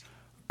critics,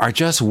 are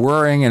just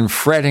worrying and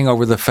fretting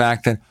over the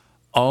fact that,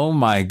 oh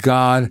my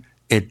God,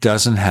 it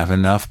doesn't have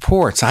enough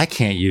ports. I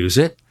can't use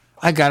it.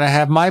 I got to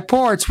have my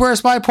ports.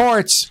 Where's my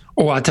ports?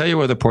 Oh, I'll tell you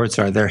where the ports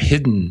are. They're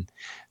hidden.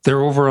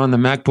 They're over on the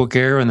MacBook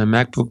Air and the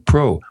MacBook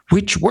Pro,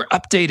 which were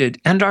updated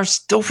and are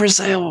still for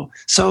sale.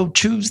 So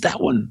choose that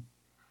one.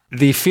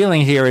 The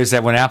feeling here is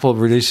that when Apple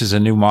releases a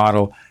new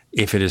model,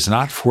 if it is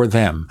not for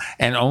them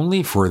and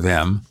only for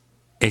them,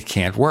 it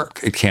can't work.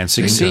 It can't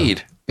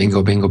succeed.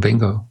 Bingo, bingo,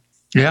 bingo.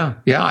 Yeah.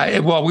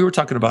 Well, we were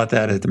talking about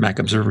that at the Mac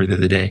Observer the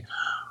other day.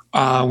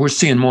 We're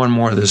seeing more and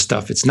more of this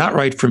stuff. It's not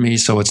right for me,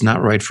 so it's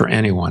not right for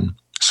anyone.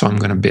 So I'm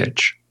going to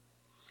bitch.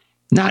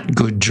 Not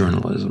good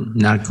journalism,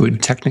 not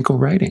good technical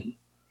writing.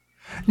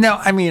 No,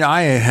 I mean,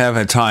 I have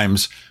at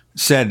times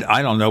said,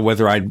 I don't know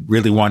whether I'd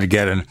really want to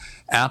get an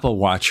Apple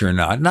Watch or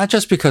not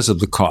just because of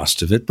the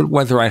cost of it, but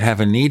whether I'd have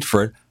a need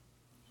for it.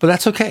 But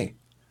that's okay.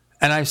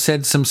 And I've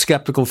said some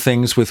skeptical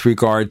things with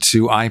regard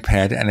to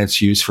iPad and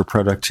its use for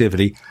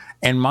productivity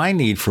and my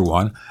need for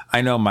one.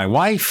 I know my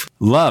wife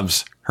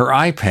loves her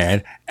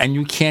iPad, and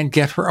you can't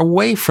get her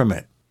away from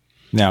it.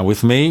 Now,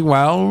 with me,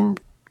 well,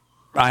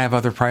 I have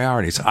other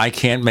priorities. I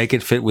can't make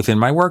it fit within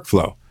my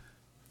workflow.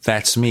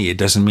 That's me. It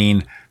doesn't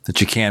mean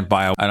that you can't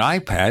buy an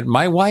iPad.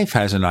 My wife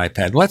has an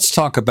iPad. Let's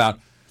talk about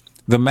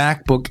the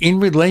MacBook in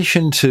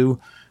relation to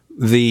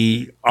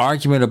the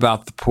argument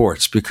about the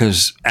ports,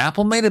 because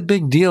Apple made a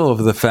big deal of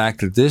the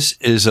fact that this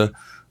is a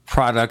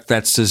product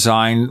that's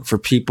designed for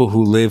people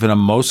who live in a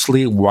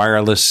mostly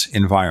wireless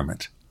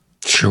environment.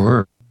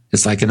 Sure.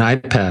 It's like an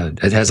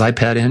iPad. It has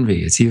iPad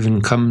envy. It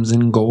even comes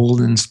in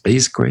gold and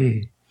space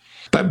gray.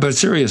 But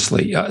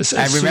seriously, I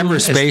remember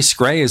Space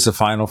Gray is the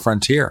final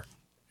frontier.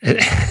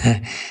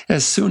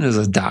 As soon as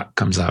a dock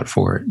comes out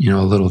for it,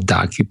 a little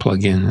dock you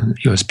plug in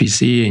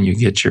USB-C and you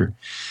get your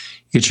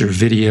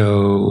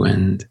video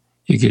and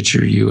you get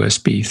your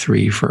USB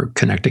 3 for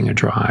connecting a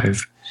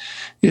drive.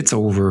 It's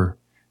over.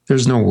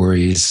 There's no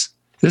worries.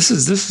 This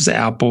is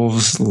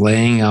Apple's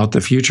laying out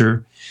the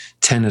future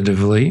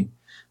tentatively,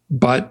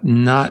 but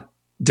not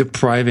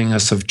depriving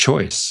us of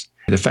choice.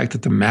 The fact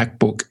that the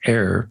MacBook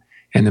Air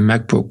and the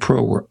MacBook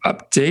Pro were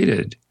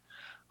updated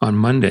on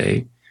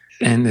Monday,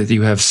 and that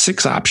you have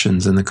 6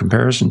 options in the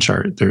comparison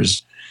chart.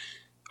 There's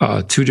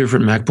 2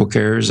 different MacBook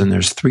Airs and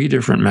there's 3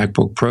 different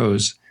MacBook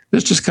Pros.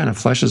 This just kind of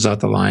fleshes out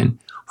the line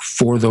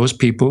for those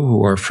people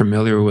who are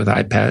familiar with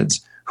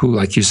iPads, who,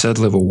 like you said,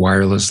 live a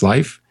wireless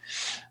life,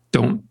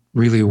 don't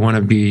really want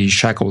to be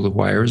shackled with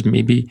wires.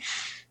 Maybe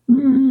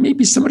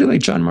somebody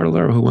like John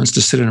Martellaro who wants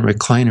to sit in a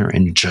recliner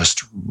and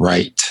just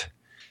write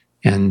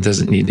and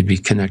doesn't need to be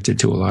connected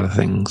to a lot of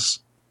things.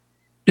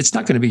 It's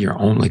not going to be your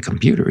only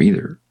computer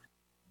either.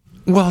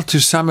 Well, to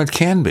some it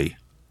can be.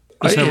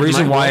 There's no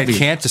reason why it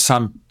can't to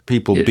some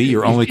people be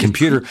your only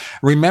computer.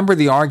 Remember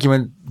the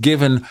argument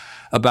given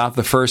about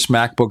the first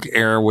MacBook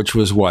Air, which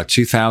was what,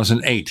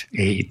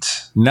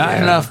 2008?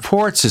 Not enough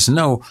ports. There's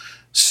no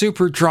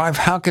super drive.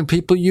 How can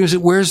people use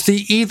it? Where's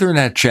the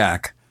Ethernet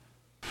jack?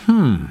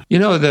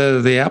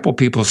 The Apple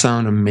people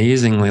sound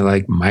amazingly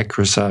like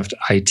Microsoft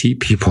IT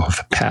people of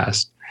the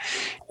past.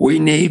 We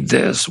need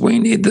this. We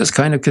need this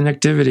kind of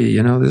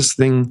connectivity. This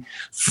thing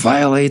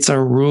violates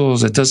our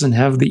rules. It doesn't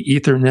have the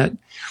Ethernet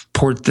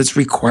port that's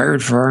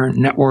required for our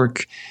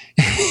network.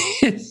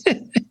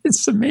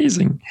 It's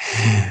amazing.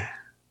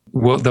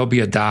 Well, there'll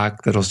be a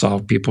dock that'll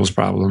solve people's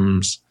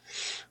problems.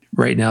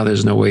 Right now,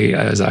 there's no way,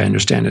 as I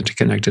understand it, to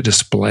connect a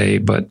display,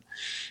 but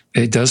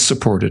it does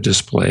support a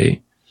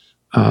display.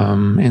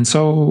 And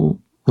so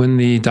when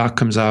the dock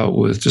comes out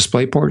with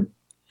DisplayPort,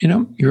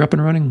 you're up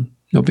and running.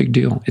 No big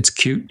deal. It's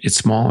cute. It's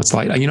small. It's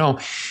light.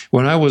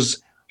 When I was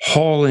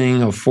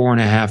hauling a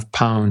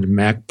 4.5-pound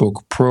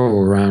MacBook Pro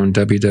around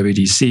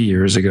WWDC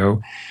years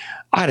ago,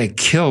 I'd have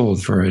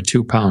killed for a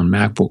 2-pound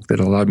MacBook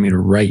that allowed me to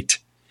write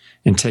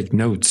and take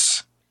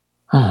notes.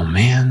 Oh,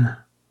 man.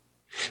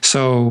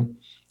 So,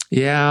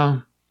 yeah,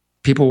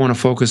 people want to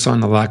focus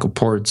on the lack of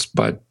ports,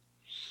 but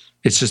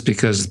it's just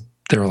because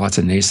there are lots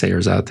of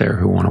naysayers out there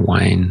who want to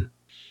whine.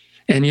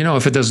 And,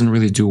 if it doesn't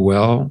really do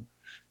well,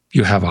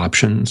 you have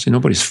options.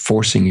 Nobody's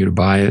forcing you to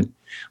buy it.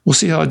 We'll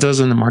see how it does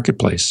in the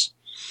marketplace.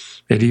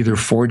 It either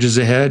forges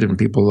ahead and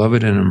people love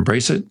it and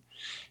embrace it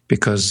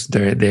because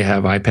they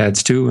have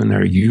iPads too and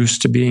they're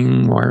used to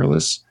being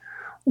wireless,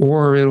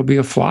 or it'll be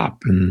a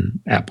flop and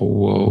Apple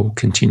will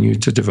continue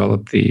to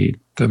develop the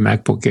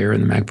MacBook Air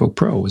and the MacBook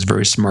Pro. It was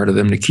very smart of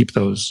them to keep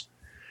those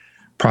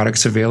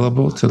products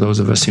available to those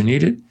of us who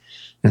need it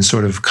and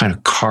sort of kind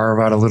of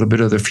carve out a little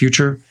bit of the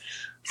future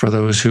for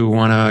those who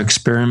want to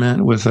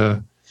experiment with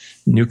a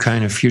new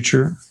kind of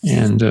future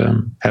and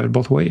have it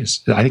both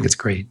ways. I think it's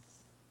great.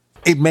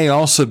 It may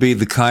also be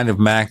the kind of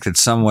Mac that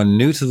someone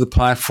new to the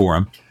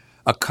platform,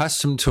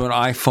 accustomed to an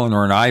iPhone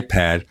or an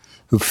iPad,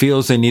 who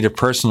feels they need a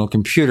personal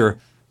computer,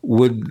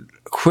 would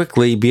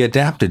quickly be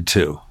adapted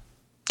to.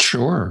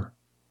 Sure.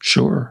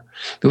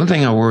 The one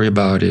thing I worry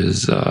about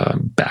is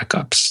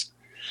backups.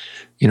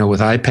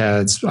 With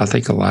iPads, I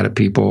think a lot of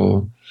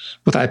people,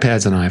 with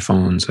iPads and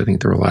iPhones, I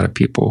think there are a lot of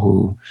people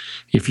who,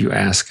 if you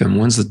ask them,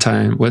 when's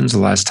the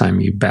last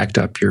time you backed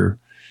up your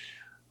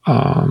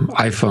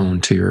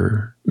iPhone to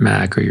your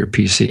Mac or your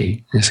PC?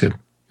 And they said,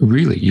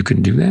 really, you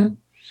can do that?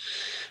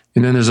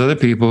 And then there's other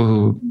people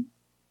who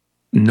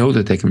know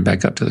that they can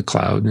back up to the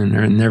cloud and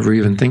they never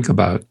even think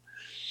about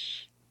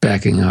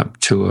backing up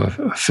to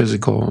a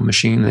physical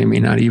machine. They may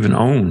not even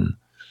own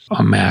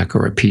a Mac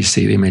or a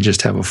PC. They may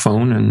just have a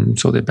phone, and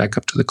so they back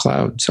up to the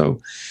cloud. So,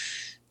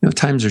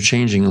 times are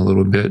changing a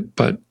little bit,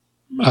 but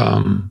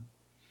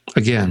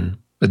again,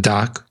 a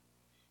dock,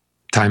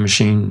 time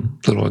machine,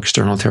 little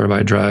external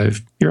terabyte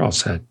drive, you're all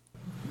set.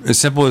 As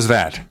simple as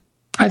that.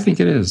 I think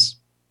it is.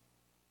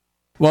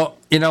 Well,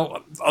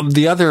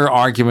 the other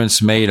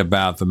arguments made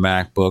about the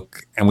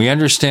MacBook, and we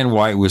understand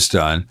why it was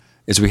done,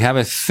 is we have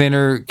a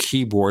thinner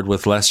keyboard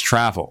with less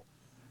travel,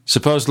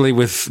 supposedly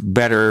with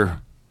better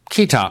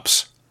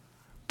keytops.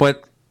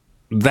 But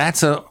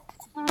that's a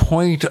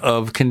point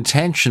of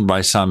contention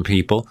by some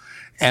people,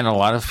 and a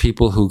lot of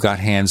people who got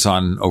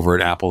hands-on over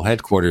at Apple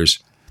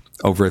headquarters,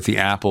 over at the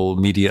Apple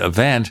Media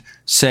event,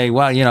 say,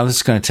 well, this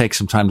is going to take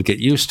some time to get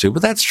used to.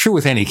 But that's true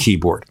with any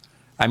keyboard.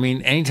 I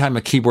mean, anytime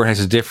a keyboard has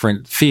a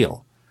different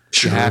feel,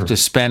 you have to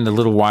spend a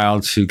little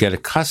while to get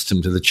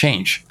accustomed to the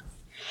change.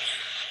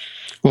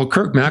 Well,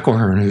 Kirk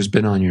McElhearn, who's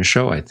been on your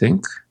show, I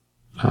think.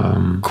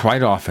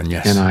 Quite often,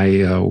 yes. And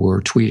I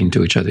were tweeting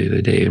to each other the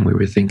other day, and we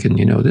were thinking,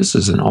 this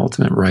is an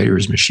ultimate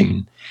writer's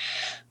machine.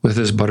 With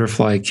this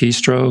butterfly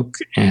keystroke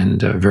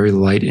and very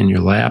light in your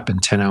lap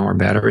and 10-hour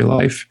battery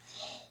life,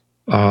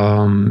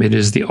 it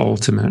is the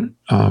ultimate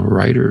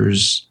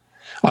writer's.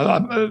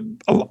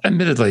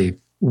 Admittedly,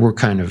 we're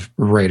kind of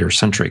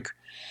writer-centric.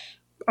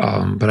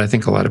 But I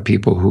think a lot of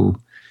people who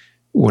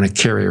want to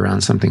carry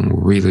around something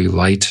really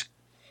light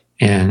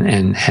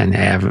and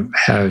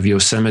have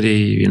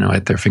Yosemite,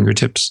 at their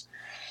fingertips,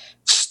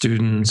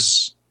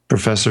 students,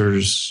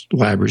 professors,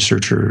 lab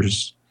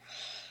researchers,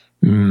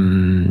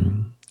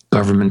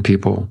 government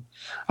people.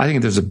 I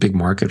think there's a big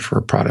market for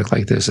a product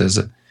like this as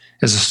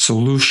a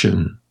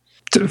solution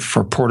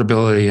for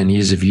portability and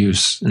ease of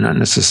use, not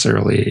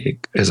necessarily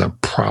as a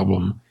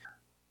problem.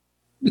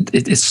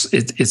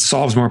 It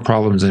solves more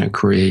problems than it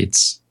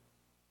creates.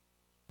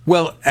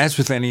 Well, as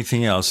with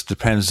anything else, it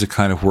depends the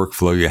kind of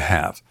workflow you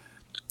have.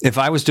 If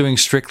I was doing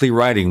strictly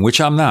writing, which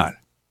I'm not,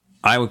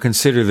 I would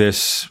consider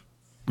this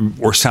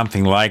or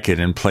something like it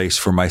in place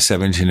for my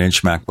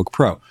 17-inch MacBook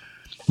Pro.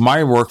 My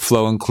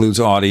workflow includes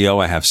audio.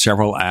 I have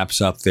several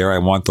apps up there. I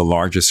want the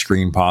largest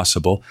screen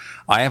possible.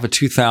 I have a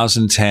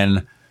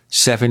 2010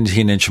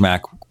 17-inch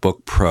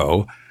MacBook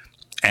Pro,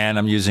 and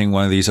I'm using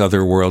one of these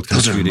other world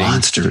computing. Those are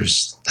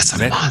monsters. That's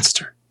a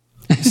monster.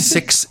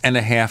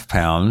 6.5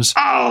 pounds.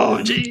 Oh,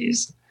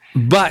 jeez.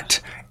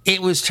 But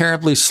it was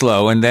terribly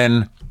slow. And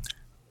then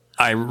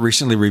I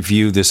recently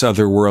reviewed this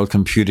other world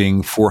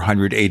computing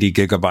 480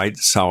 gigabyte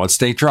solid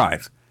state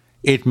drive.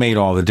 It made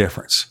all the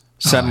difference.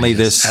 Suddenly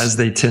this... As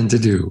they tend to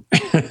do.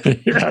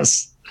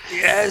 Yes.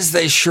 As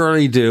they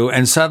surely do.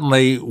 And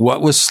suddenly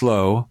what was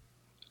slow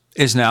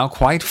is now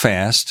quite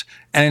fast.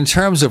 And in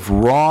terms of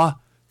raw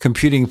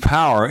computing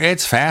power,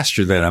 it's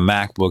faster than a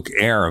MacBook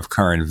Air of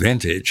current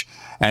vintage.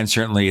 And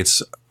certainly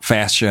it's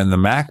faster than the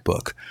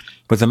MacBook.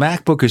 But the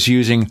MacBook is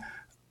using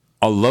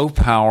a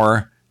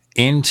low-power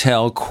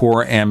Intel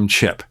Core M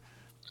chip.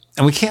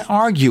 And we can't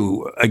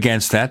argue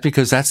against that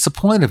because that's the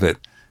point of it,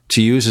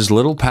 to use as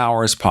little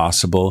power as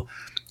possible,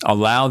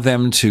 allow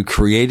them to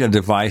create a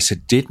device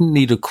that didn't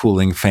need a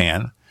cooling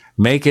fan,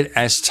 make it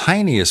as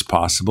tiny as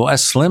possible,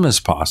 as slim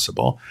as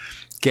possible,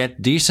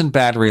 get decent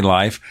battery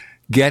life,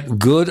 get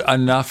good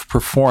enough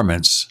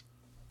performance.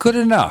 Good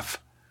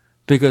enough.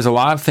 Because a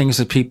lot of things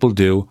that people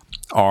do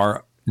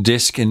are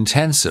disk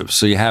intensive.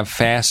 So you have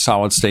fast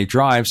solid state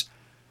drives,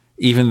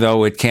 even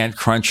though it can't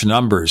crunch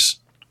numbers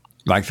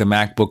like the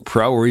MacBook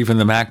Pro or even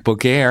the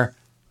MacBook Air.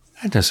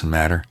 That doesn't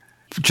matter.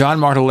 John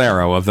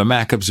Martellero of the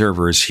Mac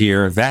Observer is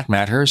here. That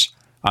matters.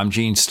 I'm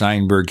Gene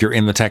Steinberg. You're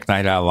in the Tech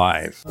Night Owl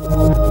Live.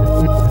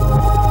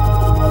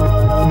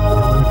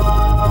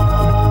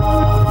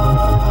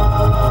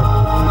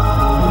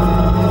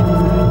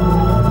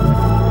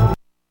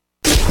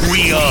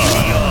 We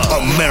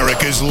are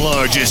America's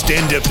largest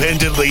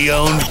independently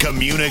owned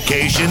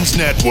communications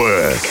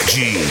network,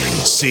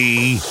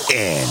 GCN.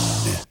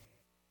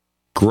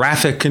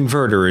 Graphic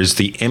Converter is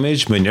the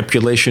image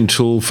manipulation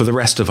tool for the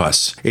rest of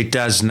us. It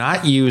does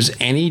not use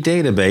any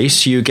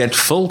database. You get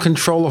full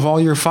control of all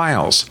your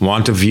files.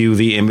 Want to view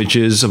the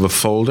images of a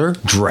folder?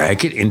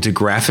 Drag it into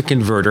Graphic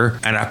Converter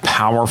and a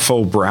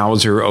powerful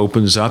browser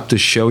opens up to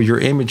show your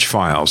image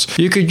files.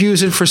 You could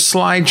use it for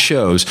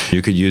slideshows.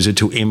 You could use it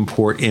to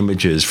import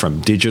images from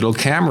digital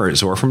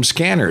cameras or from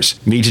scanners.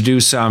 Need to do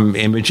some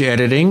image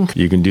editing?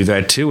 You can do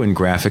that too in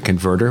Graphic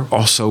Converter.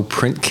 Also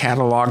print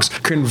catalogs.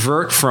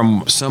 Convert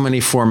from so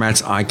many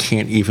formats I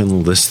can't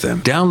even list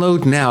them.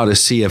 Download now to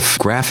see if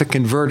Graphic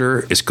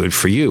Converter is good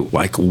for you,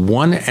 like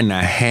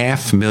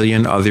 1.5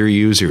 million other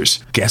users.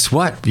 Guess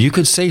what? You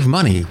could save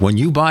money when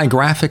you buy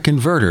Graphic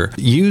Converter.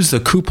 Use the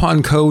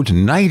coupon code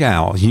Night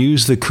Owl.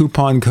 Use the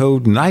coupon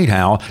code Night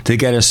Owl to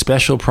get a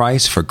special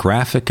price for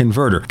Graphic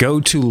Converter. Go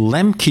to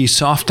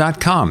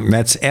lemkesoft.com.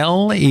 That's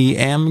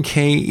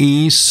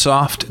Lemke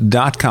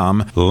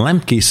soft.com.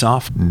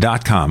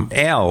 Lemkesoft.com.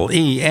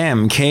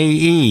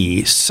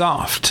 Lemke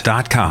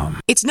soft.com.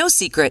 It's no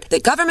secret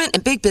that government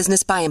and big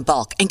business buy in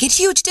bulk and get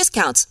huge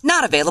discounts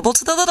not available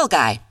to the little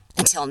guy.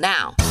 Until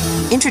now.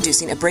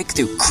 Introducing a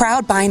breakthrough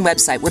crowd buying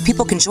website where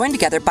people can join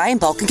together, buy in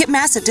bulk, and get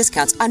massive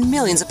discounts on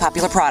millions of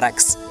popular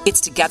products.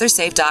 It's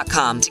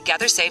TogetherSave.com.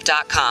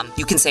 TogetherSave.com.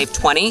 You can save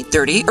 20,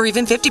 30, or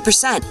even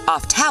 50%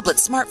 off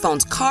tablets,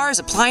 smartphones, cars,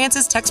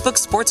 appliances,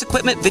 textbooks, sports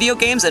equipment, video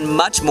games, and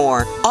much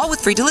more. All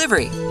with free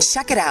delivery.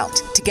 Check it out.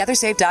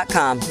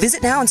 TogetherSave.com.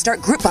 Visit now and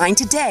start group buying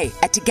today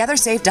at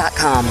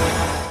TogetherSave.com.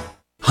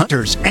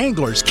 Hunters,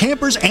 anglers,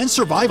 campers, and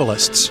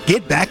survivalists.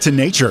 Get back to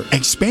nature.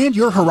 Expand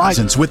your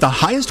horizons with the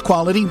highest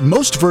quality,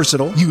 most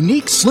versatile,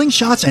 unique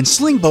slingshots and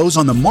sling bows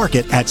on the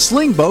market at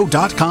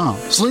slingbow.com.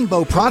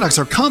 Slingbow products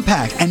are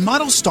compact and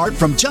models start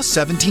from just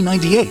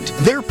 $17.98.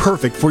 They're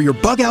perfect for your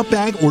bug out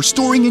bag or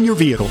storing in your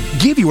vehicle.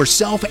 Give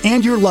yourself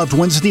and your loved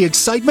ones the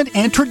excitement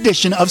and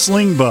tradition of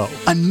Slingbow.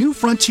 A new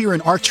frontier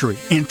in archery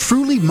and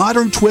truly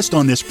modern twist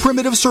on this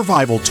primitive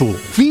survival tool.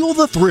 Feel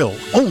the thrill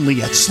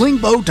only at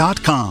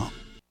slingbow.com.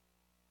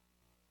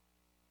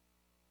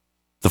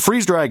 The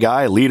Freeze Dry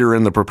Guy, leader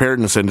in the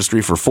preparedness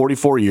industry for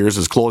 44 years,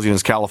 is closing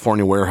his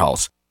California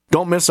warehouse.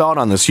 Don't miss out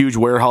on this huge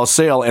warehouse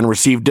sale and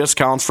receive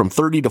discounts from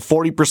 30 to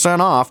 40%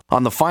 off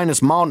on the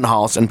finest Mountain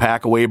House and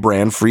Packaway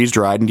brand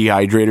freeze-dried and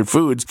dehydrated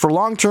foods for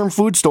long-term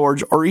food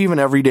storage or even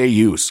everyday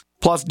use.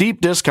 Plus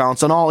deep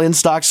discounts on all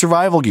in-stock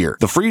survival gear.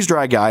 The Freeze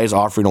Dry Guy is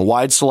offering a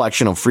wide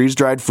selection of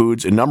freeze-dried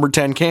foods in number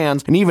 10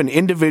 cans and even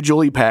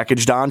individually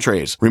packaged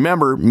entrees.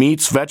 Remember,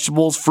 meats,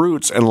 vegetables,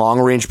 fruits, and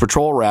long-range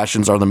patrol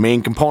rations are the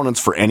main components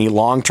for any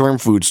long-term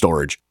food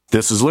storage.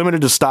 This is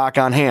limited to stock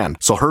on hand,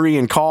 so hurry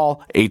and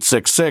call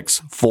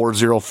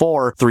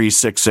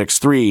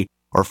 866-404-3663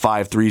 or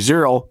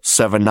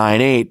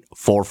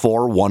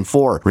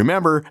 530-798-4414.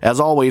 Remember, as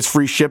always,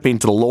 free shipping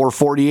to the lower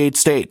 48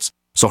 states.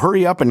 So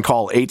hurry up and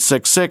call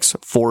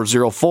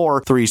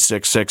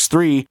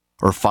 866-404-3663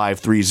 or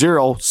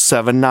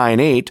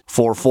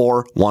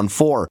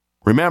 530-798-4414.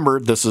 Remember,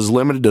 this is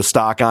limited to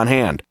stock on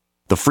hand.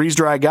 The Freeze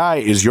Dry Guy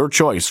is your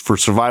choice for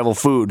survival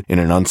food in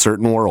an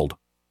uncertain world.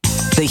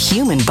 The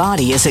human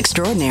body is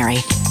extraordinary.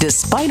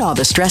 Despite all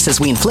the stresses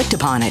we inflict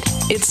upon it,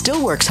 it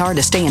still works hard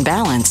to stay in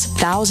balance.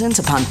 Thousands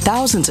upon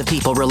thousands of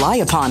people rely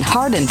upon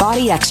Heart and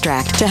Body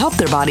Extract to help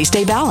their body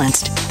stay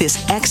balanced.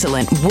 This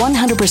excellent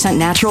 100%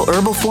 natural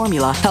herbal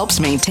formula helps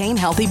maintain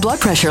healthy blood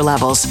pressure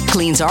levels,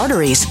 cleans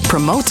arteries,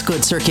 promotes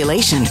good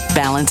circulation,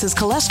 balances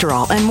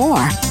cholesterol, and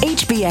more.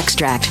 HB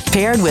Extract,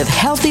 paired with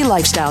healthy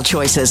lifestyle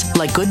choices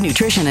like good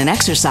nutrition and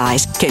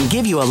exercise, can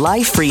give you a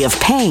life free of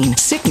pain,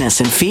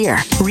 sickness, and fear.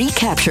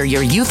 Recapture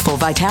your youthful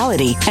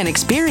vitality and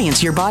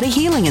experience your body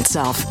healing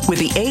itself with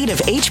the aid of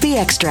HB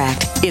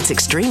Extract. It's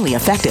extremely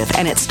effective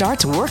and it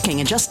starts working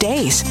in just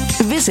days.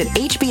 Visit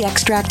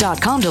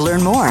hbextract.com to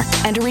learn more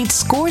and to read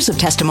scores of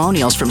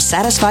testimonials from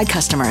satisfied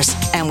customers.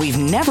 And we've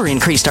never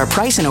increased our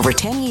price in over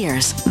 10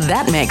 years.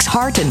 That makes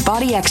Heart and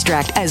Body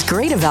Extract as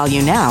great a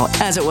value now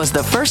as it was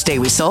the first day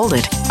we sold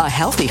it. A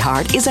healthy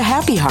heart is a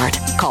happy heart.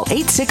 Call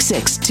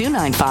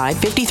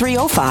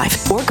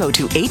 866-295-5305 or go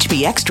to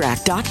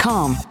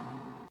hbextract.com.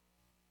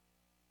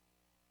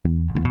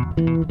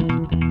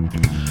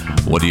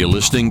 What are you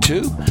listening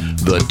to?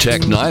 The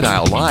Tech Night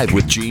Owl Live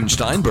with Gene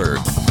Steinberg.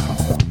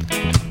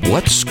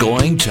 What's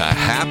going to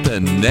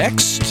happen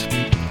next?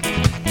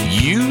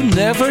 You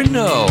never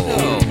know.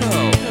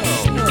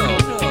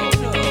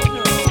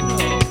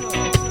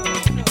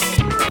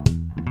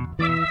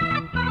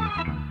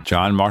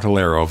 John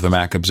Martellero of the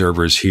Mac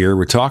Observer is here.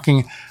 We're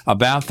talking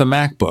about the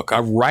MacBook,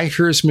 a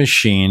writer's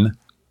machine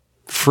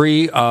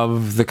free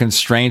of the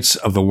constraints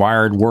of the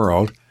wired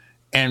world.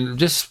 And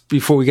just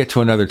before we get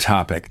to another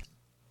topic,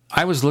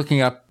 I was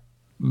looking up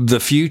the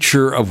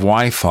future of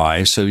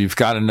Wi-Fi. So you've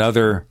got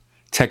another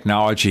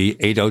technology,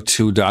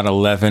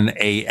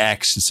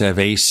 802.11ax instead of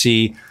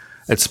AC.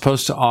 It's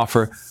supposed to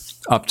offer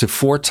up to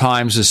 4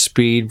 times the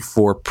speed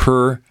for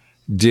per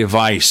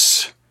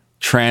device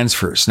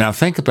transfers. Now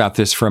think about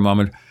this for a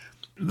moment.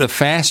 The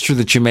faster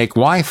that you make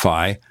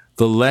Wi-Fi,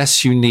 the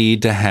less you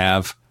need to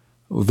have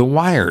the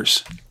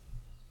wires.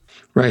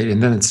 Right,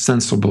 and then it's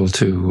sensible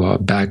to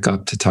back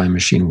up to Time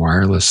Machine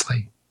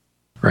wirelessly,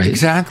 right?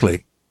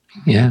 Exactly.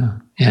 Yeah.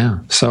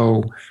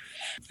 So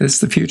it's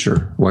the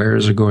future.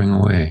 Wires are going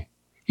away.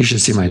 You should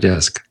see my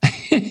desk.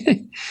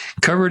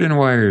 Covered in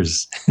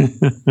wires.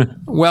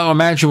 Well,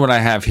 imagine what I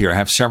have here. I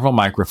have several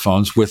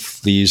microphones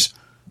with these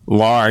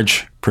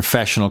large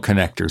professional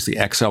connectors, the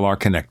XLR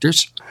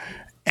connectors.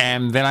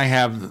 And then I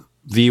have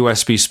the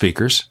USB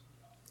speakers.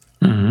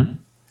 Mm-hmm.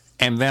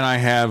 And then I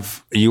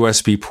have a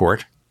USB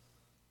port.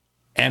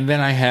 And then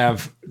I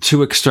have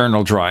 2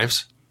 external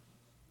drives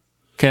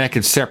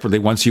connected separately.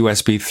 One's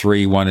USB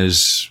 3, one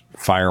is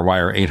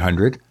FireWire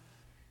 800.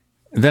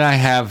 Then I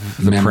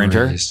have the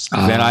printer.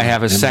 Then I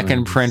have a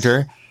second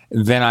printer.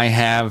 Then I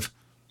have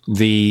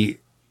the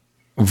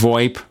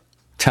VoIP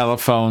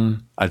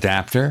telephone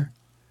adapter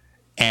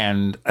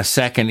and a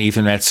second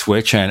Ethernet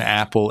switch and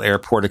Apple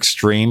Airport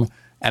Extreme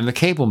and the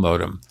cable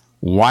modem,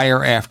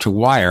 wire after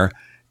wire.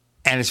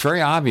 And it's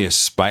very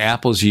obvious by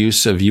Apple's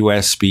use of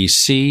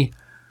USB-C.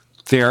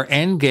 Their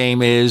end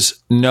game is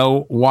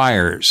no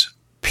wires,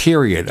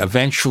 period.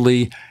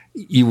 Eventually,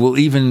 you will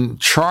even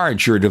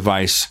charge your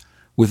device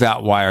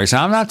without wires.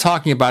 Now, I'm not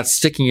talking about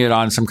sticking it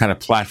on some kind of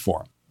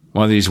platform,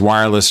 one of these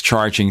wireless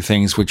charging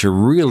things, which are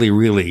really,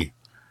 really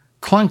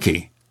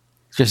clunky.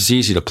 It's just as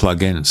easy to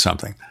plug in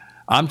something.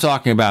 I'm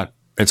talking about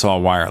it's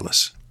all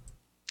wireless.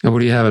 And what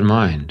do you have in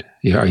mind?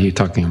 Are you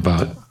talking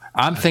about?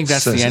 I think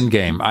that's the end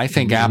game. I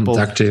think Apple's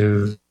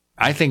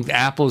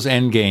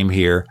end game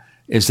here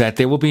is that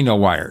there will be no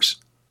wires.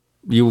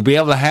 You will be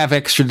able to have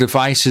extra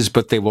devices,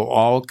 but they will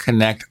all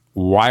connect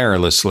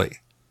wirelessly.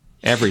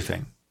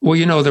 Everything.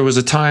 Well, there was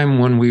a time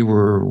when we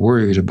were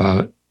worried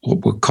about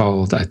what we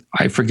called,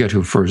 I forget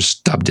who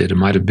first dubbed it. It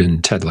might have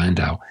been Ted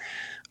Landau,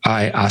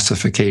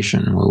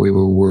 iOSification, where we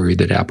were worried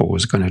that Apple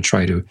was going to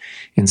try to,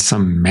 in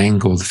some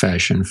mangled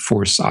fashion,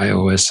 force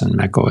iOS and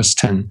Mac OS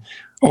X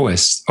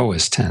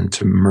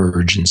to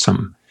merge in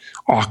some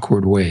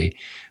awkward way.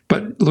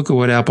 But look at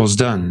what Apple's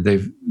done.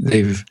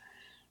 They've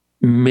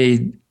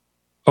made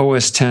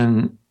OS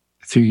X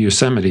through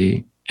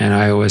Yosemite and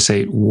iOS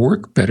 8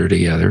 work better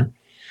together.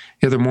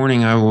 The other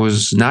morning, I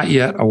was not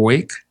yet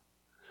awake,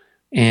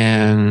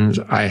 And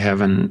I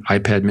have an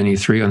iPad Mini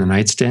 3 on the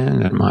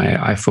nightstand, and my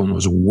iPhone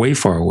was way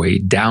far away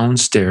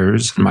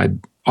downstairs in my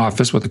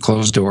office with a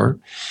closed door.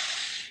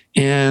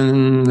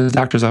 And the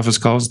doctor's office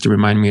calls to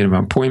remind me of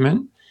an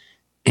appointment,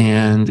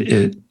 and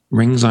it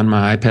rings on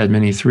my iPad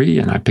Mini 3,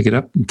 and I pick it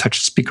up and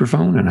touch the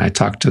speakerphone, and I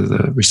talk to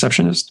the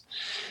receptionist,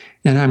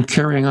 and I'm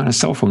carrying on a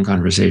cell phone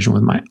conversation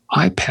with my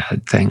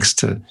iPad thanks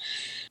to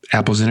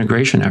Apple's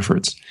integration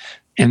efforts.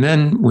 And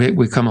then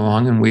we come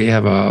along and we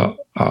have a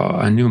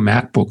new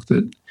MacBook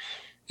that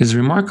is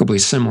remarkably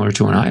similar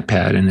to an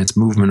iPad in its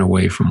movement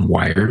away from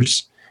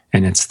wires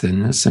and its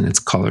thinness and its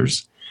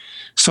colors.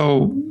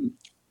 So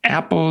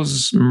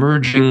Apple's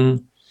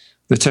merging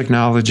the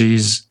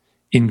technologies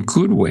in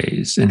good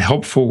ways, in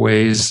helpful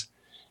ways,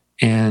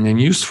 and in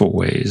useful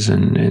ways,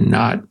 and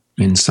not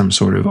in some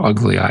sort of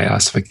ugly eye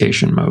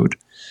ossification mode.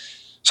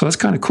 So that's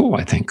kind of cool,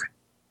 I think.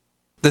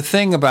 The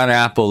thing about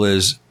Apple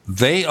is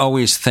they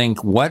always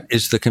think, what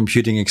is the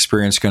computing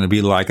experience going to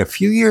be like a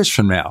few years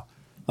from now?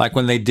 Like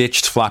when they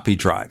ditched floppy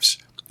drives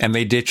and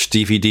they ditched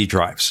DVD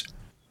drives.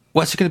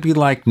 What's it going to be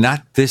like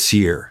not this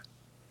year,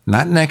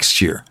 not next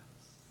year,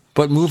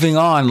 but moving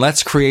on,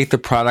 let's create the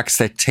products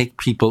that take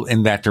people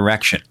in that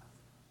direction.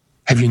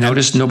 Have you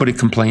noticed nobody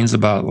complains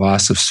about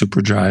loss of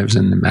super drives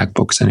in the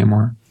MacBooks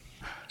anymore?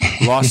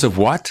 Loss of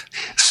what?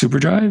 Super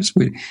drives?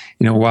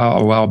 A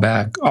while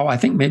back. Oh, I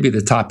think maybe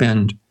the top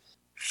end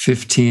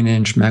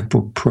 15-inch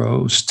MacBook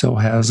Pro still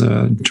has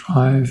a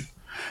drive.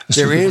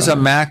 There is a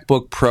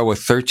MacBook Pro, a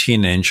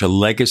 13-inch, a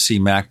legacy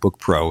MacBook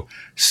Pro,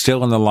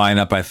 still in the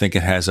lineup. I think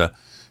it has a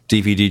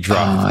DVD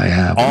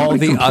drive. All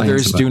the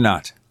others do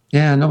not.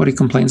 Yeah, nobody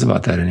complains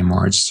about that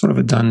anymore. It's sort of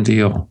a done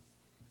deal.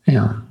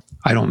 Yeah,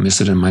 I don't miss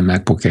it in my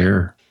MacBook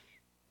Air.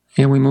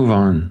 And we move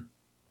on.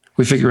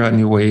 We figure out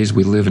new ways.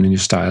 We live in new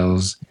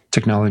styles.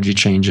 Technology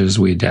changes.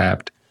 We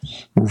adapt,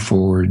 move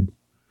forward.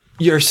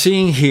 You're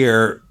seeing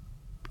here,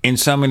 in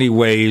so many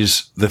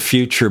ways, the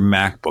future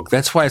MacBook.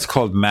 That's why it's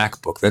called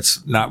MacBook.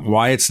 That's not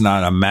why it's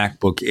not a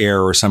MacBook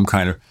Air or some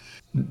kind of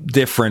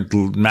different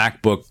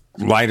MacBook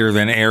lighter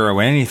than Air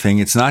or anything.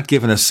 It's not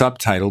given a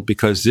subtitle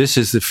because this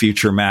is the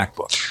future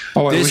MacBook.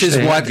 Oh, this is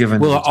what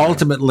will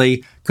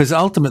ultimately, because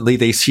ultimately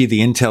they see the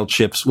Intel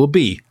chips will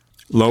be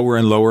lower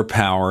and lower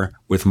power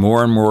with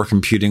more and more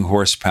computing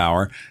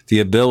horsepower, the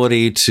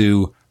ability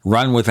to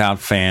run without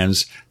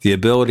fans, the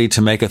ability to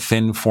make a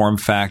thin form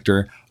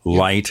factor,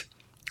 light.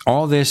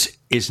 All this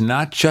is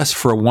not just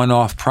for a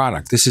one-off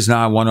product. This is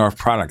not a one-off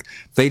product.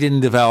 They didn't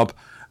develop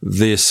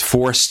this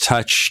Force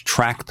Touch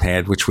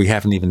trackpad, which we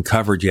haven't even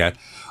covered yet,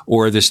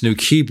 or this new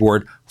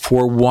keyboard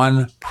for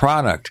one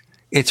product.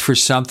 It's for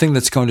something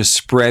that's going to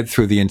spread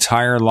through the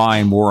entire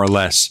line, more or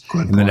less,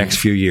 in the next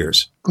few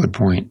years. Good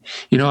point.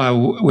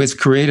 It's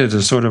created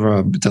a sort of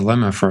a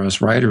dilemma for us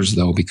writers,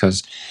 though,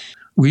 because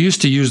we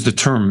used to use the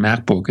term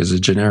MacBook as a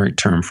generic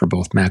term for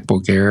both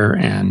MacBook Air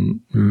and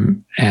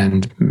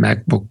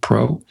MacBook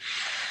Pro.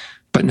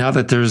 But now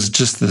that there's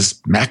just this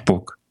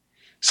MacBook,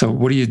 so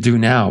what do you do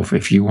now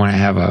if you want to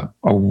have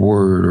a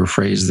word or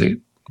phrase that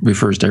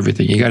refers to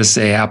everything? You got to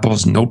say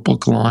Apple's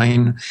notebook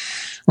line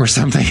or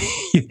something.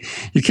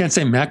 You can't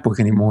say MacBook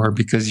anymore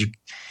because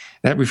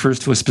that refers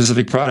to a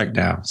specific product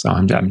now. So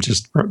I'm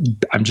just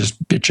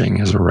bitching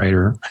as a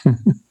writer.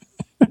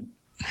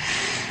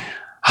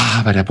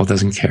 But Apple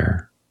doesn't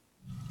care.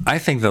 I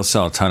think they'll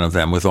sell a ton of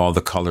them with all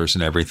the colors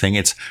and everything.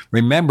 It's,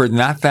 remember,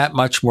 not that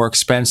much more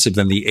expensive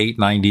than the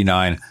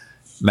 $899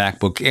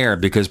 MacBook Air,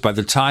 because by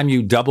the time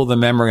you double the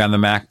memory on the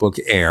MacBook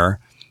Air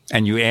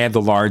and you add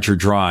the larger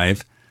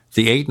drive,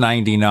 the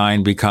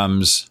 $899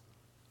 becomes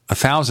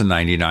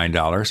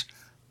 $1,099.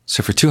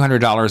 So for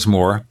 $200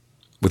 more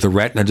with a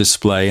Retina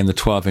display and the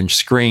 12-inch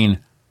screen,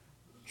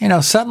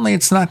 suddenly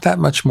it's not that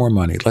much more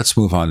money. Let's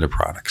move on to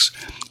products.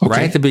 Okay.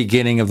 Right at the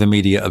beginning of the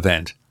media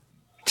event,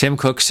 Tim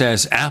Cook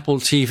says, Apple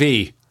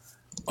TV.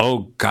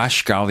 Oh,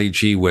 gosh, golly,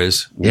 gee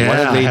whiz. Yeah, what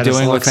are they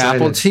doing with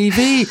Apple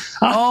TV?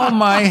 Oh,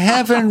 my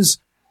heavens.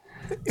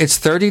 It's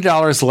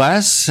 $30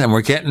 less, and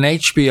we're getting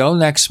HBO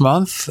next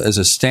month as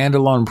a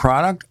standalone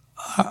product.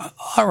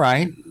 All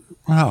right.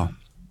 Oh.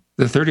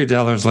 The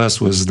 $30 less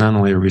was not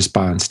only a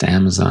response to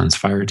Amazon's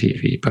Fire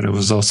TV, but it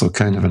was also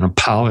kind of an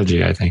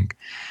apology, I think.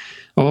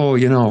 Oh,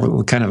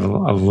 kind of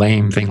a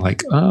lame thing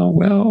like, oh,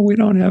 well, we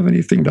don't have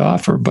anything to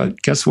offer,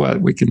 but guess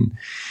what? We can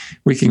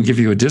give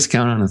you a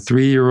discount on a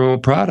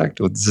 3-year-old product.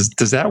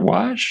 Does that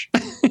wash?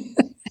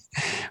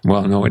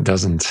 Well, no, it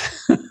doesn't.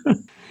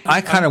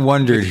 I kind of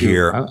wondered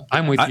here.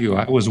 I'm with you.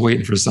 I was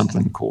waiting for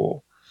something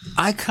cool.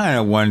 I kind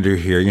of wonder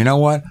here, you know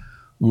what?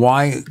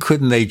 Why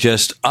couldn't they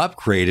just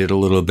upgrade it a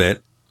little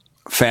bit?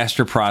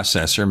 Faster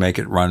processor, make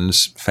it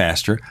runs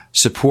faster.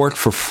 Support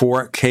for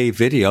 4K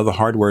video. The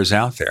hardware is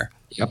out there.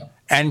 Yep.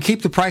 And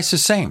keep the price the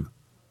same.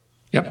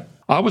 Yep.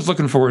 I was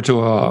looking forward to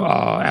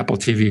a Apple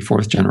TV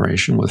 4th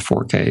generation with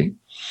 4K.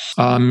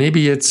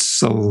 Maybe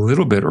it's a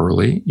little bit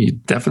early. You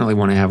definitely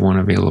want to have one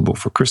available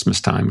for Christmas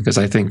time, because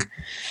I think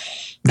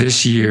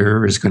this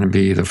year is going to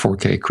be the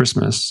 4K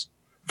Christmas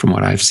from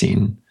what I've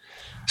seen.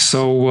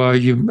 So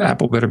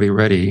Apple better be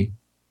ready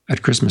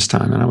at Christmas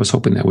time, and I was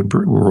hoping that would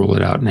roll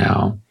it out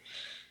now.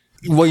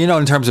 Well,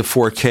 in terms of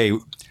 4K,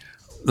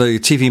 the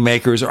TV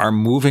makers are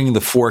moving the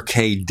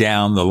 4K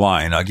down the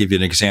line. I'll give you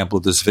an example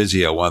of this.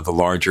 Vizio, one of the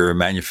larger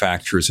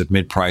manufacturers of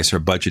mid-price or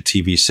budget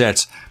TV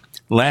sets.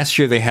 Last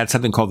year, they had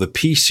something called the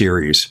P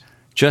Series,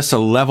 just a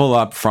level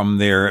up from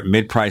their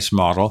mid-price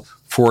model,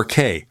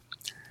 4K.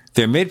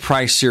 Their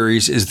mid-price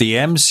series is the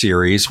M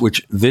Series,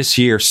 which this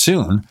year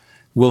soon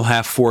will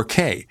have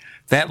 4K.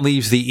 That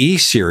leaves the E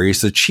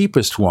Series, the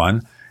cheapest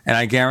one, and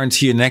I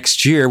guarantee you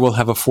next year we'll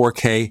have a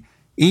 4K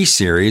E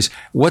Series.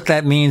 What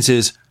that means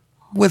is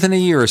within a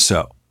year or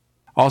so,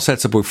 all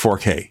sets up with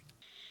 4K.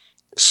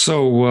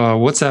 So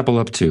what's Apple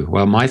up to?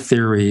 Well, my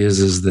theory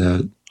is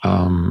that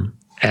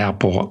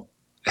Apple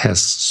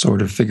has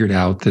sort of figured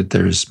out that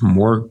there's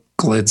more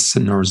glitz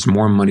and there's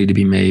more money to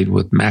be made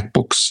with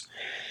MacBooks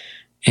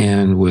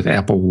and with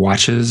Apple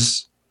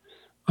Watches,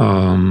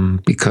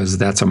 because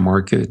that's a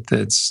market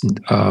that's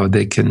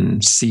they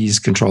can seize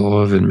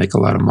control of and make a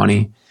lot of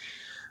money.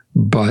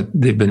 But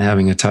they've been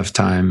having a tough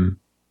time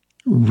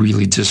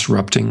really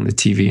disrupting the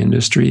TV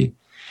industry.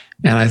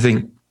 And I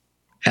think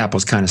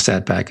Apple's kind of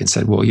sat back and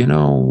said, well,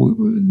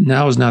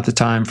 now is not the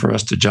time for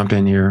us to jump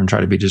in here and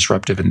try to be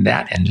disruptive in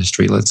that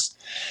industry. Let's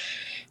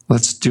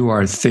do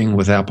our thing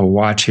with Apple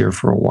Watch here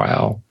for a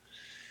while.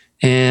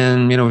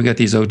 And, we've got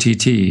these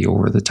OTT,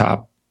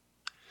 over-the-top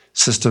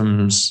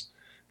systems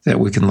that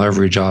we can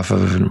leverage off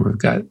of. And we've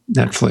got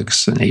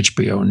Netflix and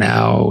HBO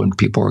Now, and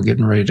people are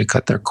getting ready to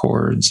cut their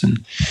cords.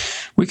 And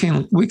we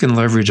can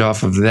leverage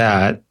off of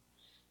that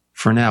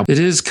for now. It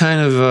is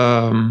kind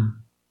of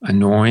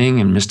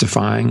annoying and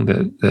mystifying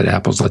that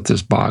Apple's let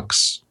this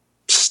box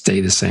stay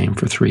the same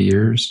for 3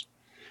 years.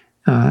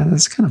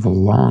 That's kind of a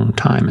long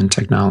time in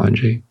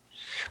technology.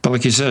 But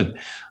like you said,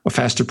 a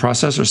faster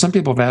processor. Some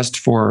people have asked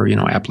for,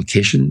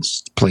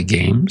 applications to play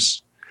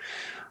games.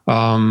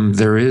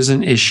 There is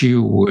an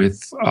issue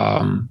with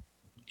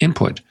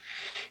input.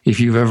 If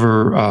you've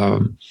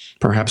ever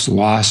perhaps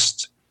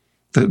lost,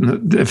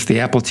 if the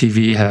Apple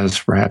TV has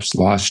perhaps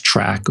lost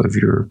track of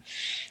your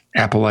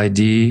Apple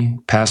ID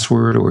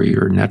password or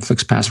your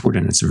Netflix password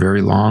and it's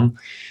very long,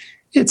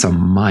 it's a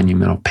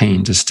monumental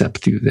pain to step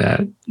through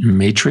that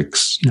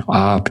matrix,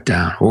 up,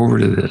 down, over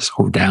to this,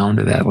 or down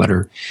to that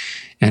letter,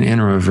 and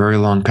enter a very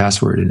long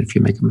password. And if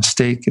you make a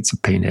mistake, it's a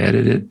pain to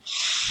edit it.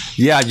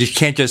 Yeah, you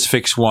can't just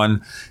fix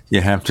one. You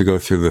have to go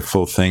through the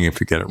full thing if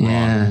you get it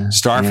wrong.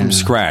 Start from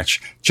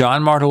scratch.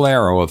 John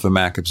Martellaro of the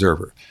Mac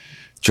Observer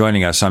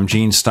joining us. I'm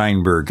Gene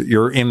Steinberg.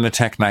 You're in the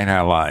Tech Night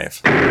Owl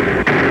Live.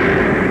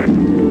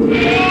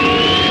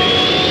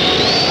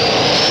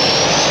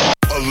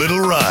 A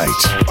little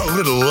right, a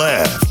little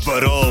left,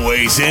 but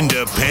always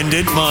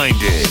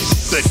independent-minded.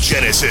 The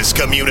Genesis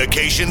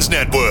Communications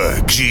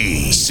Network,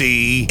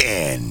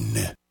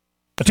 GCN.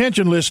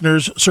 Attention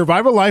listeners,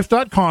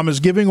 SurvivalLife.com is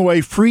giving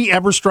away free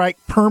EverStrike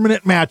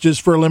permanent matches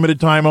for a limited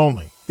time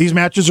only. These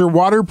matches are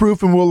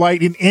waterproof and will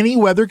light in any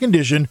weather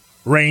condition,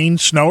 rain,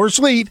 snow, or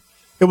sleet.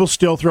 It will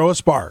still throw a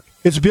spark.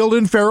 Its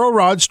built-in ferro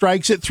rod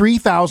strikes at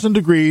 3,000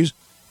 degrees,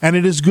 and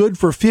it is good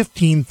for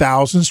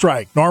 15,000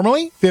 strike.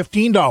 Normally,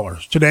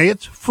 $15. Today,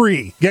 it's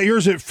free. Get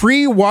yours at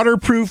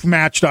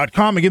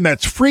freewaterproofmatch.com. Again,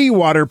 that's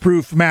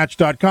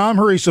freewaterproofmatch.com.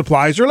 Hurry,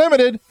 supplies are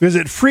limited.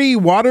 Visit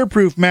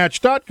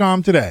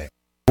freewaterproofmatch.com today.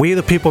 We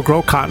the people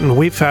grow cotton,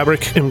 weave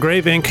fabric,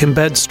 engrave ink,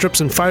 embed strips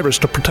and fibers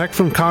to protect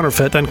from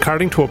counterfeit, then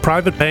carting to a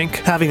private bank,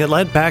 having it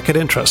lent back at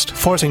interest,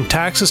 forcing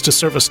taxes to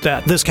service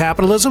debt. This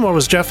capitalism, or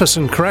was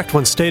Jefferson correct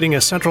when stating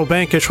a central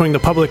bank issuing the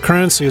public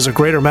currency is a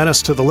greater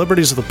menace to the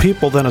liberties of the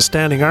people than a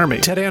standing army?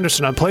 Ted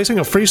Anderson, I'm placing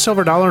a free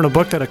silver dollar in a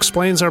book that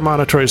explains our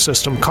monetary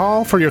system.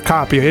 Call for your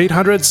copy,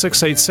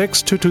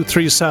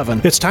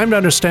 800-686-2237. It's time to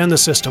understand the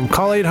system.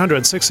 Call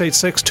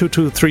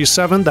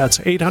 800-686-2237. That's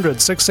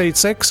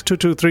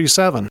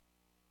 800-686-2237.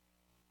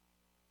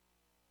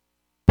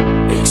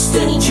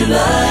 Extend your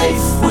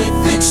life with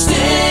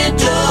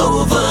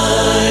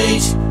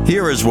Extendovite.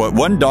 Here is what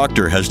one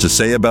doctor has to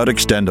say about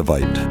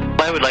Extendovite.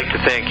 I would like to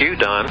thank you,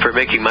 Don, for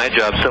making my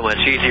job so much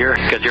easier,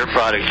 because your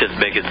products just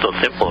make it so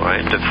simple,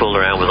 right? To fool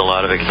around with a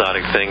lot of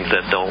exotic things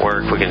that don't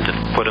work, we can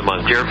just put them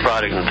on your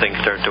product and things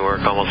start to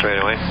work almost right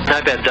away.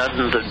 I've had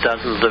dozens of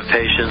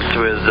patients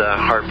with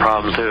heart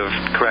problems who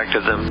have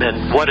corrected them,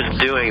 and what it's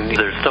doing,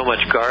 there's so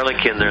much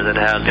garlic in there that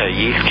has a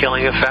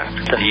yeast-killing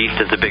effect. The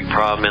yeast is a big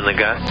problem in the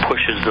gut,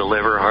 pushes the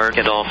liver hard.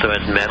 It also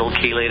has metal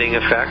chelating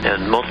effect,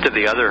 and most of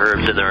the other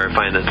herbs in there I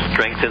find that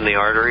strengthen the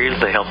arteries.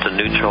 They help to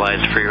neutralize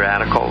free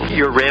radicals.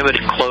 Your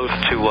remedy close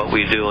to what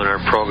we do in our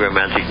program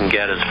as you can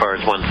get as far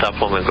as one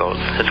supplement goes.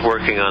 It's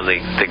working on the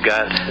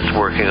gut, it's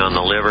working on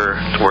the liver,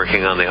 it's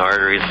working on the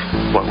arteries.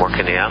 What more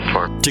can you ask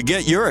for? To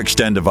get your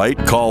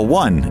Extendovite, call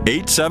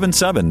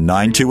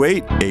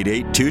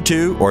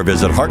 1-877-928-8822 or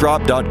visit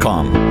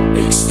heartdrop.com.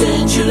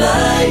 Extend your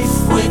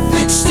life with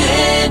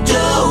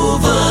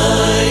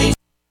Extendovite.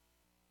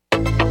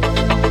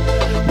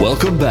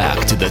 Welcome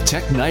back to the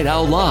Tech Night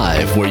Owl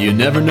Live, where you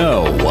never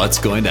know what's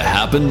going to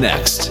happen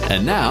next.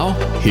 And now,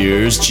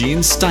 here's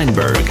Gene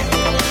Steinberg.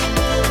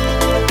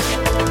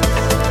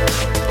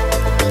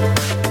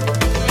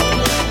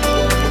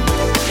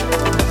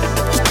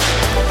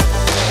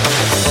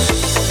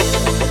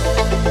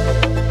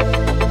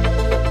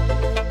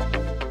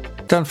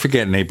 don't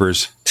forget,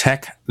 neighbors,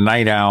 Tech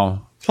Night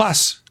Owl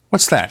Plus.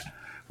 What's that?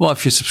 Well,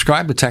 if you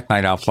subscribe to Tech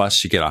Night Owl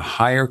Plus, you get a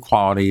higher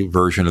quality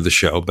version of the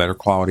show, better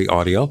quality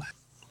audio,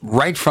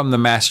 right from the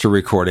master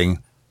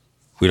recording.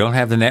 We don't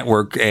have the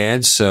network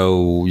ads,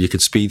 so you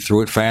could speed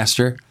through it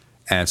faster.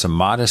 And it's a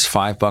modest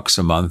 $5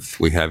 a month.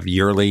 We have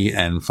yearly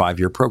and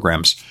 5-year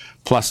programs.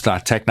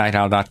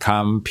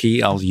 Plus.technightowl.com,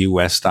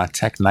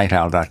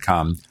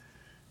 plus.technightowl.com.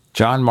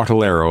 John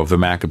Martellero of the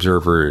Mac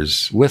Observer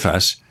is with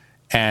us,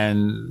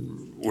 and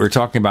we're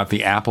talking about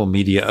the Apple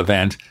Media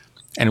event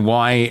and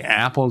why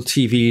Apple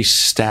TV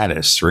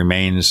status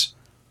remains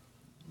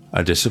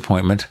a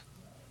disappointment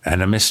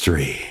and a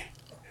mystery.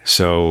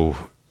 So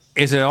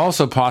is it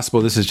also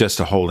possible this is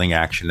just a holding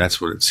action? That's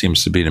what it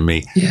seems to be to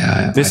me.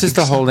 Yeah. This is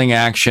the holding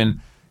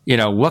action. You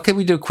know, what can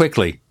we do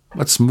quickly?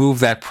 Let's move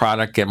that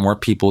product, get more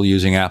people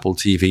using Apple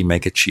TV,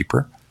 make it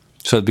cheaper.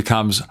 So it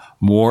becomes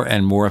more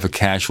and more of a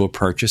casual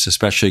purchase,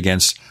 especially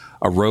against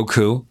a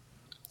Roku.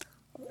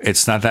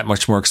 It's not that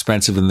much more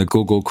expensive than the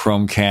Google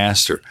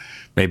Chromecast or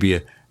maybe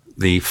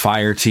the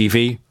Fire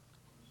TV.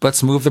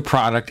 Let's move the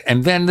product,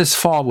 and then this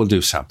fall we'll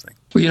do something.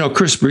 Well, you know,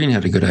 Chris Breen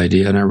had a good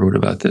idea, and I wrote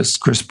about this.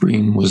 Chris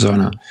Breen was on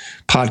a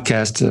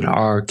podcast, and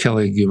our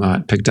Kelly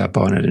Guimont picked up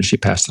on it, and she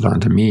passed it on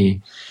to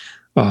me,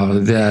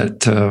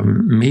 that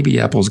maybe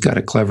Apple's got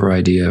a clever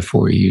idea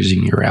for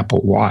using your Apple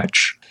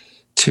Watch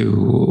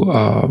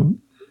to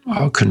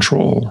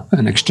control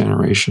a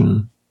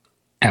next-generation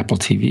Apple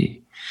TV.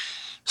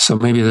 So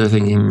maybe they're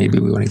thinking maybe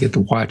we want to get the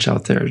watch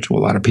out there to a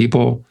lot of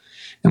people,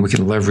 and we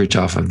can leverage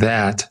off of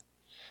that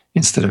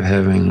instead of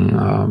having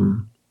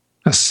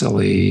a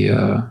silly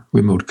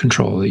remote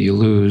control that you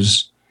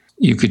lose.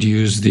 You could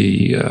use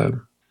the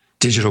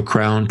digital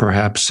crown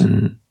perhaps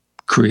in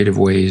creative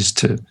ways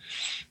to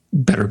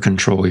better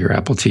control your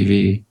Apple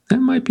TV.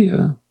 That might be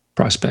a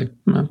prospect.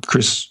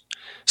 Chris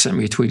sent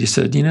me a tweet. He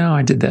said, you know,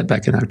 I did that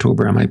back in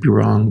October. I might be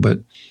wrong, but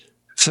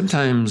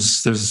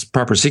sometimes there's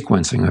proper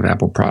sequencing of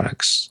Apple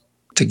products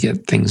to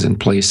get things in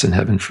place and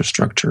have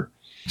infrastructure.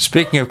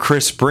 Speaking of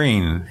Chris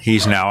Breen,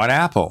 he's now at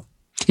Apple.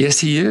 Yes,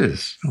 he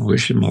is. I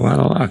wish him a lot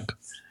of luck.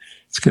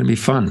 It's going to be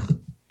fun.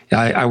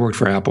 I worked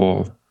for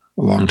Apple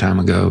a long time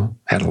ago,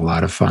 had a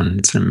lot of fun.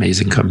 It's an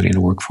amazing company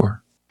to work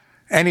for.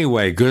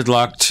 Anyway, good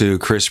luck to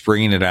Chris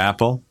Breen at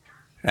Apple,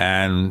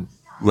 and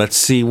let's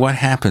see what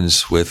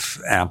happens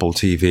with Apple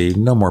TV.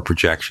 No more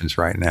projections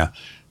right now.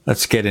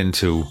 Let's get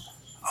into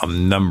a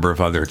number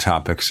of other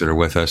topics that are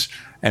with us.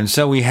 And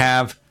so we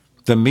have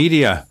the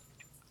media,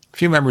 a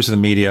few members of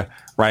the media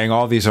writing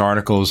all these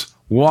articles,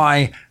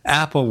 why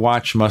Apple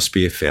Watch must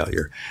be a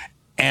failure.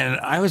 And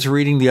I was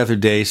reading the other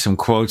day some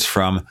quotes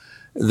from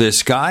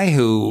this guy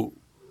who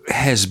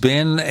has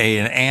been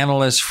an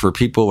analyst for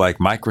people like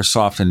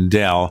Microsoft and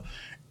Dell,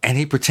 and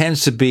he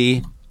pretends to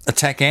be a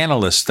tech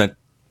analyst that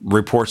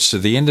reports to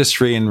the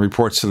industry and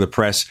reports to the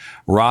press,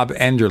 Rob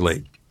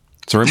Enderle.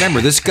 So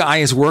remember, this guy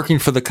is working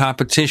for the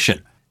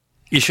competition.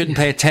 You shouldn't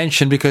pay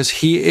attention because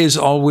he is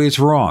always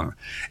wrong.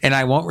 And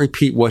I won't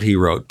repeat what he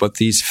wrote, but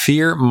these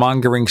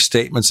fear-mongering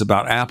statements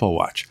about Apple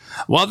Watch.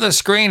 Well, the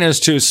screen is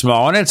too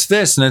small, and it's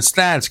this, and it's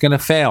that. It's going to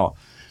fail.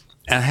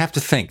 And I have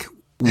to think,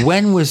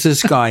 when was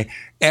this guy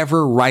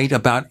ever right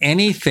about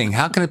anything?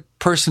 How can a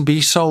person be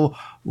so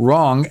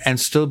wrong and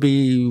still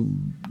be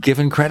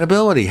given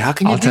credibility? How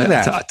can you do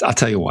that? I'll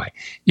tell you why.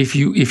 If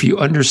you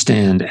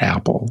understand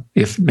Apple,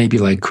 if maybe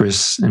like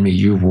Chris and me,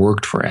 you've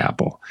worked for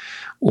Apple,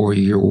 or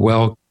you're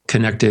well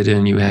connected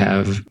and you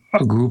have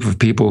a group of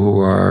people who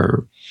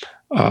are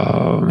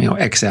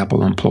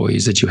ex-Apple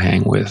employees that you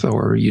hang with,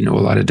 or you know a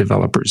lot of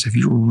developers, if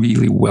you're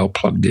really well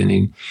plugged in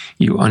and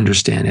you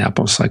understand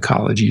Apple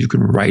psychology, you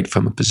can write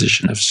from a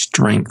position of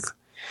strength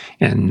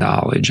and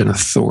knowledge and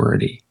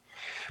authority.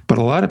 But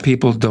a lot of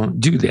people don't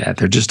do that.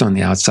 They're just on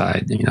the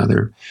outside. You know,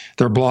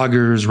 they're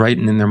bloggers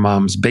writing in their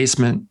mom's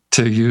basement,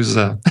 to use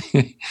a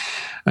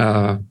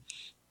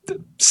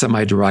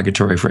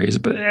semi-derogatory phrase,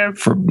 but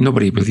for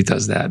nobody really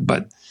does that.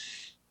 But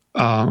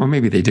or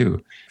maybe they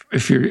do.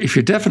 If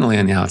you're definitely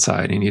on the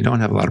outside and you don't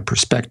have a lot of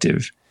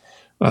perspective,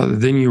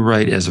 then you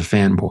write as a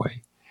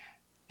fanboy.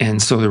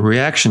 And so the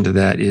reaction to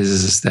that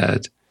is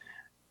that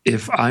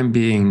if I'm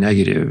being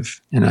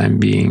negative and I'm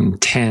being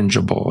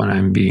tangible and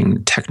I'm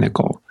being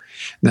technical,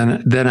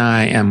 then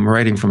I am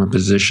writing from a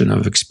position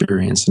of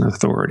experience and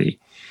authority,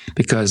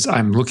 because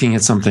I'm looking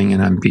at something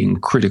and I'm being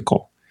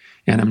critical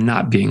and I'm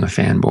not being a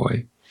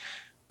fanboy.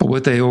 But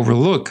what they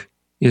overlook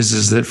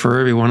is that for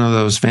every one of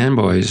those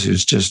fanboys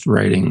who's just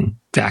writing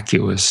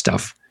vacuous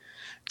stuff,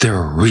 there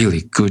are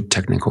really good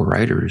technical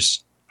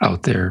writers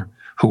out there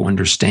who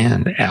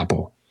understand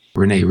Apple.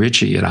 Rene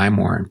Ritchie at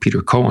iMore and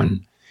Peter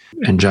Cohen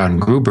and John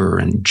Gruber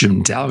and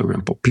Jim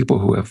Dalrymple, people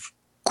who have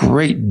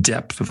great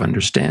depth of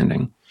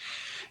understanding.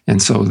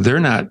 And so they're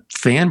not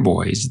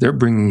fanboys. They're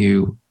bringing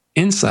you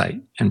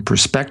insight and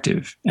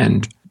perspective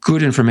and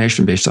good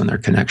information based on their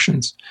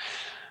connections.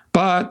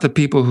 But the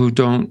people who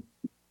don't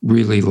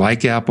really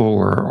like Apple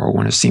or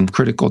want to seem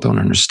critical don't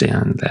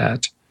understand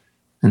that.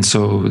 And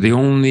so the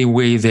only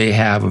way they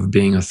have of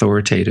being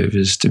authoritative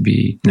is to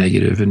be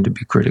negative and to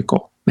be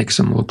critical. Makes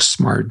them look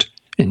smart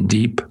and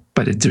deep,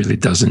 but it really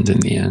doesn't in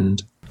the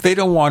end. They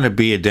don't want to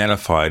be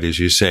identified, as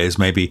you say, as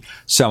maybe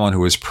someone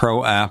who is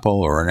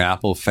pro-Apple or an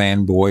Apple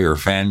fanboy or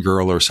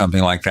fangirl or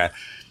something like that.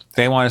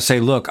 They want to say,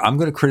 look, I'm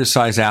going to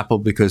criticize Apple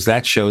because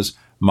that shows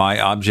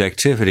my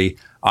objectivity.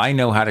 I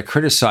know how to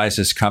criticize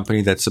this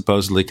company that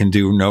supposedly can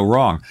do no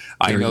wrong.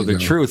 I know the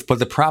truth. But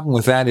the problem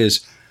with that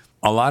is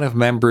a lot of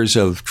members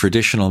of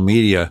traditional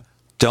media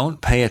don't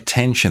pay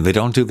attention. They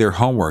don't do their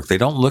homework. They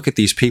don't look at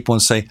these people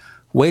and say,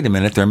 wait a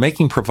minute, they're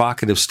making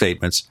provocative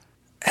statements.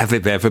 Have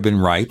they ever been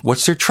right?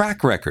 What's their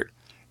track record?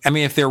 I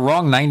mean, if they're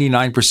wrong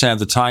 99% of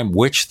the time,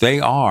 which they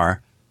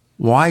are,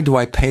 why do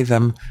I pay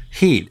them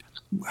heed?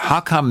 How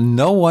come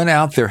no one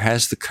out there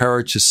has the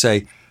courage to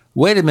say,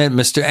 wait a minute,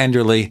 Mr.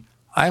 Enderle,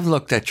 I've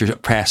looked at your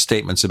past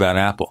statements about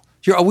Apple.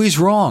 You're always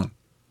wrong.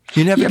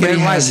 You never get it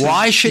right.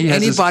 Why should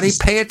anybody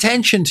pay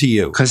attention to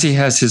you? Because he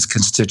has his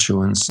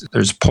constituents.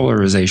 There's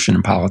polarization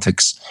in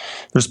politics.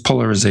 There's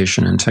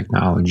polarization in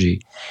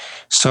technology.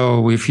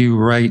 So if you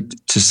write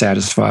to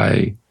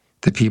satisfy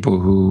the people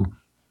who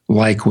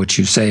like what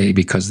you say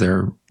because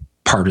they're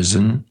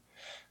partisan,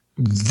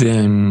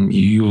 then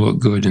you look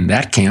good in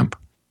that camp,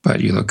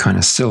 but you look kind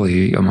of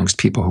silly amongst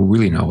people who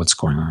really know what's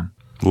going on.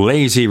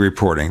 Lazy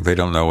reporting. They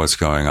don't know what's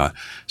going on.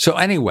 So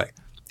anyway,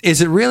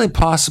 is it really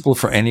possible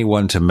for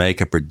anyone to make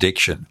a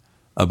prediction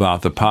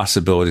about the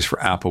possibilities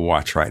for Apple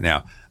Watch right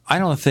now? I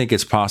don't think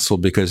it's possible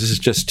because this is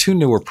just too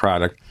new a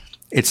product.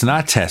 It's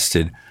not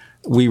tested.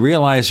 We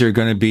realize there's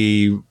going to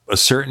be a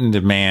certain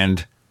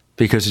demand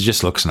because it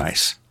just looks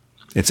nice.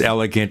 It's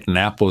elegant, and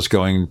Apple's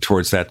going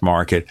towards that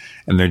market,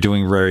 and they're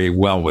doing very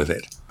well with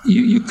it.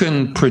 You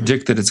can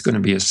predict that it's going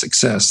to be a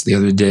success. The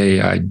other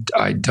day,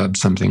 I dubbed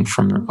something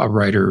from a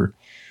writer,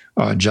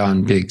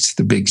 John Biggs,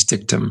 the Biggs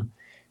dictum.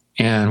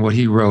 And what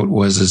he wrote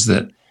is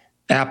that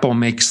Apple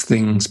makes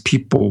things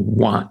people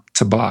want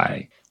to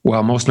buy,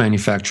 while most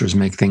manufacturers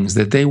make things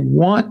that they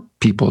want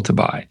people to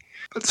buy.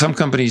 But some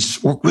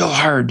companies work real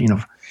hard,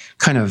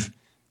 kind of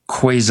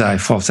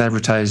quasi-false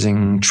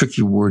advertising,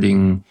 tricky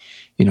wording,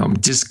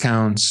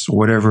 discounts,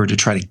 whatever, to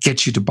try to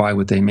get you to buy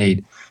what they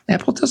made.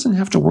 Apple doesn't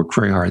have to work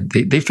very hard.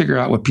 They figure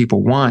out what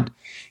people want.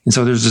 And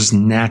so there's this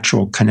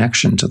natural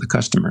connection to the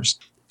customers.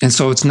 And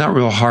so it's not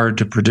real hard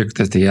to predict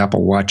that the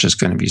Apple Watch is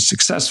going to be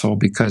successful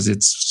because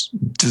it's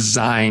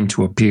designed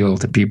to appeal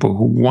to people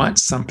who want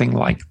something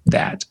like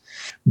that.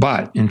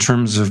 But in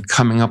terms of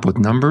coming up with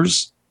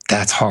numbers,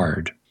 that's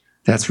hard.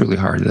 That's really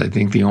hard. I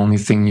think the only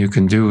thing you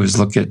can do is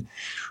look at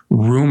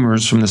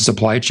rumors from the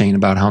supply chain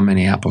about how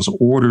many Apple's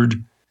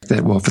ordered.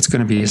 That, well, if it's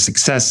going to be a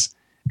success,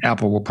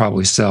 Apple will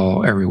probably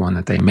sell every one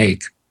that they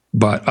make.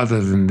 But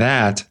other than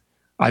that,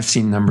 I've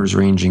seen numbers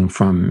ranging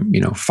from,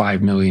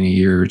 5 million a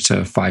year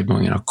to 5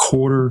 million a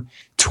quarter,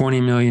 20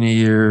 million a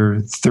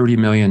year, 30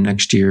 million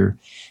next year.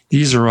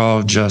 These are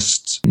all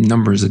just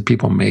numbers that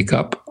people make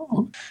up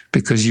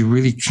because you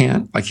really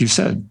can't, like you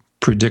said,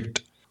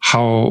 predict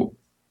how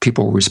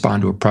people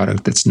respond to a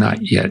product that's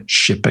not yet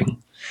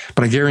shipping.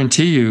 But I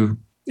guarantee you,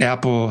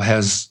 Apple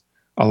has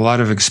a lot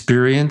of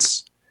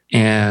experience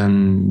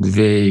and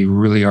they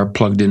really are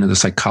plugged into the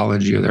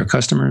psychology of their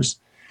customers.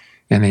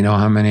 And they know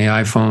how many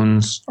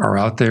iPhones are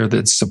out there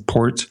that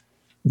support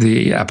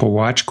the Apple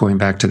Watch going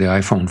back to the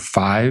iPhone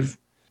 5.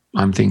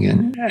 I'm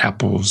thinking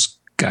Apple's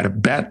got a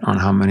bet on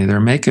how many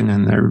they're making,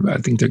 and I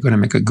think they're going to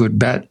make a good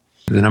bet.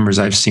 The numbers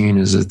I've seen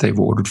is that they've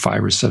ordered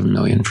 5 or 7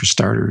 million for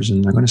starters,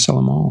 and they're going to sell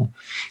them all.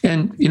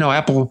 And,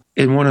 Apple,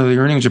 in one of the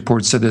earnings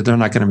reports, said that they're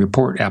not going to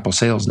report Apple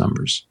sales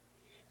numbers.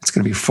 It's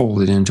going to be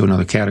folded into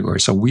another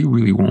category. So we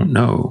really won't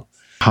know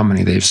how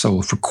many they've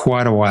sold for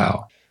quite a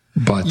while.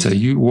 But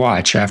you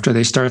watch, after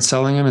they start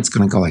selling them, it's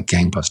going to go like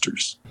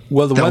gangbusters.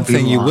 Well, the one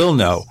thing you will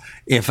know,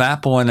 if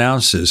Apple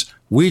announces,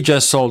 we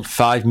just sold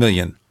 5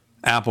 million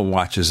Apple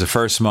Watches the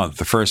first month,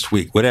 the first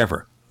week,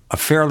 whatever, a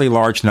fairly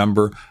large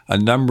number, a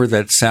number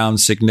that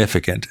sounds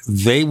significant,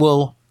 they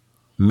will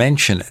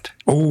mention it.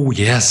 Oh,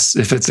 yes.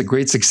 If it's a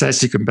great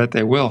success, you can bet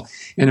they will.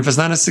 And if it's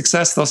not a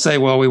success, they'll say,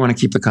 well, we want to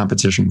keep the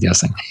competition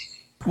guessing.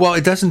 Well,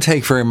 it doesn't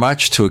take very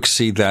much to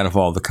exceed that of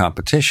all the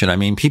competition. I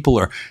mean, people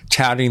are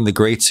touting the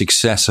great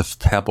success of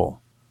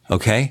Pebble,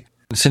 okay?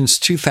 Since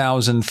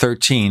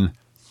 2013,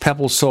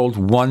 Pebble sold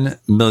 1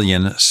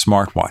 million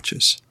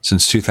smartwatches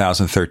since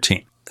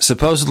 2013.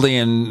 Supposedly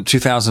in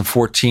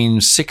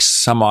 2014, 6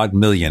 some odd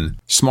million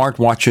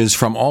smartwatches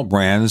from all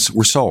brands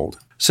were sold.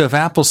 So if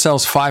Apple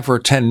sells 5 or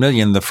 10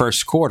 million the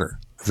first quarter,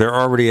 they're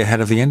already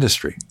ahead of the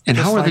industry. And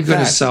how are they going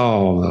to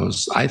sell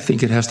those? I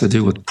think it has to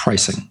do with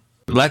pricing.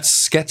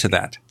 Let's get to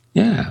that.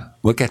 Yeah.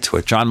 We'll get to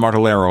it. John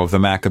Martellaro of the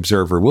Mac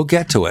Observer. We'll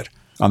get to it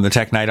on the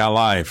Tech Night Owl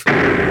Live.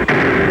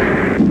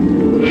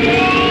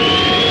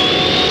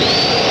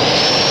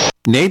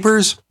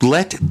 Neighbors,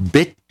 let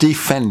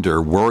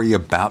Bitdefender worry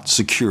about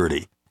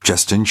security.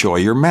 Just enjoy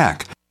your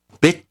Mac.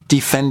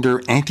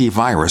 Bitdefender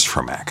Antivirus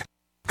for Mac.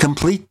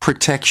 Complete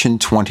protection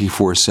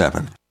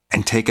 24/7.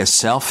 And take a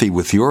selfie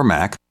with your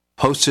Mac,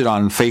 post it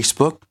on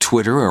Facebook,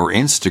 Twitter, or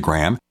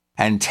Instagram,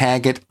 and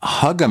tag it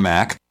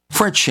Hug-a-Mac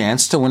for a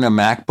chance to win a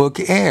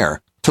MacBook Air.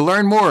 To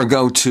learn more,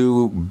 go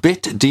to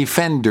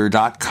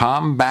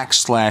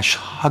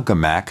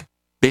bitdefender.com/Hugamac,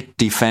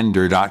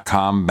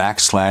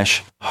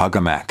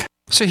 bitdefender.com/Hugamac.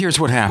 So here's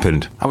what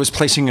happened. I was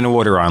placing an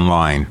order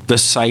online. The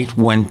site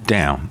went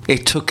down.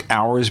 It took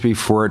hours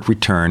before it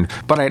returned,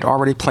 but I'd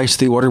already placed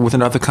the order with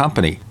another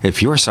company.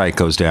 If your site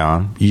goes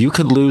down, you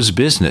could lose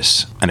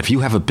business. And if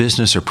you have a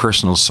business or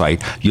personal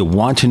site, you'll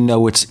want to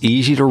know it's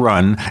easy to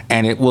run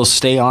and it will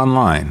stay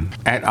online.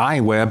 At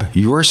iWeb,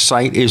 your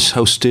site is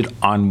hosted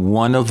on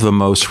one of the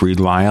most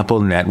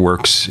reliable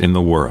networks in the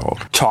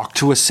world. Talk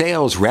to a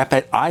sales rep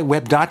at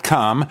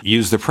iWeb.com.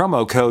 Use the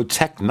promo code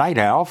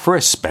TechNightOwl for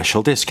a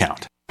special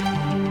discount.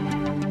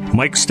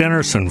 Mike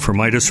Stenerson for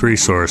Midas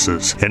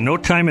Resources. At no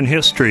time in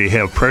history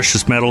have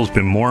precious metals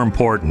been more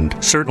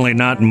important, certainly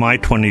not in my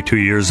 22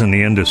 years in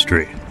the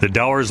industry. The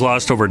dollar has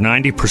lost over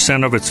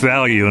 90% of its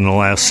value in the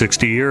last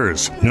 60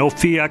 years. No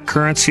fiat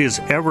currency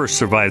has ever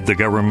survived the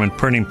government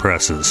printing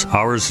presses.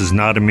 Ours is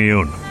not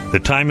immune. The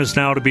time is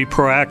now to be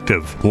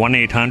proactive.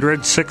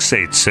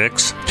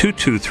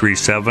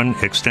 1-800-686-2237,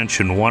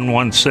 extension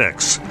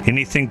 116.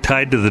 Anything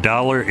tied to the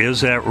dollar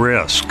is at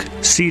risk.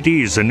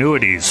 CDs,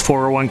 annuities,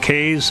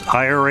 401ks,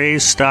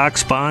 IRAs,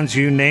 stocks, bonds,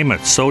 you name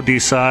it, so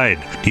decide.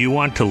 Do you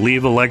want to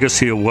leave a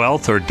legacy of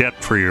wealth or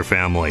debt for your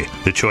family?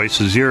 The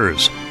choice is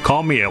yours.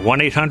 Call me at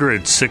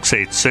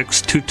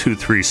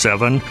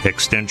 1-800-686-2237,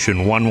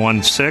 extension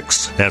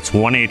 116. That's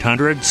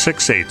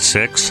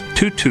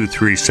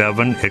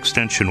 1-800-686-2237,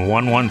 extension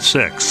 116.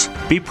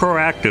 Be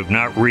proactive,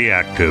 not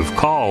reactive.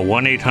 Call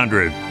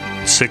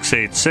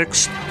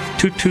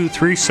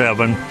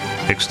 1-800-686-2237,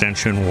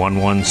 extension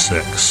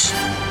 116.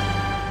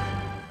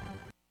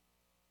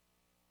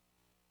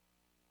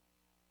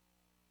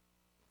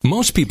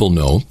 Most people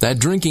know that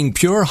drinking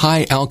pure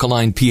high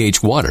alkaline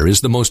pH water is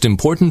the most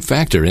important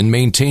factor in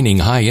maintaining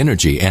high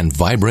energy and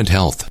vibrant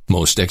health.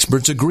 Most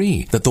experts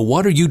agree that the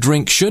water you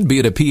drink should be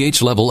at a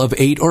pH level of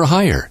 8 or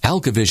higher.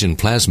 AlkaVision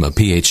Plasma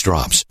pH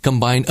drops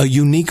combine a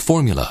unique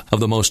formula of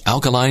the most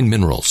alkaline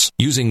minerals.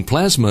 Using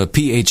plasma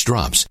pH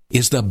drops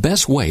is the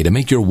best way to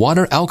make your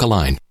water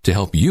alkaline to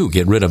help you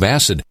get rid of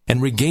acid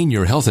and regain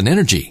your health and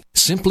energy.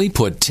 Simply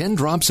put 10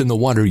 drops in the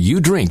water you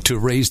drink to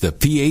raise the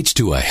pH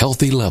to a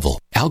healthy level.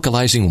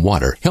 Alkalizing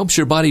water helps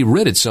your body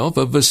rid itself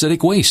of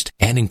acidic waste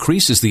and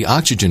increases the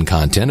oxygen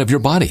content of your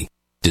body.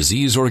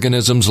 Disease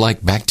organisms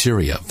like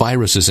bacteria,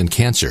 viruses, and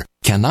cancer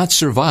cannot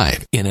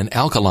survive in an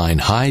alkaline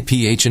high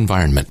pH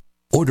environment.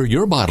 Order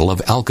your bottle of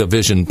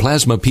AlkaVision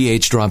Plasma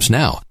pH drops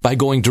now by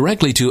going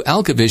directly to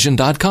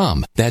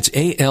alkavision.com. That's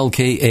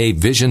ALKA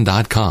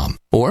Vision.com.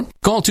 Or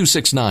call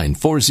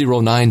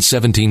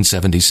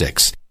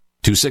 269-409-1776.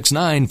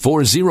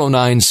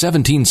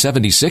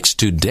 269-409-1776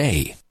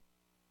 today.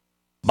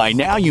 By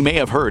now, you may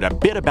have heard a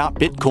bit about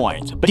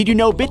Bitcoins. But did you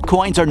know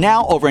Bitcoins are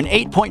now over an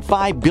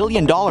 $8.5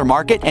 billion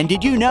market? And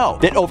did you know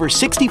that over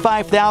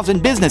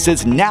 65,000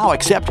 businesses now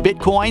accept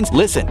Bitcoins?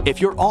 Listen,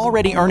 if you're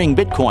already earning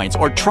Bitcoins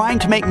or trying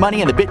to make money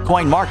in the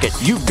Bitcoin market,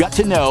 you've got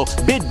to know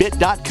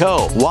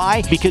BidBit.co.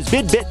 Why? Because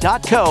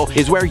BidBit.co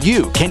is where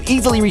you can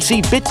easily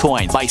receive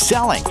Bitcoins by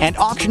selling and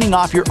auctioning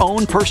off your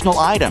own personal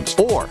items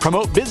or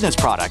promote business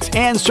products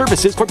and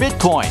services for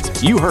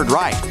Bitcoins. You heard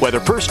right. Whether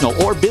personal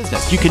or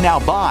business, you can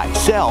now buy,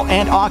 sell,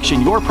 and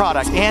auction your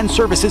products and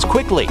services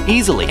quickly,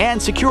 easily,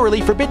 and securely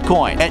for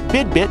Bitcoin at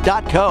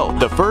BidBit.co,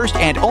 the first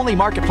and only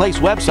marketplace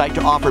website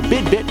to offer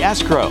BidBit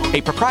Escrow, a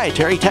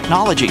proprietary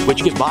technology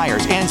which gives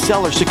buyers and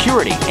sellers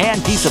security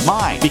and peace of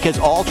mind because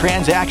all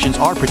transactions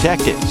are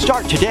protected.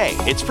 Start today.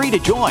 It's free to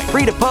join,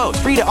 free to post,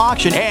 free to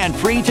auction, and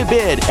free to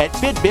bid at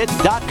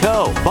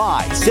BidBit.co.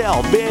 Buy,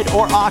 sell, bid,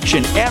 or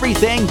auction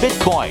everything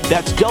Bitcoin.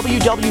 That's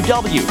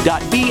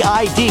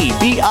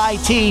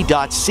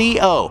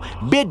www.bidbit.co.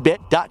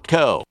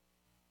 BidBit.co.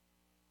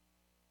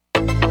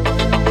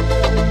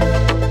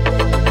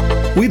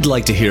 We'd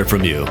like to hear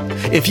from you.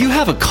 If you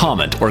have a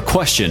comment or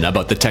question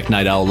about the Tech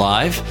Night Owl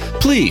Live,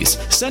 please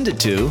send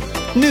it to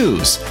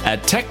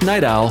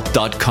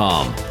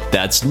news@technightowl.com.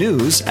 That's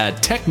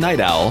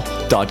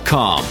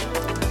news@technightowl.com.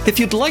 If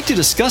you'd like to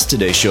discuss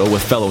today's show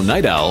with fellow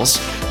night owls,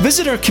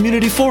 visit our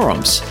community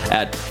forums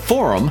at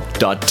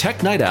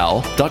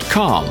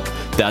forum.technightowl.com.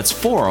 That's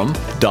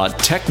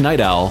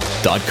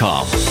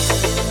forum.technightowl.com.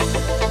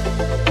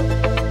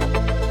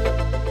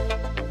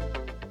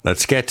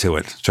 Let's get to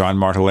it. John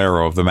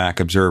Martellero of the Mac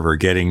Observer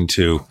getting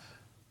to...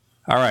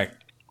 All right.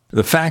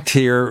 The fact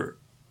here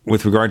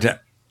with regard to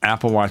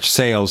Apple Watch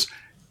sales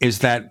is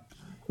that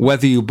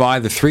whether you buy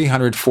the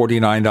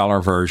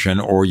 $349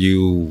 version or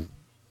you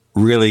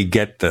really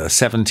get the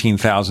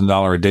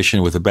 $17,000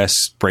 edition with the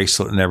best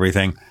bracelet and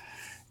everything,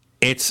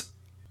 it's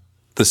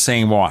the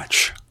same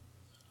watch.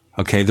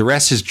 Okay, the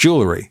rest is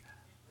jewelry.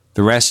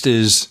 The rest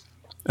is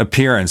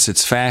appearance.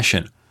 It's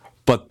fashion.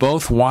 But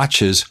both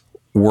watches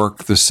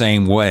work the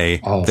same way.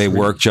 They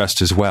work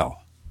just as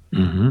well.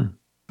 Mm-hmm.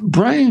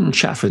 Brian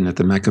Chaffin at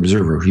the Mac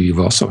Observer, who you've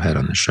also had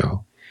on the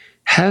show,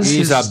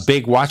 he's a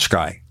big watch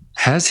guy.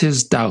 Has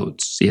his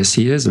doubts. Yes,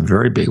 he is a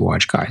very big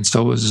watch guy, and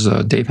so is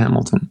Dave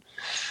Hamilton.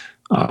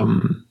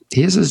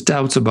 He has his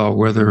doubts about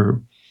whether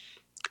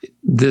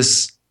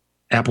this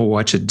Apple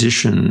Watch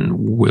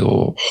Edition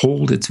will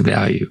hold its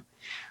value.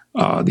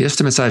 The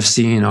estimates I've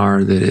seen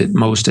are that at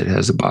most it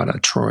has about a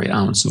troy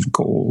ounce of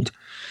gold.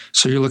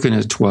 So you're looking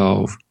at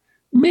 $1,200,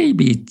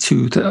 maybe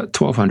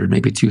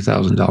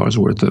 $2,000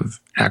 worth of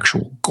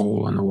actual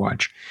gold on the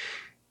watch.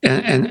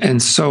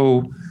 And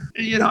so,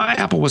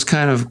 Apple was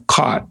kind of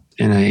caught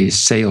in a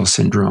sales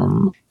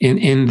syndrome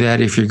in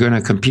that if you're going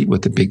to compete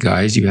with the big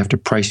guys, you have to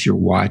price your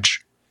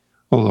watch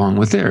along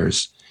with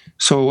theirs.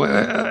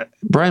 So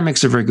Brian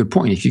makes a very good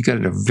point. If you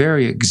get a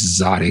very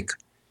exotic,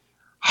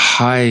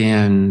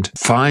 high-end,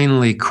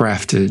 finely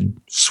crafted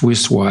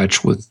Swiss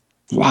watch with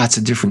lots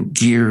of different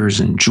gears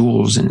and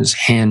jewels and is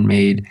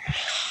handmade,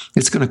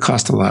 it's going to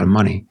cost a lot of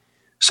money.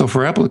 So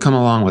for Apple to come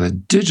along with a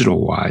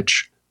digital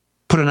watch,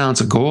 put an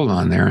ounce of gold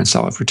on there and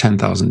sell it for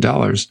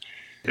 $10,000,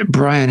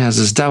 Brian has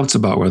his doubts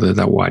about whether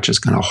that watch is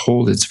going to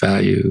hold its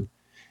value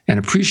and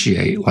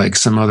appreciate like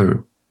some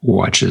other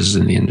watches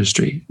in the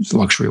industry,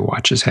 luxury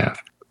watches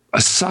have.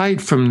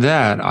 Aside from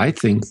that, I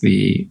think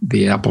the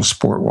Apple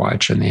Sport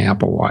Watch and the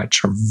Apple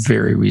Watch are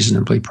very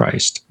reasonably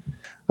priced.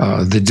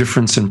 The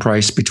difference in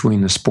price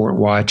between the Sport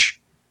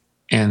Watch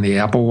and the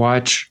Apple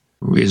Watch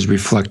is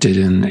reflected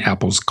in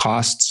Apple's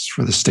costs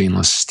for the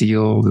stainless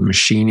steel, the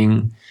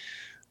machining,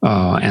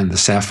 and the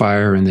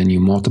sapphire, and then you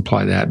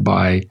multiply that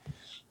by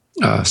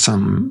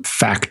some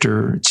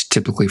factor. It's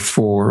typically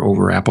 4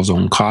 over Apple's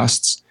own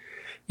costs,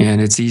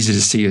 and it's easy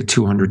to see a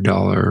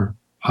 $200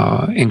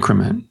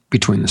 increment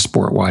between the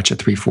Sport Watch at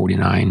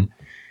 $349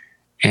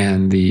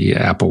 and the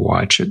Apple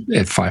Watch at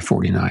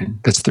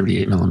 $549. That's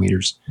 38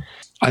 millimeters.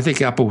 I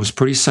think Apple was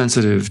pretty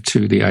sensitive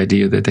to the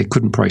idea that they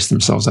couldn't price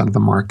themselves out of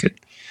the market.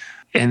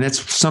 And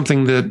that's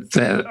something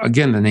that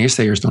again, the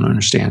naysayers don't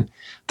understand.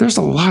 There's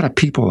a lot of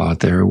people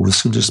out there with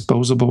some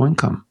disposable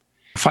income.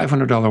 A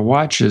 $500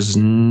 watch is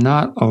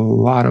not a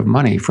lot of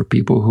money for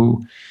people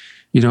who,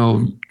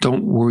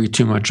 don't worry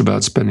too much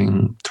about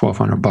spending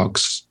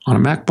 $1,200 on a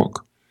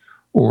MacBook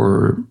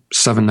or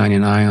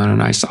 $799 on a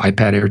nice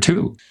iPad Air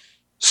 2.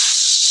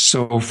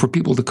 So for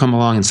people to come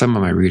along, and some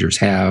of my readers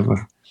have,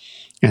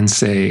 and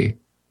say,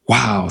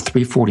 wow,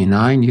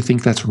 $349, you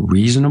think that's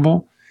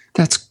reasonable?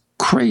 That's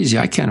crazy.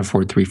 I can't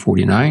afford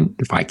 $349.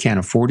 If I can't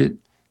afford it,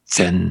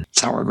 then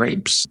sour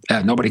grapes.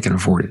 Nobody can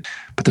afford it.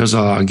 But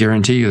I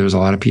guarantee you there's a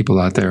lot of people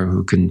out there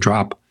who can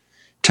drop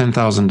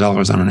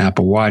 $10,000 on an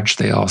Apple Watch.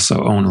 They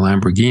also own a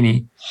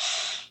Lamborghini.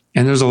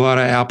 And there's a lot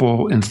of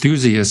Apple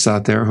enthusiasts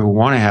out there who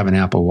want to have an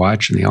Apple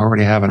Watch and they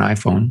already have an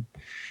iPhone.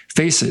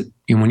 Face it,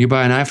 when you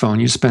buy an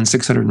iPhone, you spend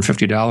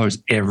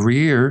 $650 every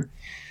year.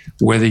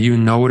 Whether you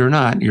know it or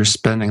not, you're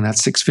spending that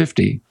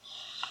 $650.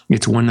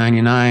 It's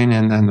 $199,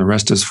 and then the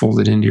rest is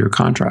folded into your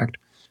contract.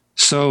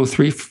 So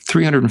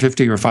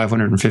 $350 or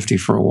 $550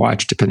 for a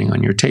watch, depending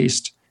on your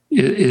taste,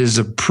 is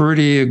a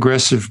pretty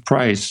aggressive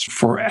price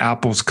for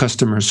Apple's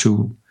customers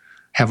who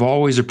have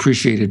always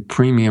appreciated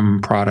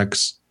premium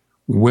products,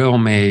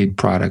 well-made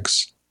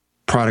products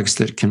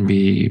that can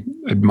be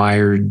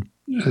admired,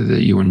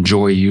 that you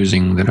enjoy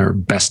using, that are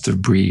best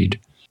of breed.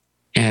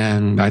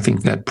 And I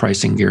think that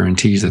pricing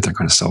guarantees that they're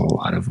going to sell a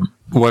lot of them.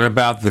 What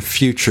about the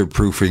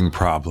future-proofing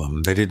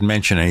problem? They didn't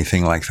mention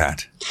anything like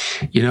that.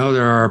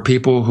 There are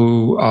people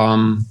who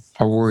are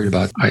worried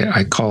about.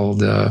 I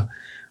called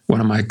one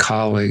of my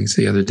colleagues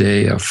the other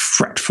day a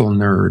fretful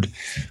nerd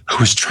who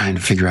was trying to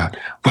figure out,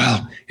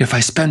 well, if I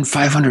spend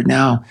 $500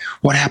 now,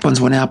 what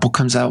happens when Apple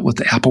comes out with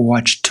the Apple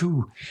Watch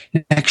 2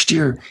 next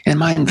year and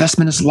my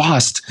investment is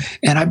lost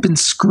and I've been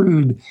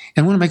screwed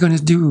and what am I going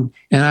to do?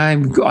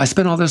 And I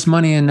spent all this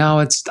money and now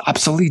it's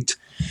obsolete.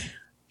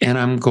 And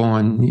I'm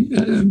going,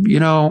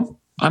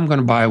 I'm going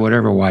to buy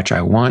whatever watch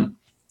I want.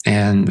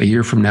 And a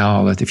year from now,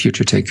 I'll let the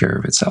future take care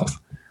of itself.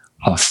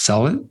 I'll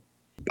sell it.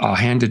 I'll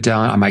hand it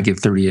down. I might get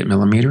 38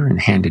 millimeter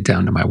and hand it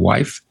down to my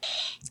wife.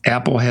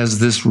 Apple has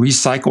this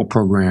recycle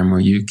program where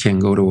you can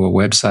go to a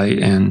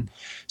website and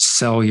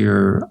sell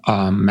your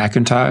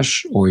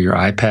Macintosh or your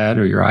iPad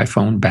or your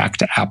iPhone back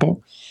to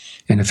Apple.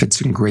 And if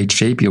it's in great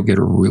shape, you'll get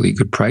a really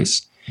good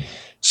price.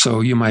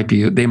 So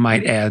they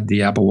might add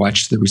the Apple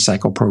Watch to the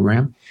recycle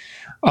program.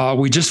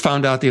 We just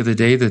found out the other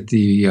day that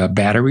the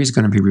battery is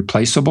going to be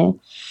replaceable.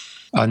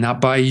 Not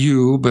by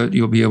you, but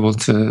you'll be able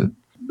to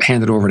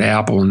hand it over to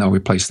Apple and they'll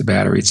replace the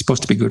battery. It's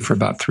supposed to be good for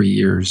about 3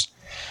 years.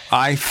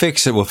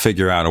 iFixit will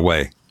figure out a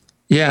way.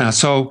 Yeah,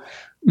 so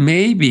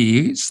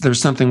maybe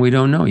there's something we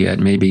don't know yet.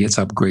 Maybe it's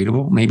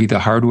upgradable. Maybe the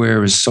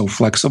hardware is so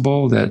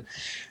flexible that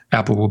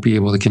Apple will be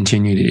able to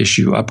continue to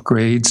issue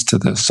upgrades to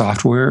the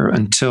software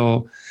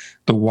until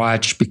the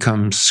watch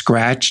becomes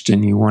scratched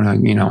and you want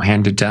to,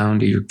 hand it down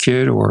to your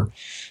kid or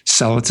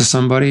sell it to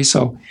somebody.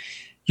 So,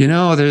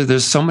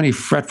 there's so many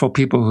fretful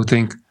people who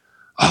think,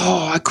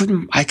 oh,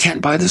 I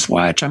can't buy this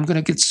watch. I'm going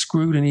to get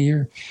screwed in a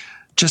year.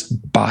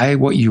 Just buy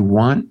what you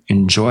want,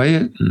 enjoy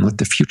it, and let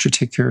the future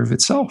take care of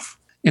itself.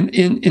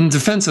 In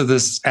defense of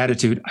this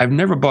attitude, I've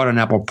never bought an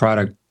Apple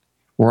product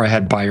where I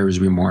had buyer's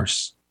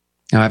remorse.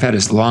 Now, I've had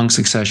this long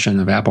succession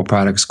of Apple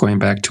products going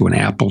back to an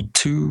Apple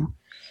II,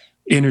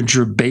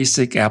 integer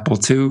basic Apple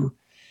II,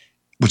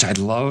 which I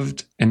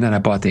loved. And then I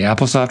bought the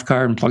AppleSoft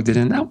card and plugged it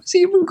in. That was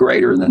even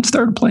greater, and then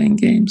started playing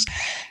games.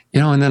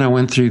 And then I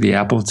went through the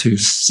Apple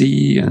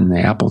IIc and the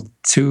Apple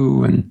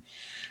II,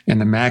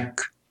 and the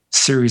Mac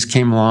series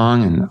came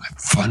along, and I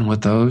had fun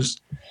with those.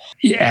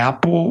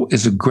 Apple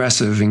is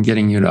aggressive in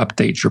getting you to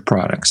update your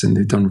products, and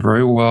they've done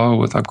very well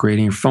with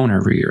upgrading your phone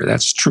every year.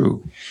 That's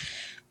true.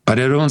 But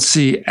I don't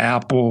see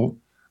Apple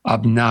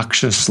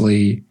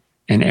obnoxiously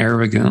and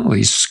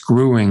arrogantly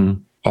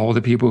screwing all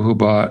the people who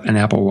bought an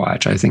Apple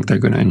Watch. I think they're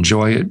going to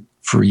enjoy it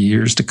for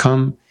years to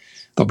come.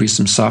 There'll be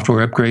some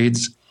software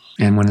upgrades.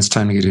 And when it's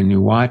time to get a new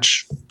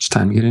watch, it's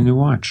time to get a new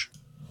watch.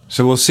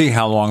 So we'll see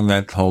how long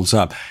that holds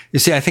up. You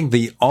see, I think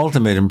the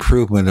ultimate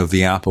improvement of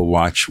the Apple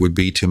Watch would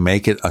be to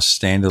make it a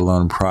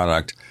standalone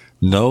product,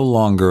 no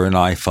longer an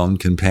iPhone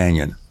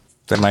companion.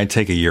 That might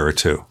take a year or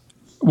two.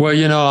 Well,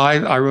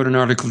 I wrote an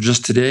article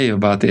just today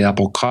about the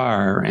Apple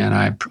Car, and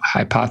I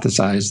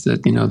hypothesized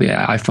that, the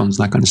iPhone's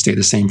not going to stay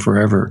the same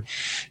forever.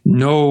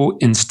 No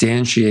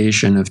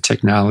instantiation of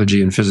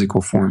technology in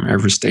physical form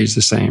ever stays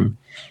the same.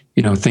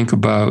 Think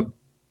about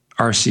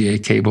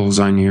RCA cables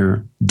on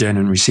your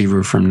Denon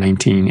receiver from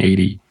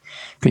 1980.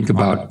 Think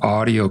about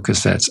audio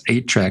cassettes,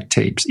 8-track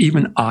tapes,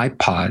 even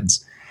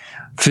iPods.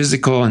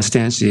 Physical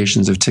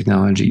instantiations of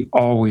technology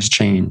always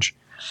change.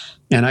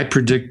 And I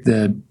predict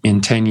that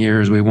in 10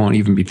 years, we won't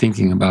even be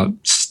thinking about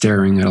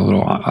staring at a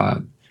little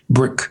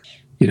brick,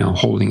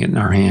 holding it in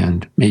our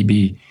hand.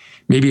 Maybe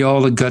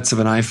all the guts of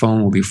an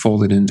iPhone will be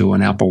folded into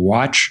an Apple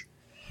Watch.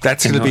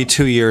 That's going to be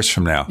 2 years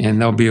from now. And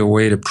there'll be a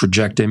way to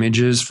project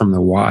images from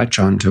the watch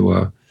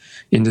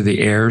into the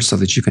air so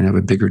that you can have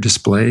a bigger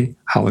display,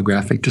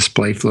 holographic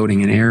display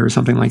floating in air or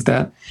something like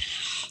that.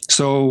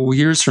 So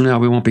years from now,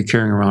 we won't be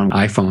carrying around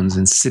iPhones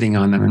and sitting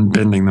on them and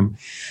bending them.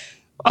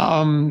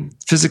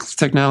 Physical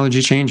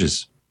technology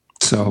changes.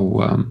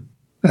 So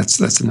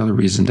that's another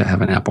reason to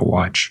have an Apple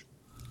Watch.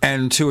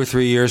 And 2 or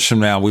 3 years from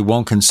now, we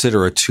won't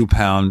consider a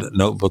 2-pound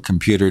notebook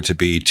computer to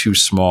be too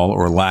small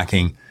or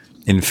lacking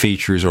in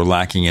features or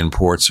lacking in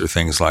ports or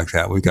things like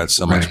that. We've got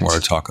so much more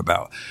to talk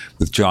about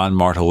with John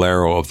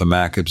Martellaro of the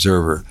Mac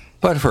Observer.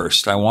 But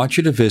first, I want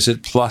you to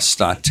visit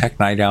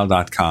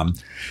plus.technightowl.com,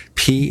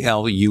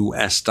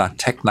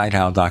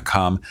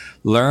 plus.technightowl.com.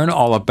 Learn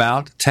all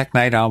about Tech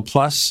Night Owl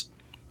Plus.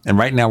 And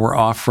right now we're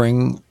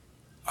offering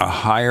a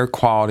higher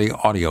quality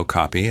audio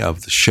copy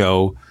of the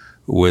show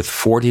with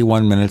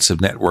 41 minutes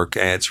of network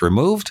ads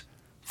removed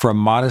for a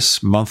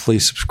modest monthly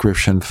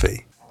subscription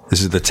fee.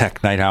 This is the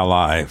Tech Night Owl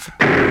Live.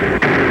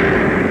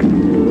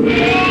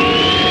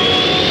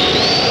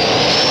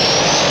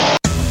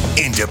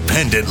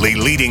 Independently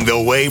leading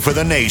the way for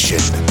the nation.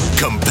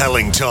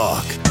 Compelling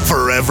talk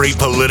for every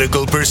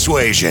political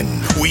persuasion.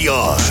 We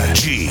are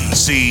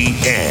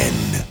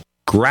GCN.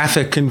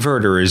 Graphic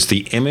Converter is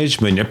the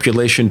image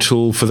manipulation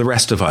tool for the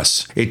rest of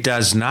us. It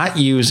does not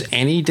use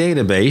any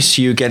database.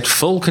 You get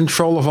full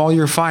control of all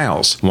your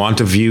files. Want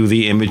to view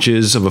the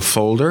images of a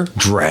folder?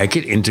 Drag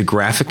it into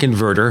Graphic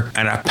Converter,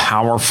 and a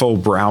powerful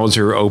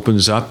browser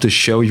opens up to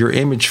show your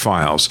image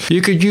files.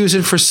 You could use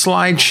it for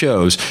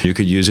slideshows. You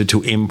could use it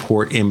to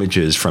import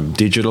images from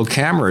digital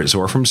cameras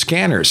or from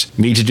scanners.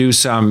 Need to do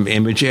some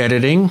image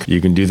editing? You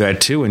can do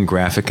that too in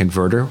Graphic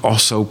Converter.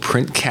 Also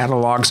print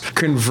catalogs.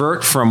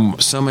 Convert from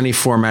so many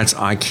formats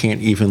I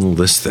can't even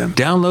list them.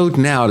 Download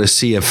now to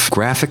see if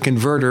Graphic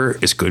Converter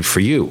is good for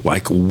you,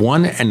 like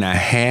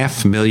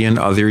 1.5 million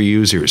other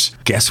users.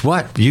 Guess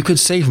what? You could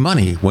save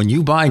money when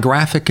you buy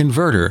Graphic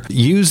Converter.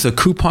 Use the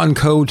coupon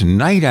code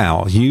Night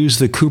Owl. Use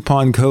the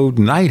coupon code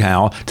Night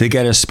Owl to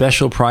get a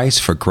special price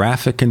for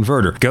Graphic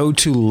Converter. Go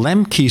to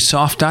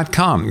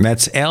lemkesoft.com.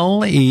 That's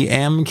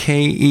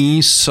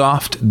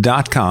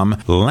LEMKEsoft.com.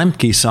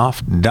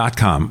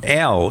 Lemkesoft.com.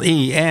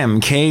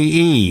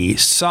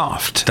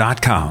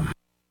 LEMKEsoft.com.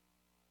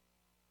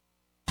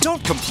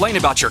 Don't complain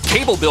about your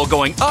cable bill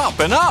going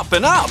up and up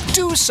and up.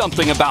 Do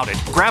something about it.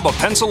 Grab a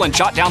pencil and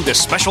jot down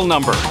this special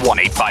number,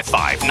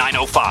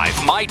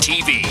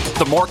 1-855-905-MY-TV.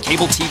 The more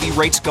cable TV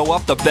rates go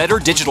up, the better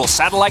digital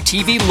satellite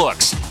TV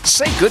looks.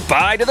 Say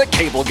goodbye to the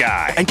cable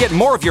guy and get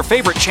more of your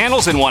favorite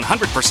channels in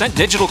 100%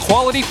 digital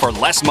quality for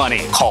less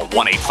money. Call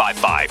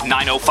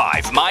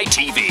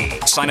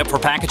 1-855-905-MY-TV. Sign up for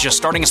packages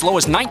starting as low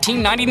as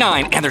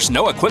 $19.99, and there's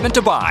no equipment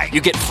to buy. You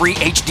get free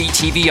HD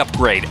TV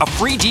upgrade, a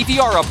free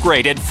DVR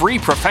upgrade, and free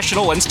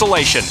professional installation.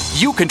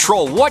 You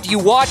control what you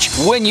watch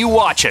when you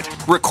watch it.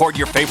 Record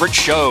your favorite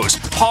shows,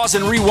 pause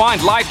and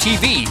rewind live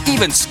TV,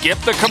 even skip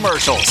the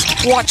commercials.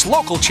 Watch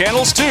local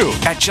channels too.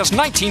 At just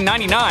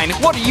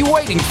 $19.99, what are you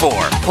waiting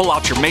for? Pull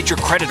out your major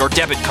credit or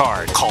debit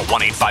card. Call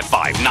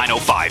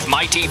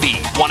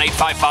 1-855-905-MY-TV.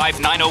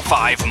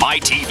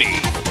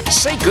 1-855-905-MY-TV.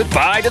 Say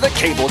goodbye to the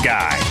cable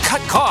guy.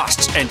 Cut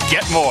costs and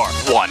get more.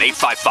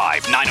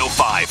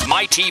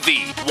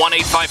 1-855-905-MY-TV.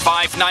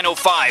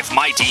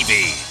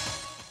 1-855-905-MY-TV.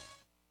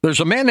 There's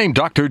a man named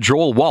Dr.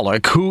 Joel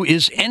Wallach who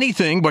is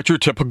anything but your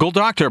typical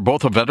doctor,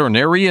 both a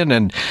veterinarian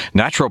and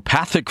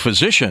naturopathic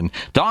physician.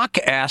 Doc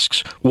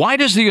asks, why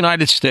does the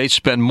United States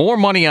spend more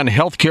money on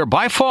healthcare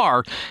by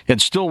far and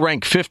still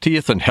rank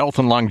 50th in health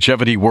and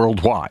longevity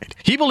worldwide?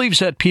 He believes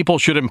that people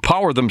should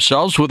empower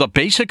themselves with a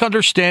basic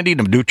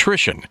understanding of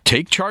nutrition,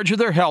 take charge of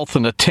their health,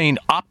 and attain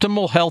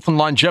optimal health and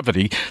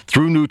longevity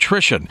through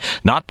nutrition,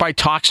 not by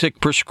toxic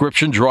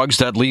prescription drugs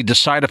that lead to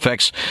side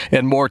effects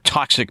and more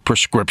toxic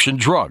prescription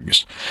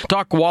drugs.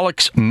 Doc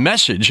Wallach's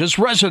message is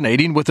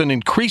resonating with an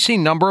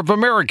increasing number of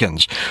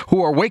Americans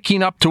who are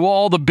waking up to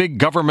all the big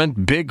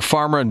government, big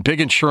pharma, and big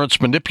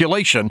insurance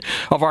manipulation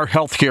of our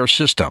healthcare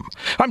system.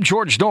 I'm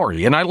George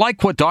Norrie, and I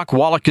like what Doc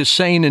Wallach is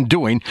saying and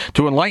doing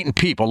to enlighten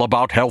people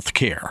about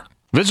healthcare.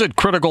 Visit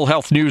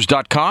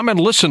criticalhealthnews.com and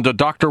listen to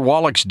Dr.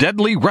 Wallach's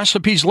Deadly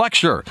Recipes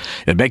lecture.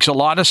 It makes a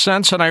lot of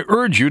sense, and I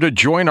urge you to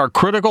join our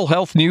Critical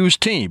Health News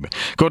team.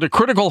 Go to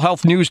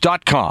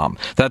criticalhealthnews.com.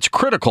 That's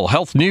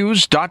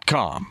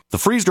criticalhealthnews.com. The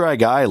freeze-dry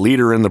guy,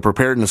 leader in the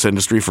preparedness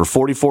industry for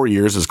 44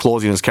 years, is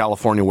closing his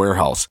California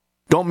warehouse.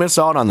 Don't miss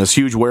out on this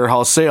huge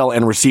warehouse sale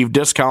and receive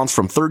discounts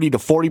from 30 to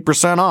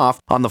 40% off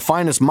on the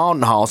finest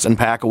Mountain House and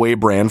Packaway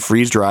brand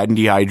freeze-dried and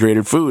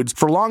dehydrated foods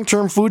for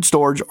long-term food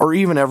storage or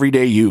even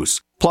everyday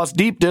use. Plus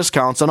deep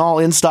discounts on all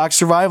in-stock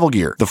survival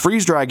gear. The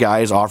Freeze-Dry Guy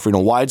is offering a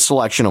wide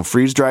selection of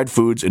freeze-dried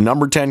foods in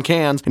number 10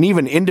 cans and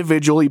even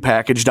individually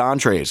packaged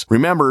entrees.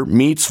 Remember,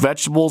 meats,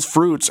 vegetables,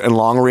 fruits, and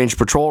long-range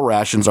patrol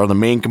rations are the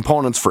main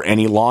components for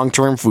any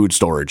long-term food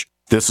storage.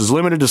 This is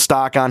limited to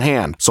stock on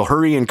hand, so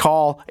hurry and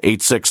call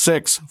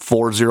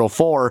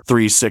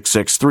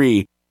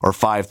 866-404-3663 or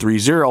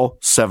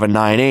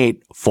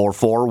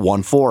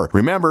 530-798-4414.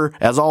 Remember,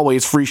 as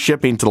always, free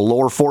shipping to the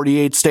lower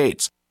 48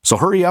 states. So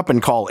hurry up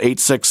and call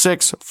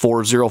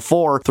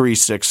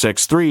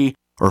 866-404-3663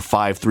 or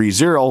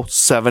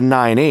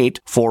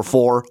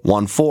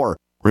 530-798-4414.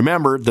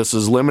 Remember, this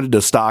is limited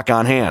to stock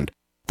on hand.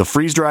 The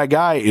Freeze-Dry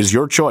Guy is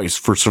your choice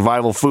for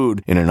survival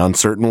food in an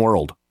uncertain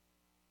world.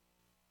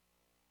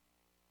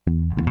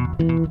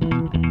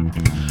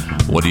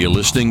 What are you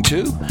listening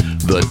to?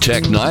 The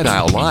Tech Night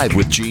Owl Live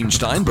with Gene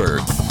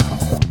Steinberg.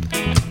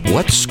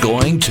 What's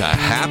going to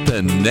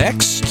happen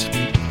next?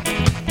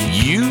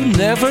 You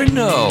never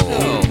know.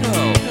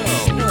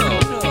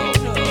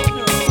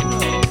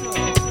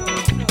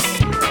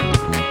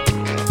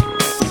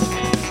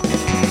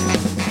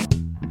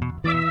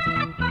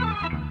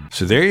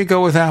 So there you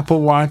go with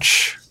Apple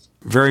Watch.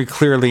 Very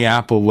clearly,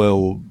 Apple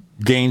will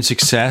gain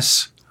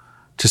success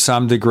to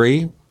some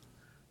degree,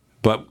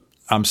 but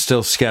I'm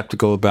still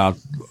skeptical about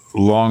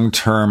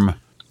long-term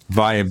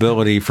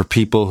viability for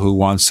people who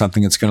want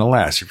something that's going to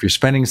last. If you're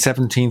spending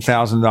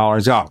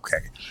 $17,000, okay.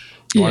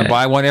 You want to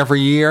buy one every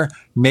year?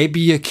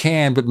 Maybe you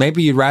can, but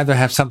maybe you'd rather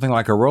have something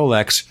like a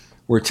Rolex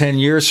where 10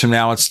 years from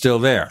now it's still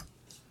there.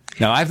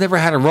 Now, I've never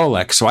had a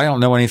Rolex, so I don't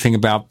know anything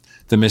about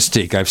the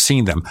mystique. I've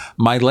seen them.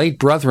 My late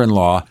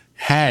brother-in-law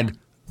had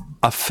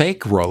a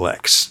fake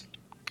Rolex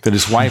that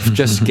his wife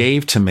just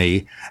gave to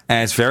me,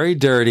 and it's very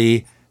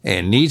dirty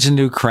and needs a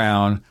new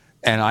crown.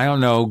 And I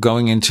don't know,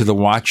 going into the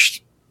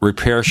watch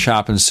repair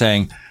shop and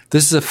saying,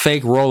 this is a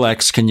fake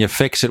Rolex, can you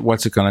fix it?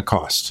 What's it going to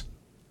cost?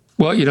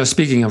 Well,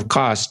 speaking of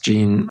cost,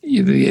 Gene,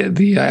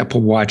 the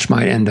Apple Watch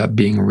might end up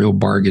being a real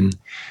bargain.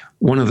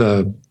 One of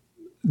the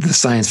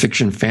science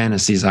fiction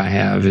fantasies I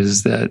have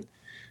is that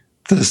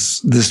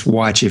this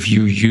watch, if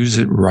you use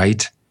it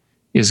right,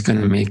 is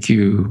going to make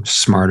you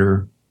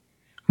smarter,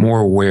 more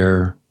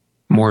aware,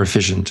 more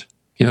efficient.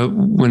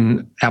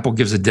 When Apple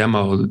gives a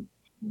demo,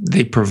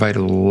 they provide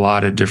a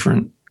lot of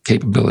different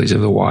capabilities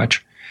of the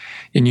watch,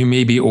 and you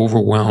may be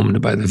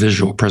overwhelmed by the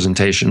visual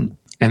presentation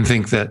and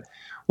think that,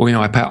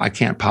 I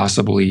can't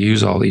possibly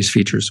use all these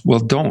features. Well,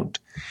 don't.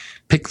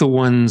 Pick the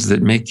ones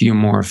that make you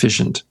more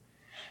efficient.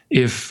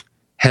 If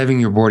having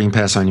your boarding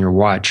pass on your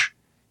watch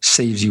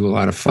saves you a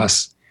lot of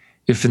fuss,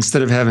 if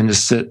instead of having to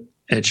sit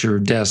at your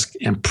desk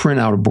and print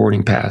out a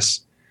boarding pass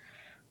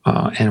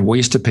and a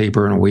waste of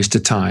paper and a waste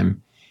of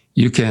time,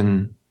 you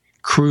can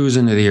cruise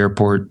into the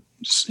airport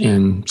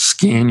and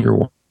scan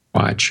your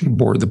watch and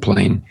board the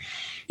plane.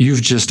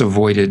 You've just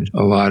avoided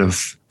a lot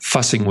of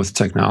fussing with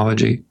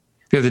technology.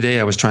 The other day,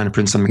 I was trying to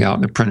print something out,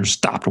 and the printer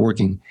stopped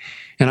working,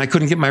 and I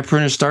couldn't get my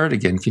printer started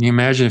again. Can you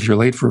imagine if you're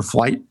late for a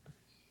flight,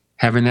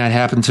 having that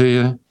happen to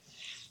you?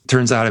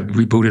 Turns out I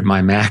rebooted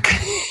my Mac,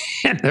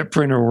 and that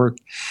printer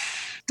worked.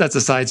 That's a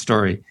side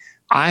story.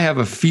 I have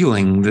a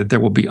feeling that there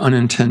will be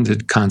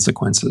unintended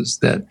consequences,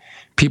 that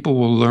people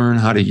will learn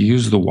how to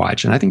use the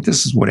watch, and I think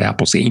this is what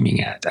Apple's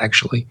aiming at,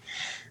 actually.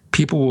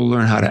 People will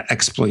learn how to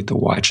exploit the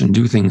watch and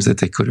do things that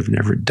they could have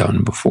never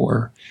done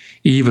before,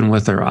 even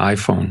with their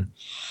iPhone.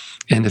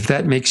 And if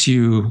that makes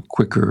you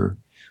quicker,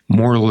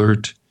 more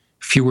alert,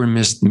 fewer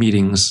missed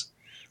meetings,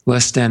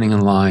 less standing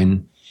in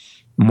line,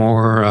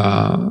 more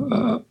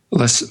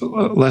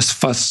less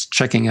fuss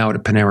checking out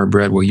at Panera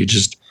Bread where you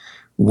just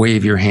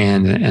wave your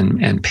hand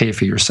and pay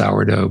for your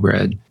sourdough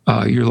bread,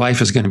 your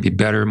life is going to be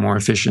better, more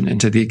efficient.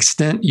 And to the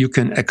extent you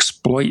can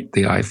exploit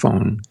the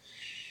iPhone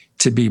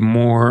to be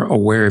more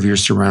aware of your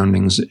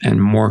surroundings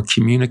and more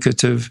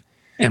communicative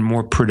and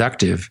more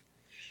productive,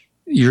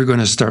 you're going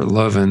to start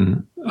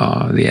loving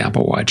the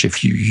Apple Watch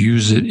if you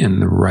use it in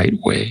the right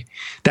way.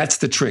 That's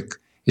the trick,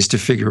 is to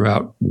figure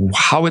out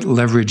how it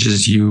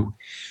leverages you,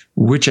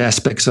 which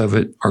aspects of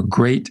it are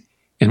great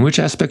and which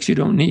aspects you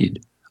don't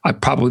need.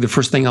 The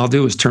first thing I'll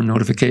do is turn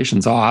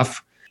notifications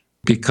off,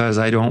 because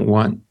I don't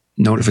want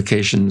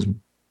notifications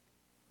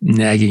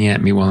nagging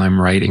at me while I'm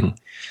writing.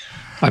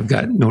 I've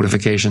got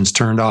notifications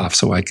turned off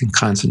so I can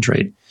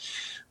concentrate.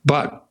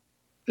 But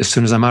as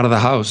soon as I'm out of the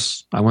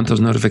house, I want those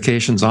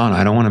notifications on.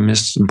 I don't want to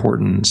miss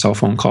important cell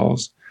phone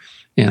calls,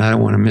 and I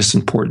don't want to miss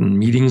important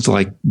meetings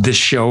like this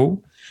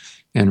show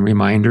and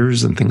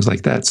reminders and things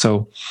like that.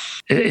 So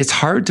it's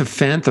hard to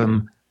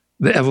fathom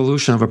the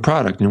evolution of a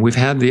product. And we've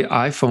had the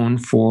iPhone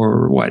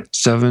for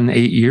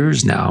 7-8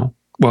 years now.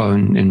 Well,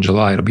 in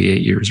July, it'll be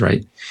 8 years,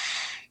 right?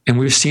 And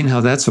we've seen how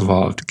that's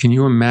evolved. Can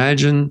you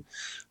imagine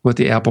what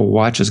the Apple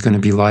Watch is going to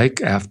be like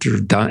after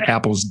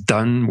Apple's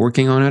done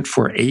working on it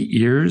for 8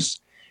 years?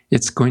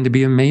 It's going to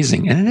be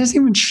amazing. And it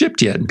hasn't even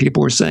shipped yet. And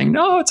people were saying,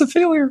 no, it's a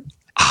failure.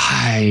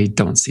 I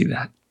don't see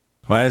that.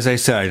 Well, as I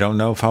said, I don't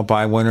know if I'll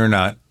buy one or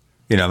not.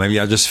 Maybe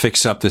I'll just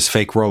fix up this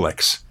fake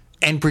Rolex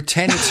and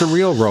pretend it's a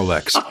real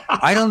Rolex.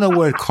 I don't know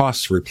what it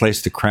costs to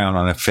replace the crown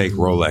on a fake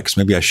Rolex.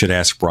 Maybe I should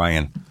ask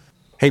Brian.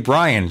 Hey,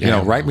 Brian,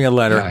 write me a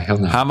letter.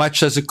 Yeah, how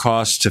much does it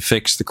cost to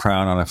fix the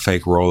crown on a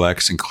fake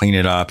Rolex and clean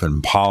it up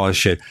and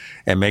polish it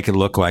and make it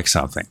look like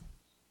something?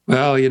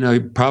 Well, you're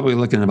probably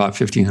looking at about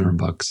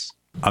 $1,500.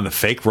 On the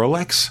fake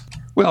Rolex?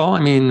 Well,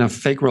 a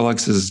fake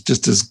Rolex is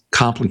just as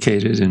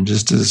complicated and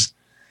just as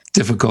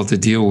difficult to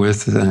deal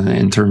with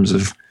in terms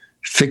of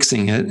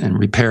fixing it and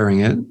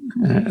repairing it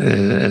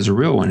as a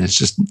real one. It's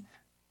just,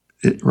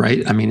 right?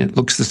 It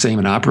looks the same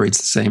and operates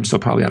the same, so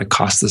it probably ought to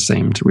cost the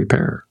same to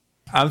repair.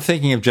 I'm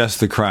thinking of just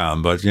the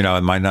crown, but,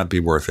 it might not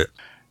be worth it.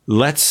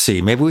 Let's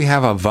see. Maybe we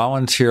have a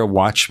volunteer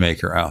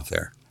watchmaker out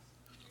there.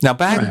 Now,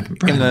 back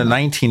in the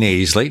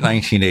 1980s, late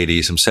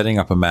 1980s, I'm setting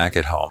up a Mac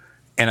at home,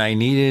 and I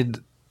needed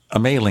a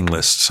mailing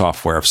list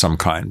software of some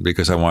kind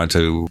because I wanted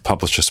to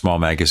publish a small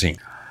magazine.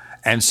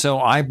 And so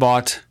I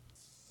bought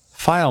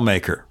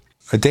FileMaker,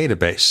 a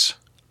database.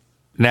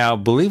 Now,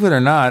 believe it or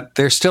not,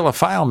 there's still a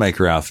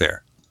FileMaker out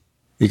there.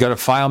 You go to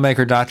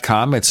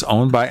FileMaker.com. It's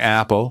owned by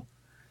Apple.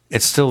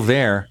 It's still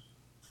there.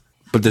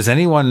 But does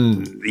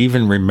anyone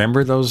even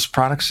remember those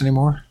products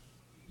anymore?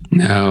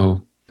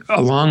 No.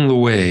 Along the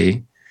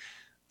way,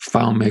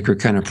 FileMaker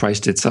kind of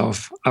priced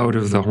itself out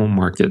of the home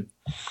market.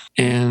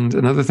 And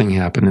another thing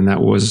happened, and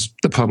that was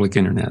the public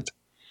internet.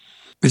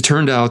 It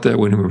turned out that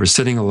when we were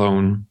sitting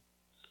alone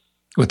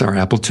with our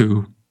Apple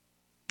II,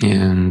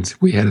 and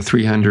we had a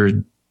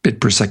 300 bit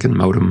per second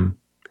modem,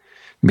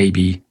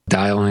 maybe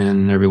dial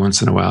in every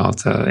once in a while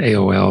to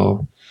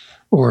AOL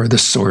or The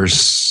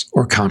Source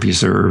or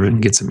CompuServe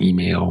and get some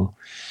email.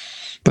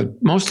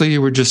 But mostly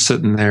you were just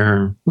sitting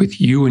there with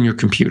you and your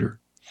computer.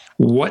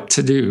 What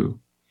to do?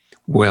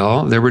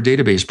 Well, there were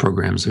database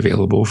programs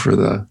available for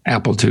the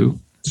Apple II,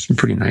 some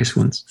pretty nice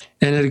ones.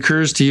 And it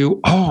occurs to you,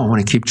 I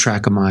want to keep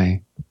track of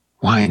my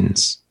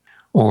wines,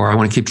 or I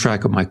want to keep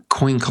track of my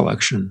coin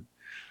collection,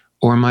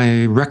 or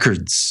my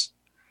records,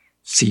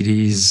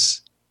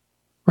 CDs,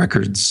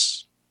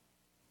 records,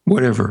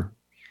 whatever.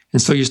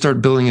 And so you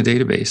start building a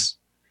database,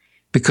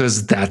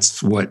 because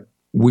that's what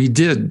we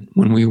did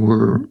when we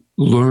were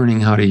learning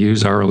how to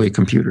use our early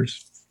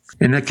computers.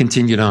 And that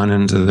continued on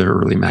into the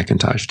early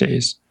Macintosh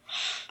days,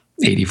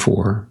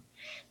 84.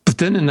 But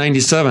then in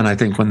 97, I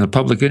think when the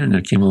public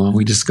internet came along,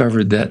 we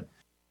discovered that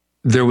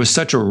there was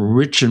such a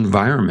rich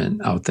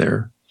environment out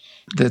there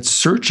that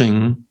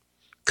searching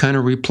kind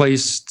of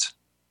replaced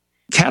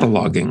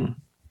cataloging.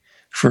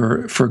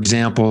 For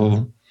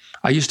example,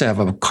 I used to have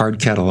a card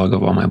catalog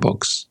of all my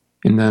books,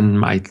 and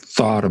then I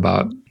thought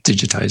about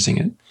digitizing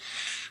it.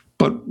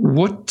 But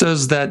what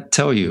does that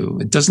tell you?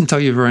 It doesn't tell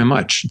you very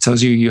much. It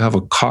tells you you have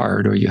a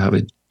card or you have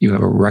a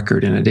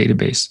record in a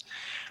database.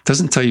 It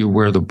doesn't tell you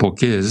where the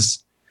book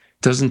is.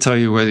 It doesn't tell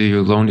you whether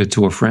you loaned it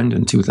to a friend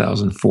in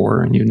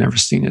 2004 and you've never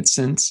seen it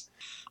since.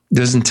 It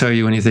doesn't tell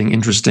you anything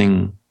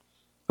interesting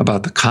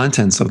about the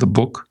contents of the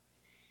book.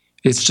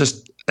 It's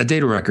just a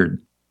data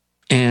record.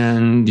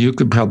 And you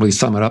could probably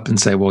sum it up and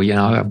say, well,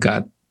 I've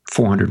got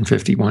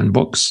 451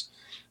 books.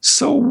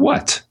 So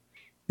what?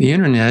 The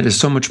internet is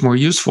so much more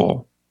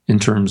useful in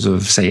terms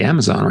of, say,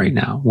 Amazon right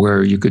now,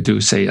 where you could do,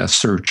 say, a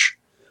search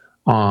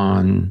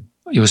on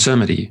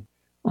Yosemite,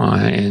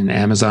 and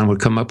Amazon would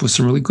come up with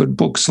some really good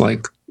books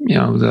like,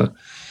 the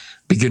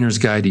Beginner's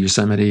Guide to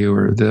Yosemite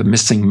or the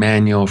Missing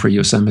Manual for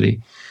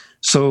Yosemite.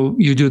 So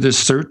you do this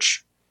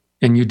search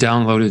and you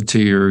download it to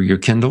your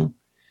Kindle.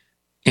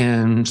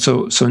 And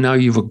so now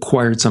you've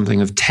acquired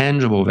something of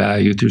tangible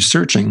value through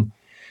searching,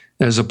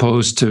 as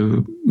opposed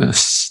to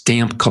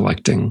stamp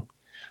collecting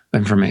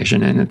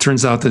information. And it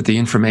turns out that the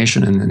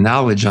information and the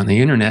knowledge on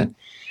the internet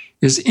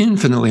is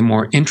infinitely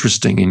more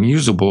interesting and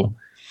usable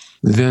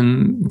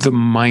than the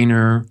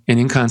minor and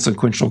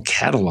inconsequential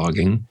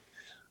cataloging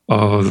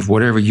of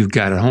whatever you've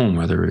got at home,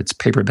 whether it's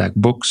paperback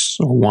books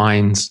or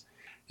wines.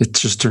 It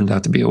just turned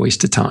out to be a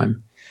waste of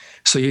time.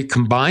 So you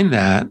combine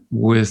that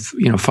with,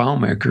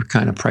 FileMaker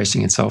kind of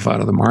pricing itself out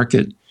of the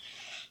market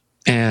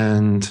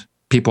and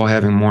people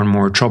having more and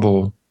more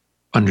trouble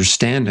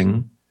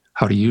understanding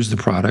how to use the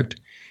product.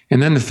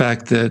 And then the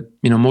fact that,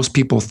 most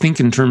people think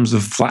in terms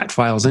of flat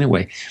files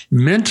anyway.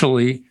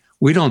 Mentally,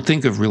 we don't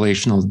think of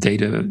relational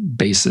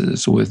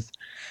databases with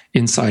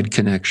inside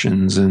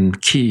connections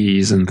and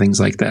keys and things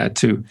like that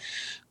to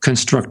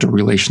construct a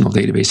relational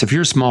database. If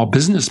you're a small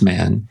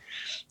businessman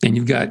and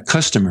you've got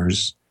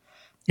customers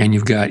and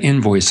you've got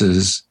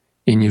invoices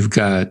and you've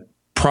got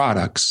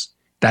products,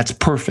 that's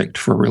perfect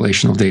for a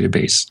relational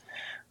database.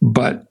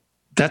 But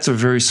that's a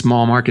very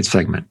small market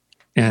segment.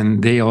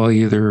 And they all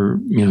either,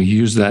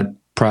 use that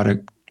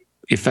product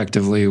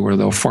effectively or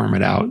they'll farm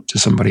it out to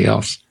somebody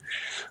else.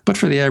 But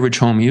for the average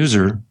home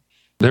user,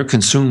 they're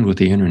consumed with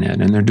the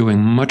internet and they're doing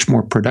much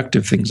more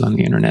productive things on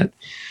the internet.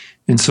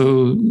 And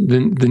so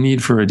the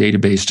need for a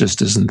database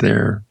just isn't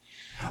there.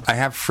 I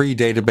have free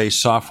database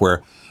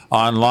software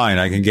online.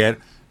 I can get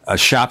a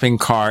shopping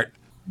cart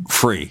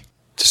free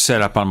to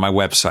set up on my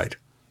website.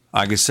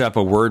 I can set up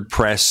a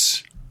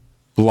WordPress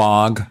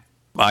blog.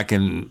 I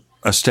can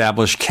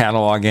establish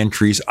catalog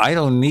entries. I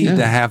don't need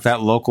to have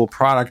that local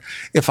product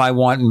if I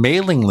want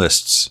mailing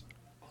lists.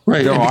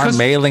 Right. There are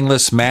mailing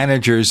list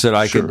managers that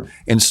I could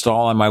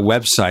install on my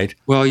website,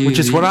 which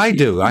is what I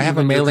do. I have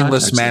a mailing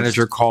list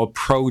manager called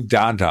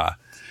ProData,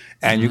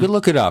 and you can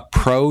look it up,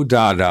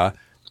 ProData,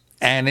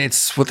 and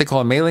it's what they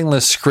call a mailing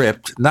list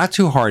script, not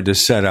too hard to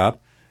set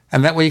up,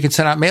 and that way you can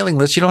send out mailing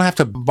lists. You don't have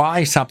to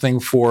buy something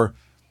for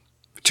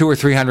 $200 or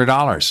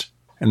 $300,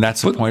 and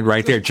that's the point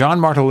right there. John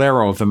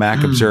Martellero of the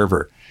Mac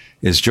Observer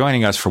is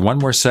joining us for one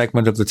more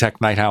segment of the Tech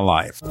Night Owl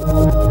Live.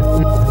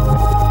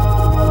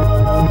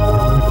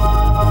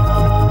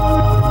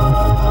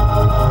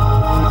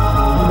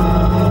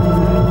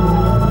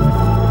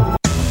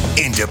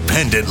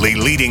 Independently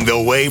leading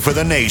the way for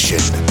the nation.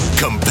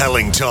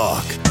 Compelling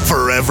talk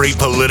for every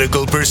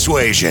political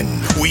persuasion.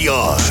 We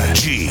are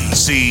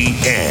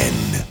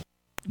GCN.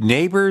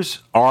 Neighbors,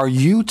 are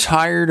you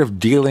tired of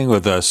dealing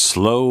with a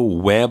slow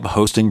web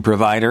hosting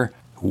provider?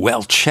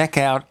 Well, check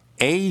out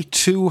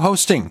A2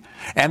 Hosting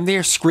and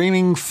their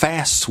screaming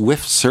fast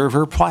Swift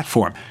server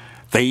platform.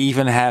 They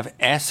even have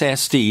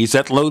SSDs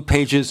that load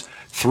pages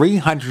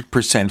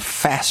 300%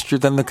 faster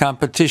than the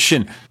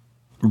competition.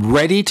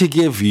 Ready to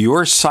give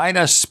your site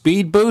a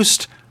speed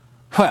boost?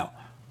 Well,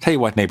 tell you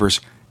what,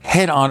 neighbors,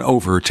 head on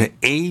over to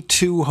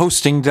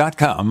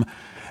a2hosting.com.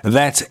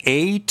 That's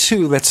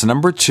A2, that's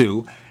number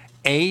 2,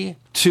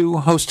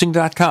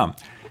 a2hosting.com.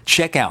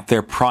 Check out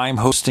their Prime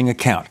hosting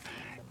account.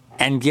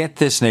 And get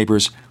this,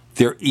 neighbors,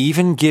 they're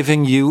even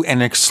giving you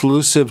an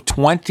exclusive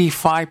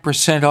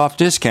 25% off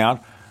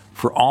discount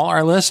for all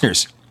our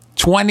listeners.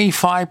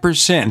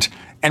 25%.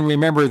 And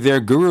remember, their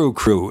Guru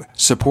Crew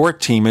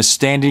support team is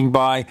standing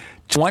by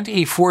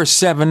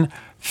 24/7,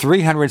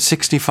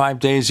 365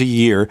 days a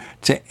year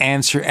to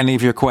answer any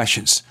of your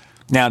questions.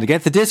 Now, to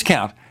get the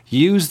discount,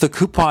 use the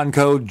coupon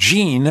code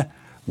GENE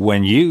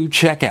when you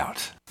check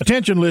out.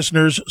 Attention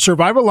listeners,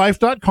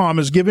 SurvivalLife.com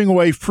is giving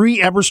away free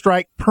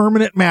EverStrike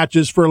permanent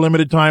matches for a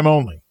limited time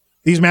only.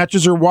 These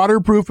matches are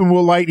waterproof and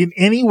will light in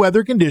any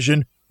weather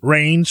condition,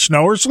 rain,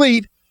 snow, or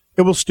sleet.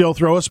 It will still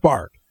throw a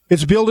spark.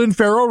 Its built-in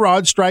ferro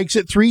rod strikes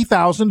at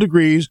 3,000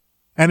 degrees,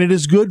 and it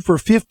is good for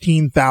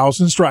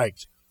 15,000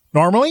 strikes.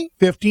 Normally,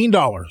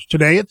 $15.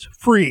 Today, it's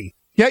free.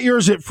 Get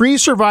yours at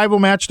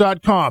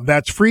freesurvivalmatch.com.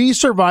 That's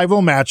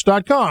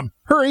freesurvivalmatch.com.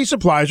 Hurry,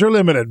 supplies are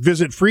limited.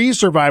 Visit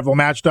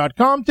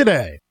freesurvivalmatch.com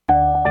today.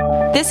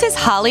 This is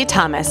Holly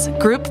Thomas,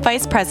 Group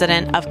Vice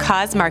President of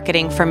Cause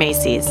Marketing for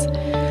Macy's.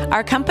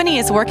 Our company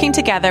is working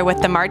together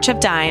with the March of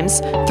Dimes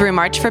through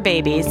March for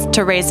Babies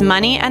to raise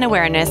money and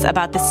awareness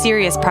about the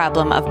serious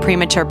problem of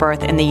premature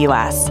birth in the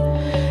U.S.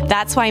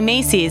 That's why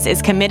Macy's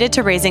is committed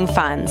to raising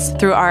funds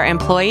through our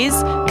employees,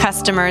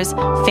 customers,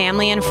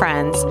 family, and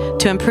friends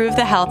to improve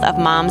the health of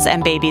moms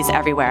and babies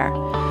everywhere.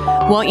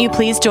 Won't you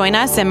please join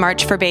us in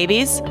March for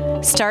Babies?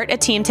 Start a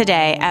team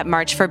today at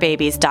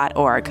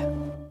marchforbabies.org.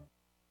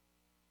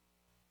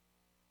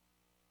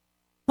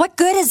 What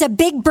good is a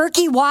Big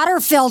Berkey water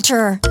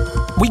filter?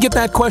 We get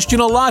that question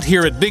a lot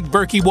here at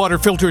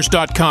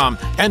BigBerkeyWaterFilters.com.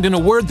 And in a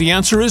word, the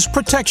answer is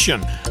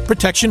protection.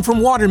 Protection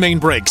from water main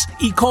breaks,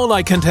 E.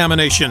 coli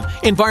contamination,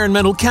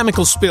 environmental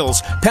chemical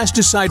spills,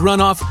 pesticide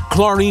runoff,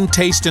 chlorine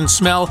taste and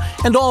smell,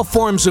 and all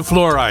forms of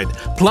fluoride.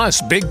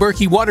 Plus, Big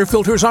Berkey water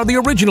filters are the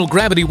original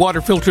gravity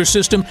water filter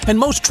system and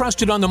most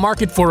trusted on the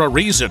market for a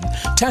reason.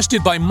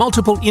 Tested by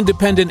multiple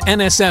independent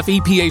NSF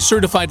EPA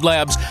certified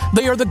labs,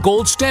 they are the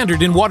gold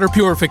standard in water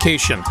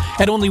purification.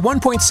 At only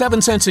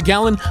 1.7 cents a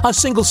gallon, a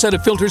single set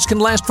of filters filters can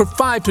last for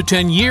 5 to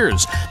 10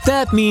 years.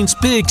 That means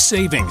big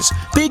savings.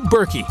 Big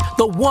Berkey,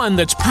 the one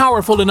that's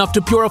powerful enough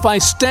to purify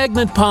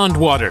stagnant pond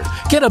water.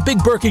 Get a Big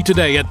Berkey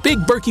today at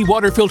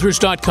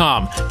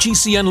BigBerkeyWaterFilters.com.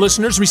 GCN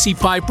listeners receive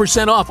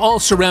 5% off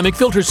all ceramic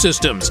filter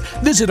systems.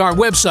 Visit our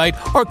website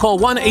or call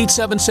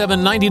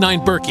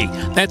 1-877-99-BERKEY.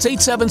 That's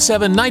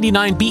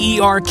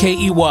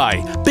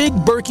 877-99-BERKEY. Big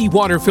Berkey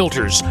Water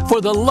Filters,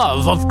 for the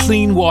love of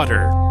clean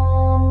water.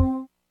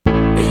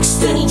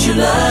 Extend your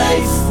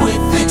life with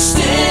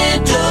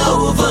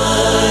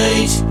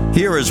Extendovite.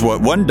 Here is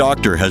what one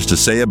doctor has to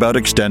say about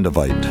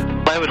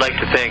Extendovite. I would like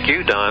to thank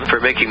you, Don, for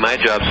making my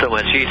job so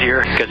much easier,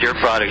 because your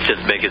products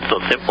just make it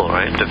so simple,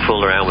 right? To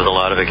fool around with a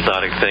lot of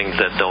exotic things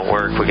that don't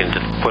work, we can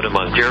just put them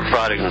on your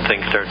product and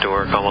things start to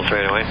work almost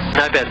right away.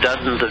 I've had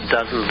dozens of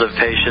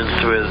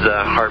patients with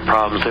heart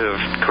problems who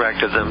have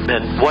corrected them,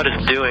 and what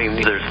it's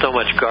doing, there's so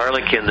much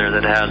garlic in there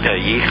that has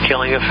a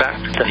yeast-killing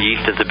effect. The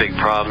yeast is a big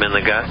problem in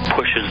the gut,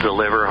 pushes the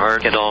liver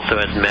hard. It also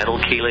has metal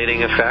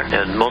chelating effect,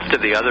 and most of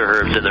the other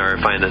herbs in there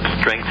I find that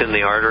strengthen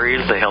the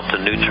arteries. They help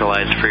to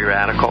neutralize free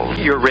radicals.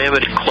 Your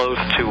remedy close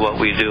to what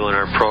we do in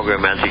our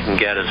program as you can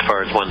get as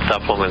far as one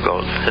supplement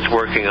goes. It's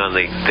working on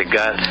the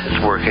gut,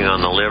 it's working on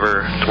the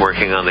liver, it's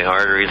working on the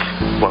arteries.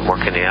 What more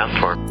can you ask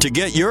for? To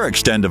get your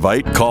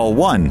Extendovite, call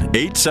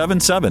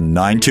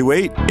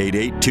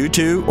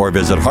 1-877-928-8822 or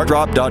visit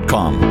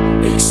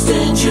heartdrop.com.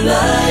 Extend your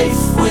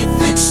life with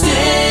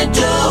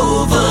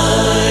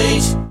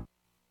Extendovite.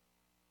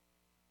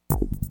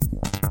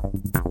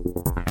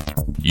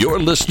 You're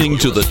listening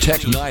to the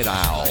Tech Night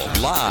Owl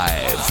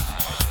live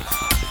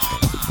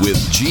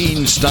with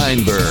Gene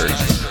Steinberg.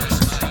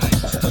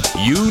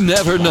 You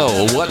never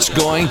know what's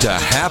going to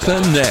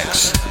happen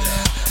next.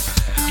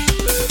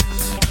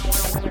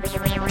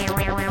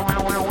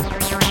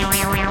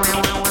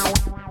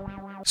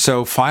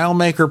 So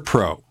FileMaker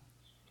Pro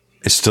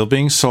is still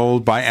being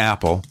sold by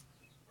Apple,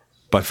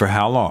 but for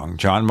how long?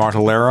 John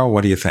Martellero,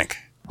 what do you think?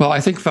 Well,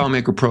 I think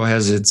FileMaker Pro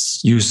has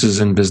its uses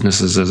and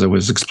businesses, as I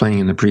was explaining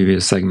in the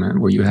previous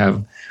segment, where you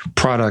have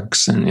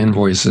products and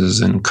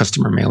invoices and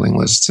customer mailing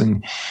lists,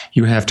 and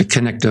you have to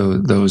connect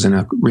those in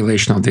a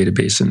relational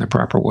database in the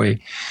proper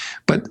way.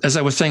 But as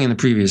I was saying in the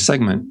previous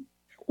segment,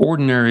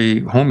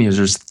 ordinary home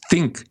users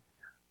think,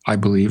 I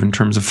believe, in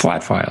terms of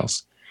flat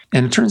files.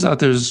 And it turns out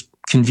there's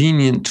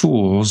convenient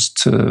tools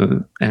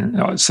to,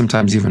 and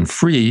sometimes even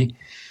free,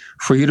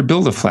 for you to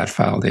build a flat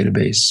file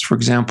database. For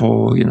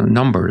example,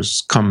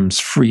 Numbers comes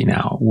free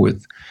now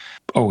with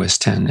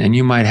OS X, and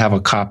you might have a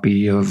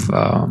copy of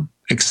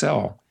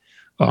Excel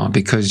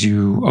because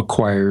you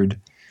acquired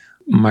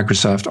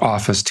Microsoft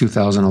Office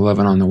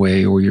 2011 on the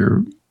way, or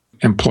your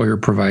employer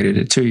provided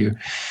it to you.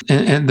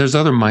 And there's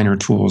other minor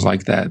tools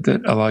like that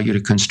allow you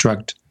to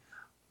construct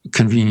a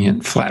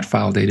convenient flat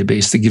file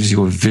database that gives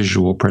you a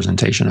visual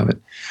presentation of it.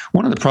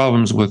 One of the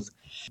problems with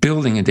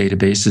building a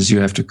database is you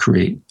have to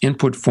create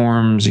input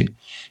forms, you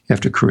have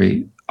to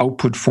create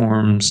output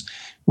forms.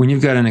 When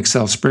you've got an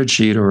Excel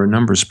spreadsheet or a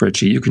number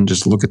spreadsheet, you can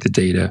just look at the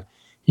data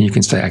and you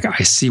can say,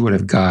 I see what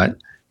I've got.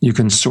 You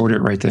can sort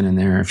it right then and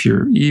there. If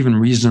you're even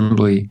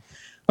reasonably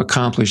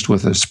accomplished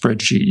with a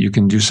spreadsheet, you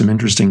can do some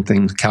interesting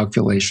things,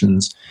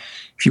 calculations.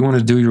 If you want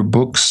to do your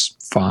books,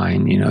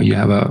 fine. You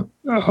have a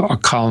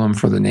column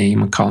for the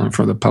name, a column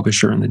for the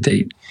publisher and the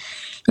date.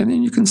 And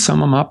then you can sum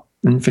them up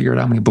and figure out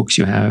how many books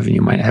you have, and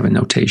you might have a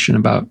notation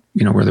about,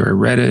 whether I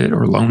read it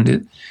or loaned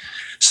it.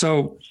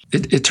 So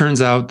it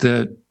turns out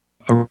that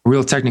a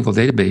real technical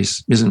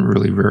database isn't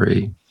really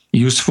very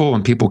useful,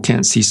 and people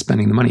can't see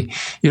spending the money.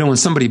 When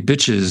somebody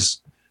bitches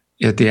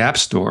at the App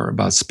Store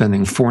about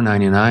spending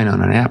 $4.99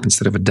 on an app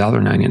instead of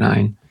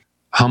 $1.99,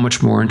 how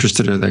much more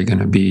interested are they going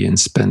to be in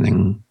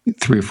spending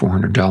 $300 or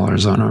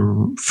 $400 on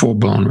a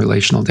full-blown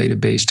relational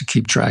database to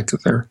keep track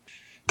of their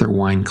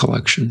wine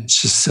collection?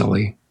 It's just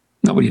silly.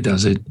 Nobody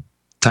does it.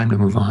 Time to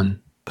move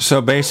on.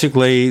 So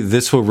basically,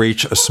 this will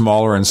reach a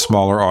smaller and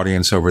smaller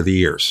audience over the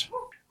years.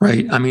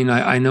 Right. I mean,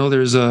 I know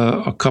there's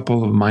a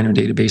couple of minor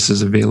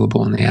databases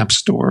available in the App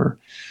Store.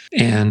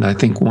 And I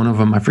think one of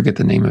them, I forget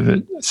the name of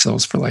it,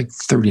 sells for like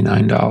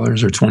 $39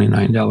 or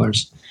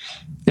 $29.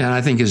 And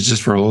I think it's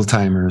just for old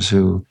timers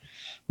who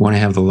want to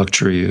have the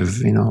luxury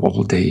of,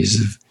 old days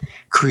of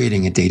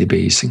creating a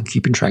database and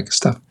keeping track of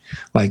stuff,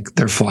 like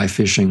they're fly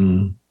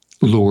fishing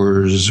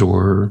lures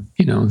or,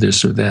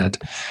 this or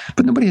that.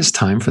 But nobody has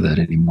time for that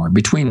anymore.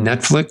 Between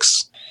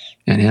Netflix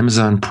and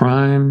Amazon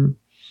Prime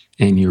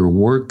and your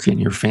work and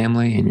your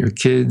family and your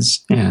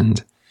kids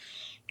and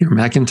your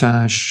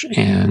Macintosh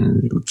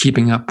and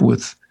keeping up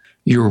with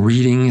your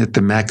reading at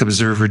the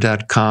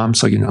macobserver.com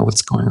so you know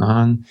what's going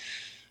on,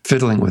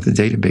 fiddling with the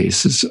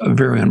database is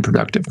very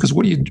unproductive. Because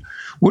what do you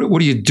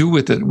do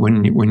with it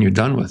when you're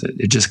done with it?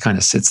 It just kind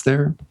of sits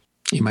there.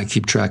 You might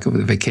keep track of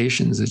the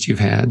vacations that you've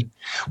had.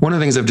 One of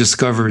the things I've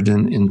discovered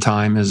in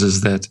time is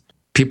that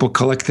people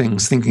collect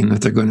things thinking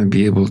that they're going to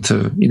be able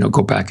to,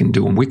 go back and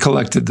do them. We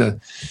collected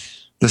the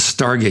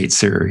Stargate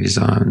series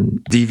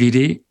on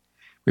DVD.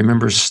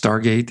 Remember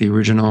Stargate, the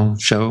original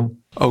show?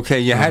 Okay,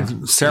 you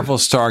had several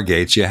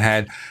Stargates. You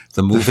had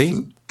the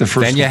movie. The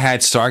first then you one.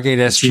 had Stargate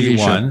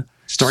SG-1,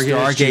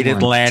 Stargate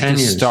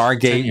Atlantis,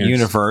 Stargate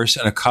Universe,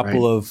 and a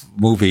couple of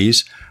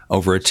movies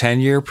over a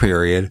 10-year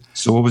period.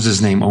 So what was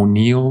his name?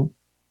 O'Neill,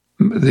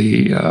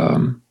 the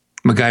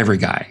MacGyver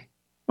guy,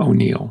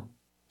 O'Neill.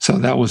 So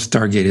that was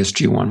Stargate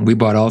SG-1. We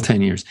bought all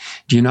 10 years.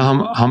 Do you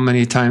know how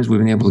many times we've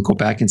been able to go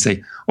back and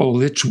say, oh,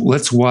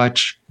 let's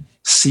watch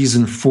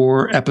season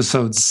 4,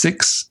 episode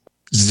 6,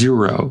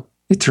 0.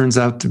 It turns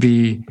out to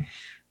be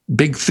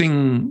big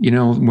thing,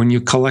 when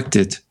you collect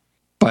it,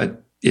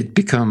 but it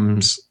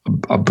becomes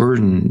a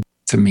burden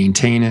to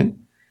maintain it,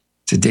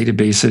 to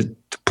database it,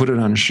 to put it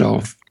on a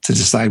shelf, to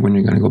decide when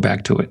you're going to go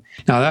back to it.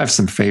 Now, I have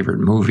some favorite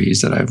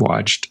movies that I've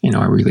watched.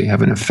 I really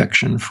have an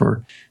affection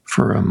for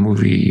a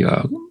movie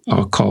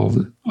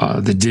called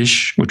The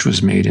Dish, which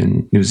was made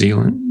in New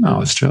Zealand,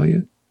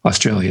 Australia.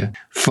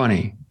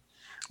 Funny.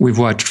 We've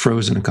watched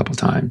Frozen a couple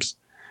times.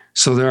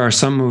 So there are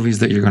some movies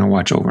that you're going to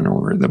watch over and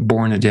over. The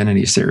Bourne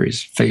Identity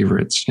series,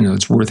 favorites.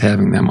 It's worth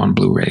having them on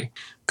Blu-ray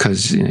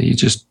because you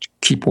just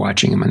keep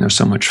watching them and they're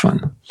so much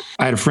fun.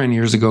 I had a friend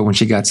years ago when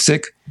she got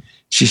sick.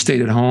 She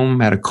stayed at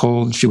home, had a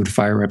cold. She would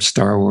fire up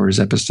Star Wars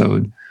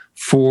episode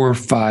 4,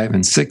 5,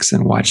 and 6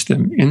 and watch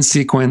them in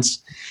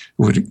sequence.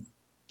 It would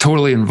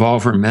totally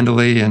involve her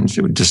mentally and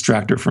it would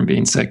distract her from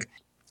being sick.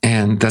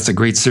 And that's a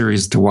great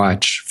series to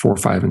watch, 4,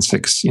 5, and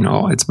 6.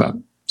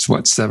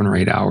 It's 7 or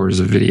 8 hours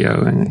of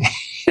video, and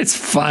it's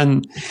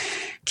fun.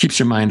 Keeps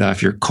your mind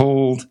off your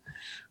cold.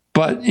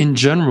 But in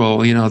general,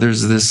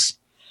 there's this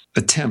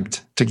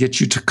attempt to get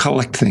you to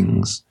collect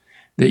things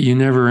that you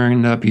never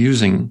end up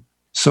using.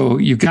 So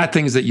you've got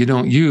things that you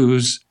don't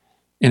use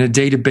in a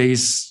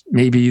database,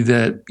 maybe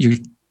that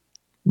you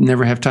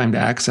never have time to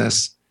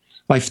access.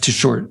 Life's too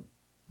short.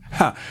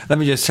 Let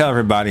me just tell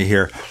everybody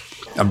here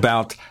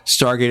about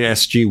Stargate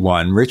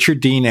SG-1. Richard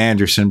Dean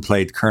Anderson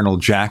played Colonel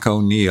Jack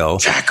O'Neill.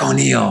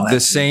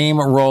 The same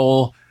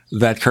role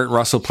that Kurt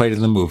Russell played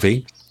in the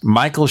movie.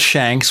 Michael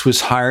Shanks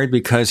was hired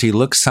because he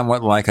looked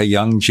somewhat like a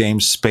young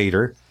James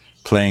Spader,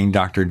 playing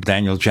Dr.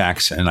 Daniel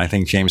Jackson. I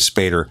think James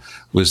Spader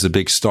was the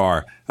big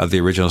star of the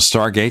original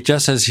Stargate,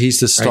 just as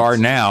he's the star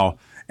now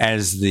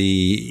as the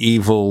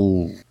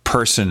evil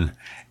person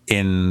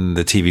in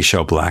the TV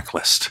show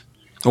Blacklist.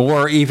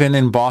 Or even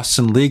in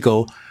Boston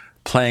Legal,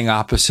 playing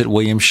opposite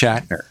William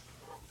Shatner.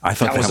 I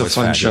thought that was a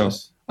fun show.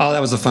 Oh,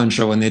 that was a fun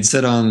show. And they'd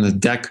sit on the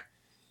deck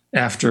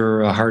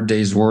after a hard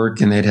day's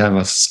work, and they'd have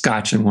a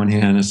scotch in one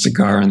hand, a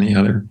cigar in the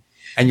other.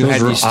 And you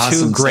had these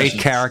two great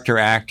character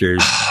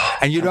actors,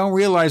 and you don't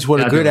realize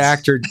what a good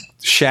actor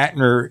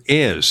Shatner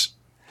is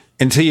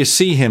until you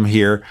see him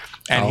here,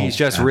 and he's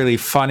just really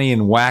funny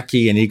and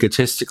wacky and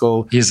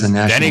egotistical. He's a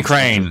national Denny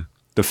Crane,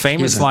 the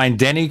famous line,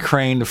 Denny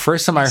Crane. The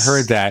first time I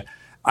heard that,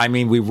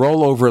 we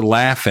roll over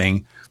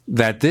laughing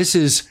that this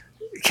is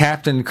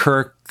Captain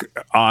Kirk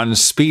on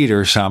speed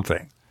or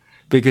something,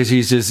 because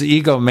he's this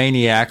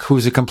egomaniac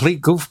who's a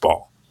complete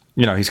goofball.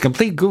 He's a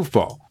complete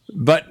goofball.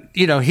 But,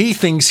 he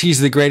thinks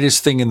he's the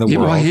greatest thing in the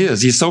world. Well, he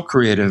is. He's so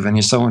creative and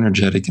he's so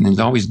energetic and he's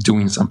always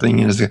doing something.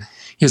 He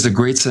has a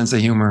great sense of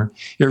humor.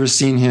 You ever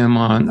seen him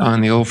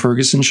on the old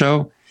Ferguson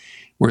show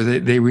where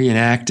they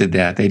reenacted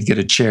that? They'd get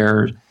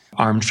a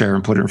armchair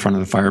and put it in front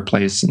of the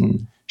fireplace,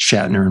 and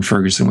Shatner and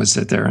Ferguson would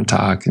sit there and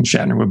talk, and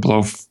Shatner would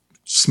blow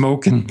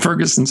smoke in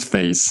Ferguson's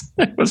face.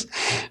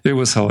 It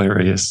was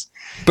hilarious.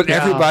 But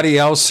everybody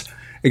else,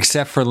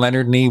 except for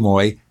Leonard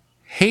Nimoy,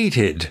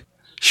 hated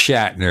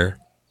Shatner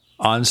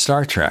on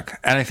Star Trek.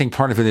 And I think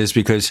part of it is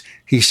because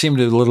he seemed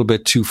a little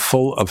bit too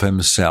full of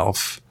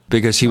himself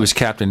because he was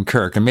Captain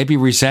Kirk, and maybe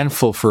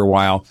resentful for a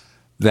while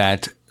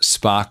that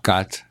Spock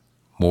got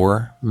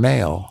more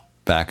male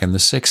back in the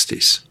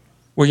 60s.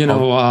 Well,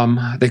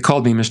 they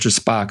called me Mr.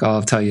 Spock.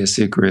 I'll tell you a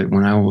secret.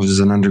 When I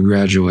was an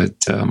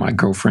undergraduate, my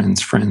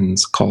girlfriend's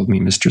friends called me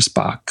Mr.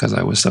 Spock because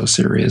I was so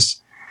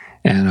serious.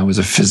 And I was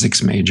a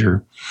physics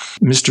major.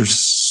 Mr.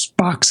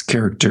 Spock's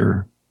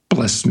character,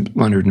 bless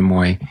Leonard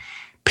Nimoy,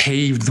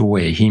 paved the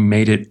way. He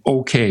made it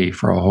okay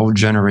for a whole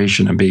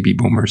generation of baby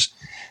boomers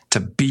to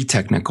be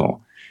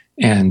technical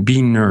and be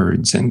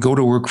nerds and go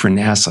to work for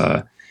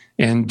NASA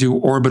and do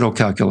orbital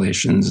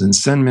calculations and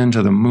send men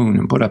to the moon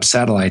and put up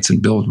satellites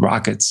and build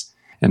rockets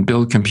and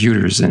build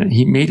computers. And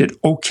he made it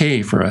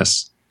okay for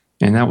us.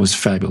 And that was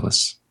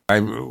fabulous.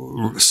 I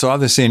saw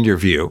this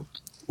interview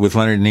with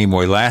Leonard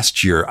Nimoy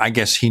last year. I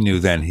guess he knew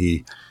then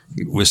he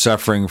was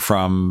suffering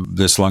from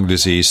this lung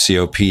disease,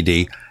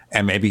 COPD,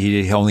 and maybe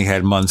he only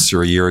had months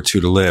or a year or two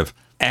to live.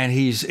 And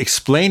he's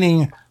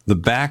explaining the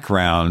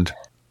background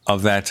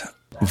of that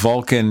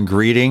Vulcan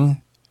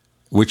greeting,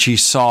 which he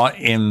saw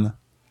in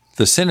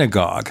the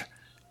synagogue,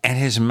 and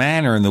his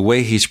manner and the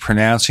way he's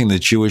pronouncing the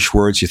Jewish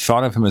words. You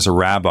thought of him as a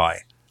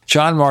rabbi.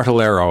 John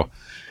Martellero,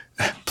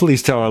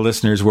 please tell our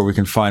listeners where we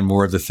can find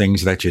more of the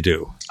things that you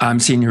do. I'm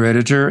senior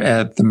editor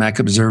at the Mac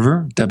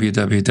Observer,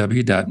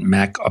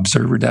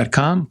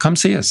 www.macobserver.com. Come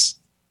see us.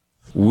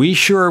 We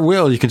sure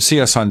will. You can see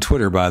us on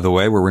Twitter, by the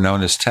way, where we're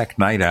known as Tech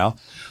Night Owl.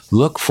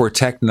 Look for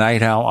Tech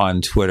Night Owl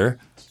on Twitter.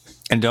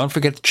 And don't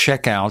forget to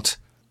check out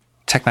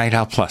Tech Night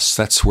Owl Plus.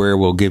 That's where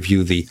we'll give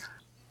you the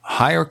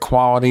higher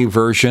quality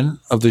version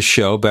of the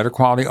show, better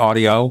quality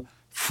audio,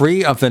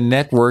 free of the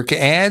network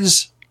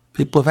ads.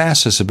 People have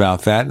asked us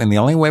about that, and the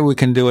only way we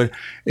can do it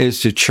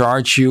is to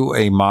charge you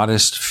a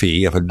modest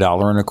fee of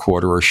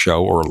 $1.25 a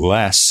show or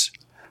less,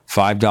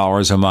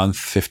 $5 a month,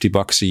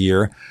 $50 a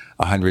year,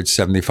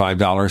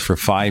 $175 for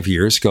 5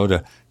 years. Go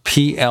to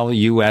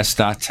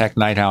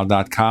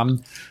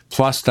plus.technightowl.com,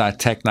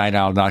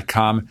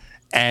 plus.technightowl.com,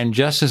 and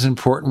just as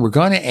important, we're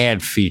going to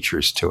add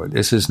features to it.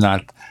 This is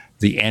not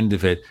the end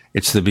of it.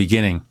 It's the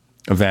beginning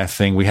of that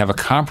thing. We have a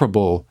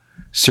comparable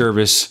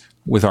service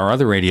with our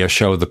other radio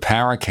show, The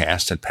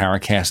Paracast, at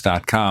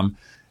paracast.com,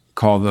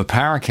 called The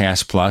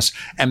Paracast Plus.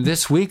 And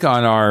this week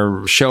on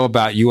our show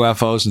about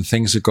UFOs and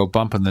things that go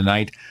bump in the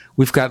night,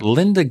 we've got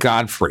Linda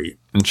Godfrey,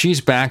 and she's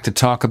back to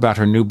talk about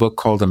her new book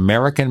called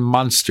American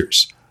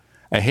Monsters,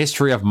 a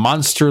history of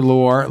monster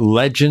lore,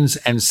 legends,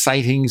 and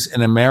sightings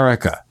in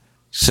America.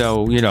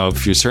 So,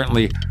 if you're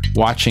certainly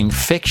watching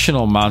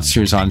fictional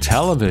monsters on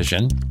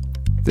television,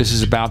 this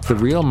is about the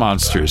real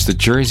monsters, the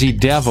Jersey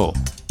Devil.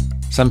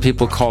 Some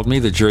people called me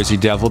the Jersey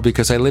Devil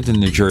because I lived in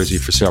New Jersey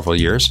for several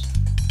years.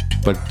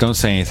 But don't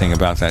say anything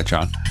about that,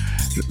 John.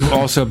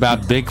 Also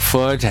about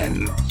Bigfoot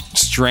and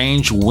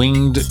strange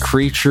winged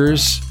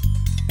creatures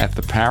at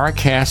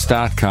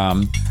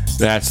theparacast.com.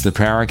 That's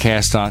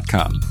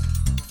theparacast.com.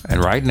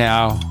 And right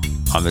now,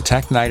 on the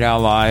Tech Night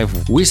Owl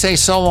Live, we say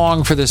so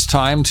long for this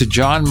time to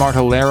John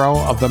Martellero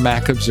of the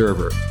Mac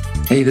Observer.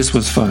 Hey, this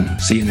was fun.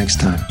 See you next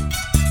time.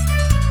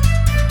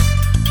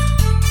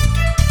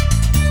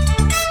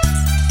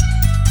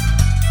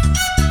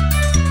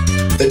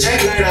 The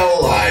Tech Night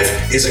Owl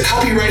Live is a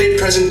copyrighted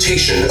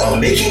presentation of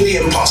Making the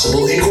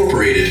Impossible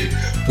Incorporated.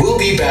 We'll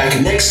be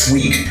back next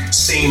week.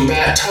 Same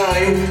bat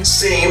time,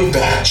 same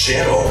bat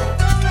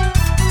channel.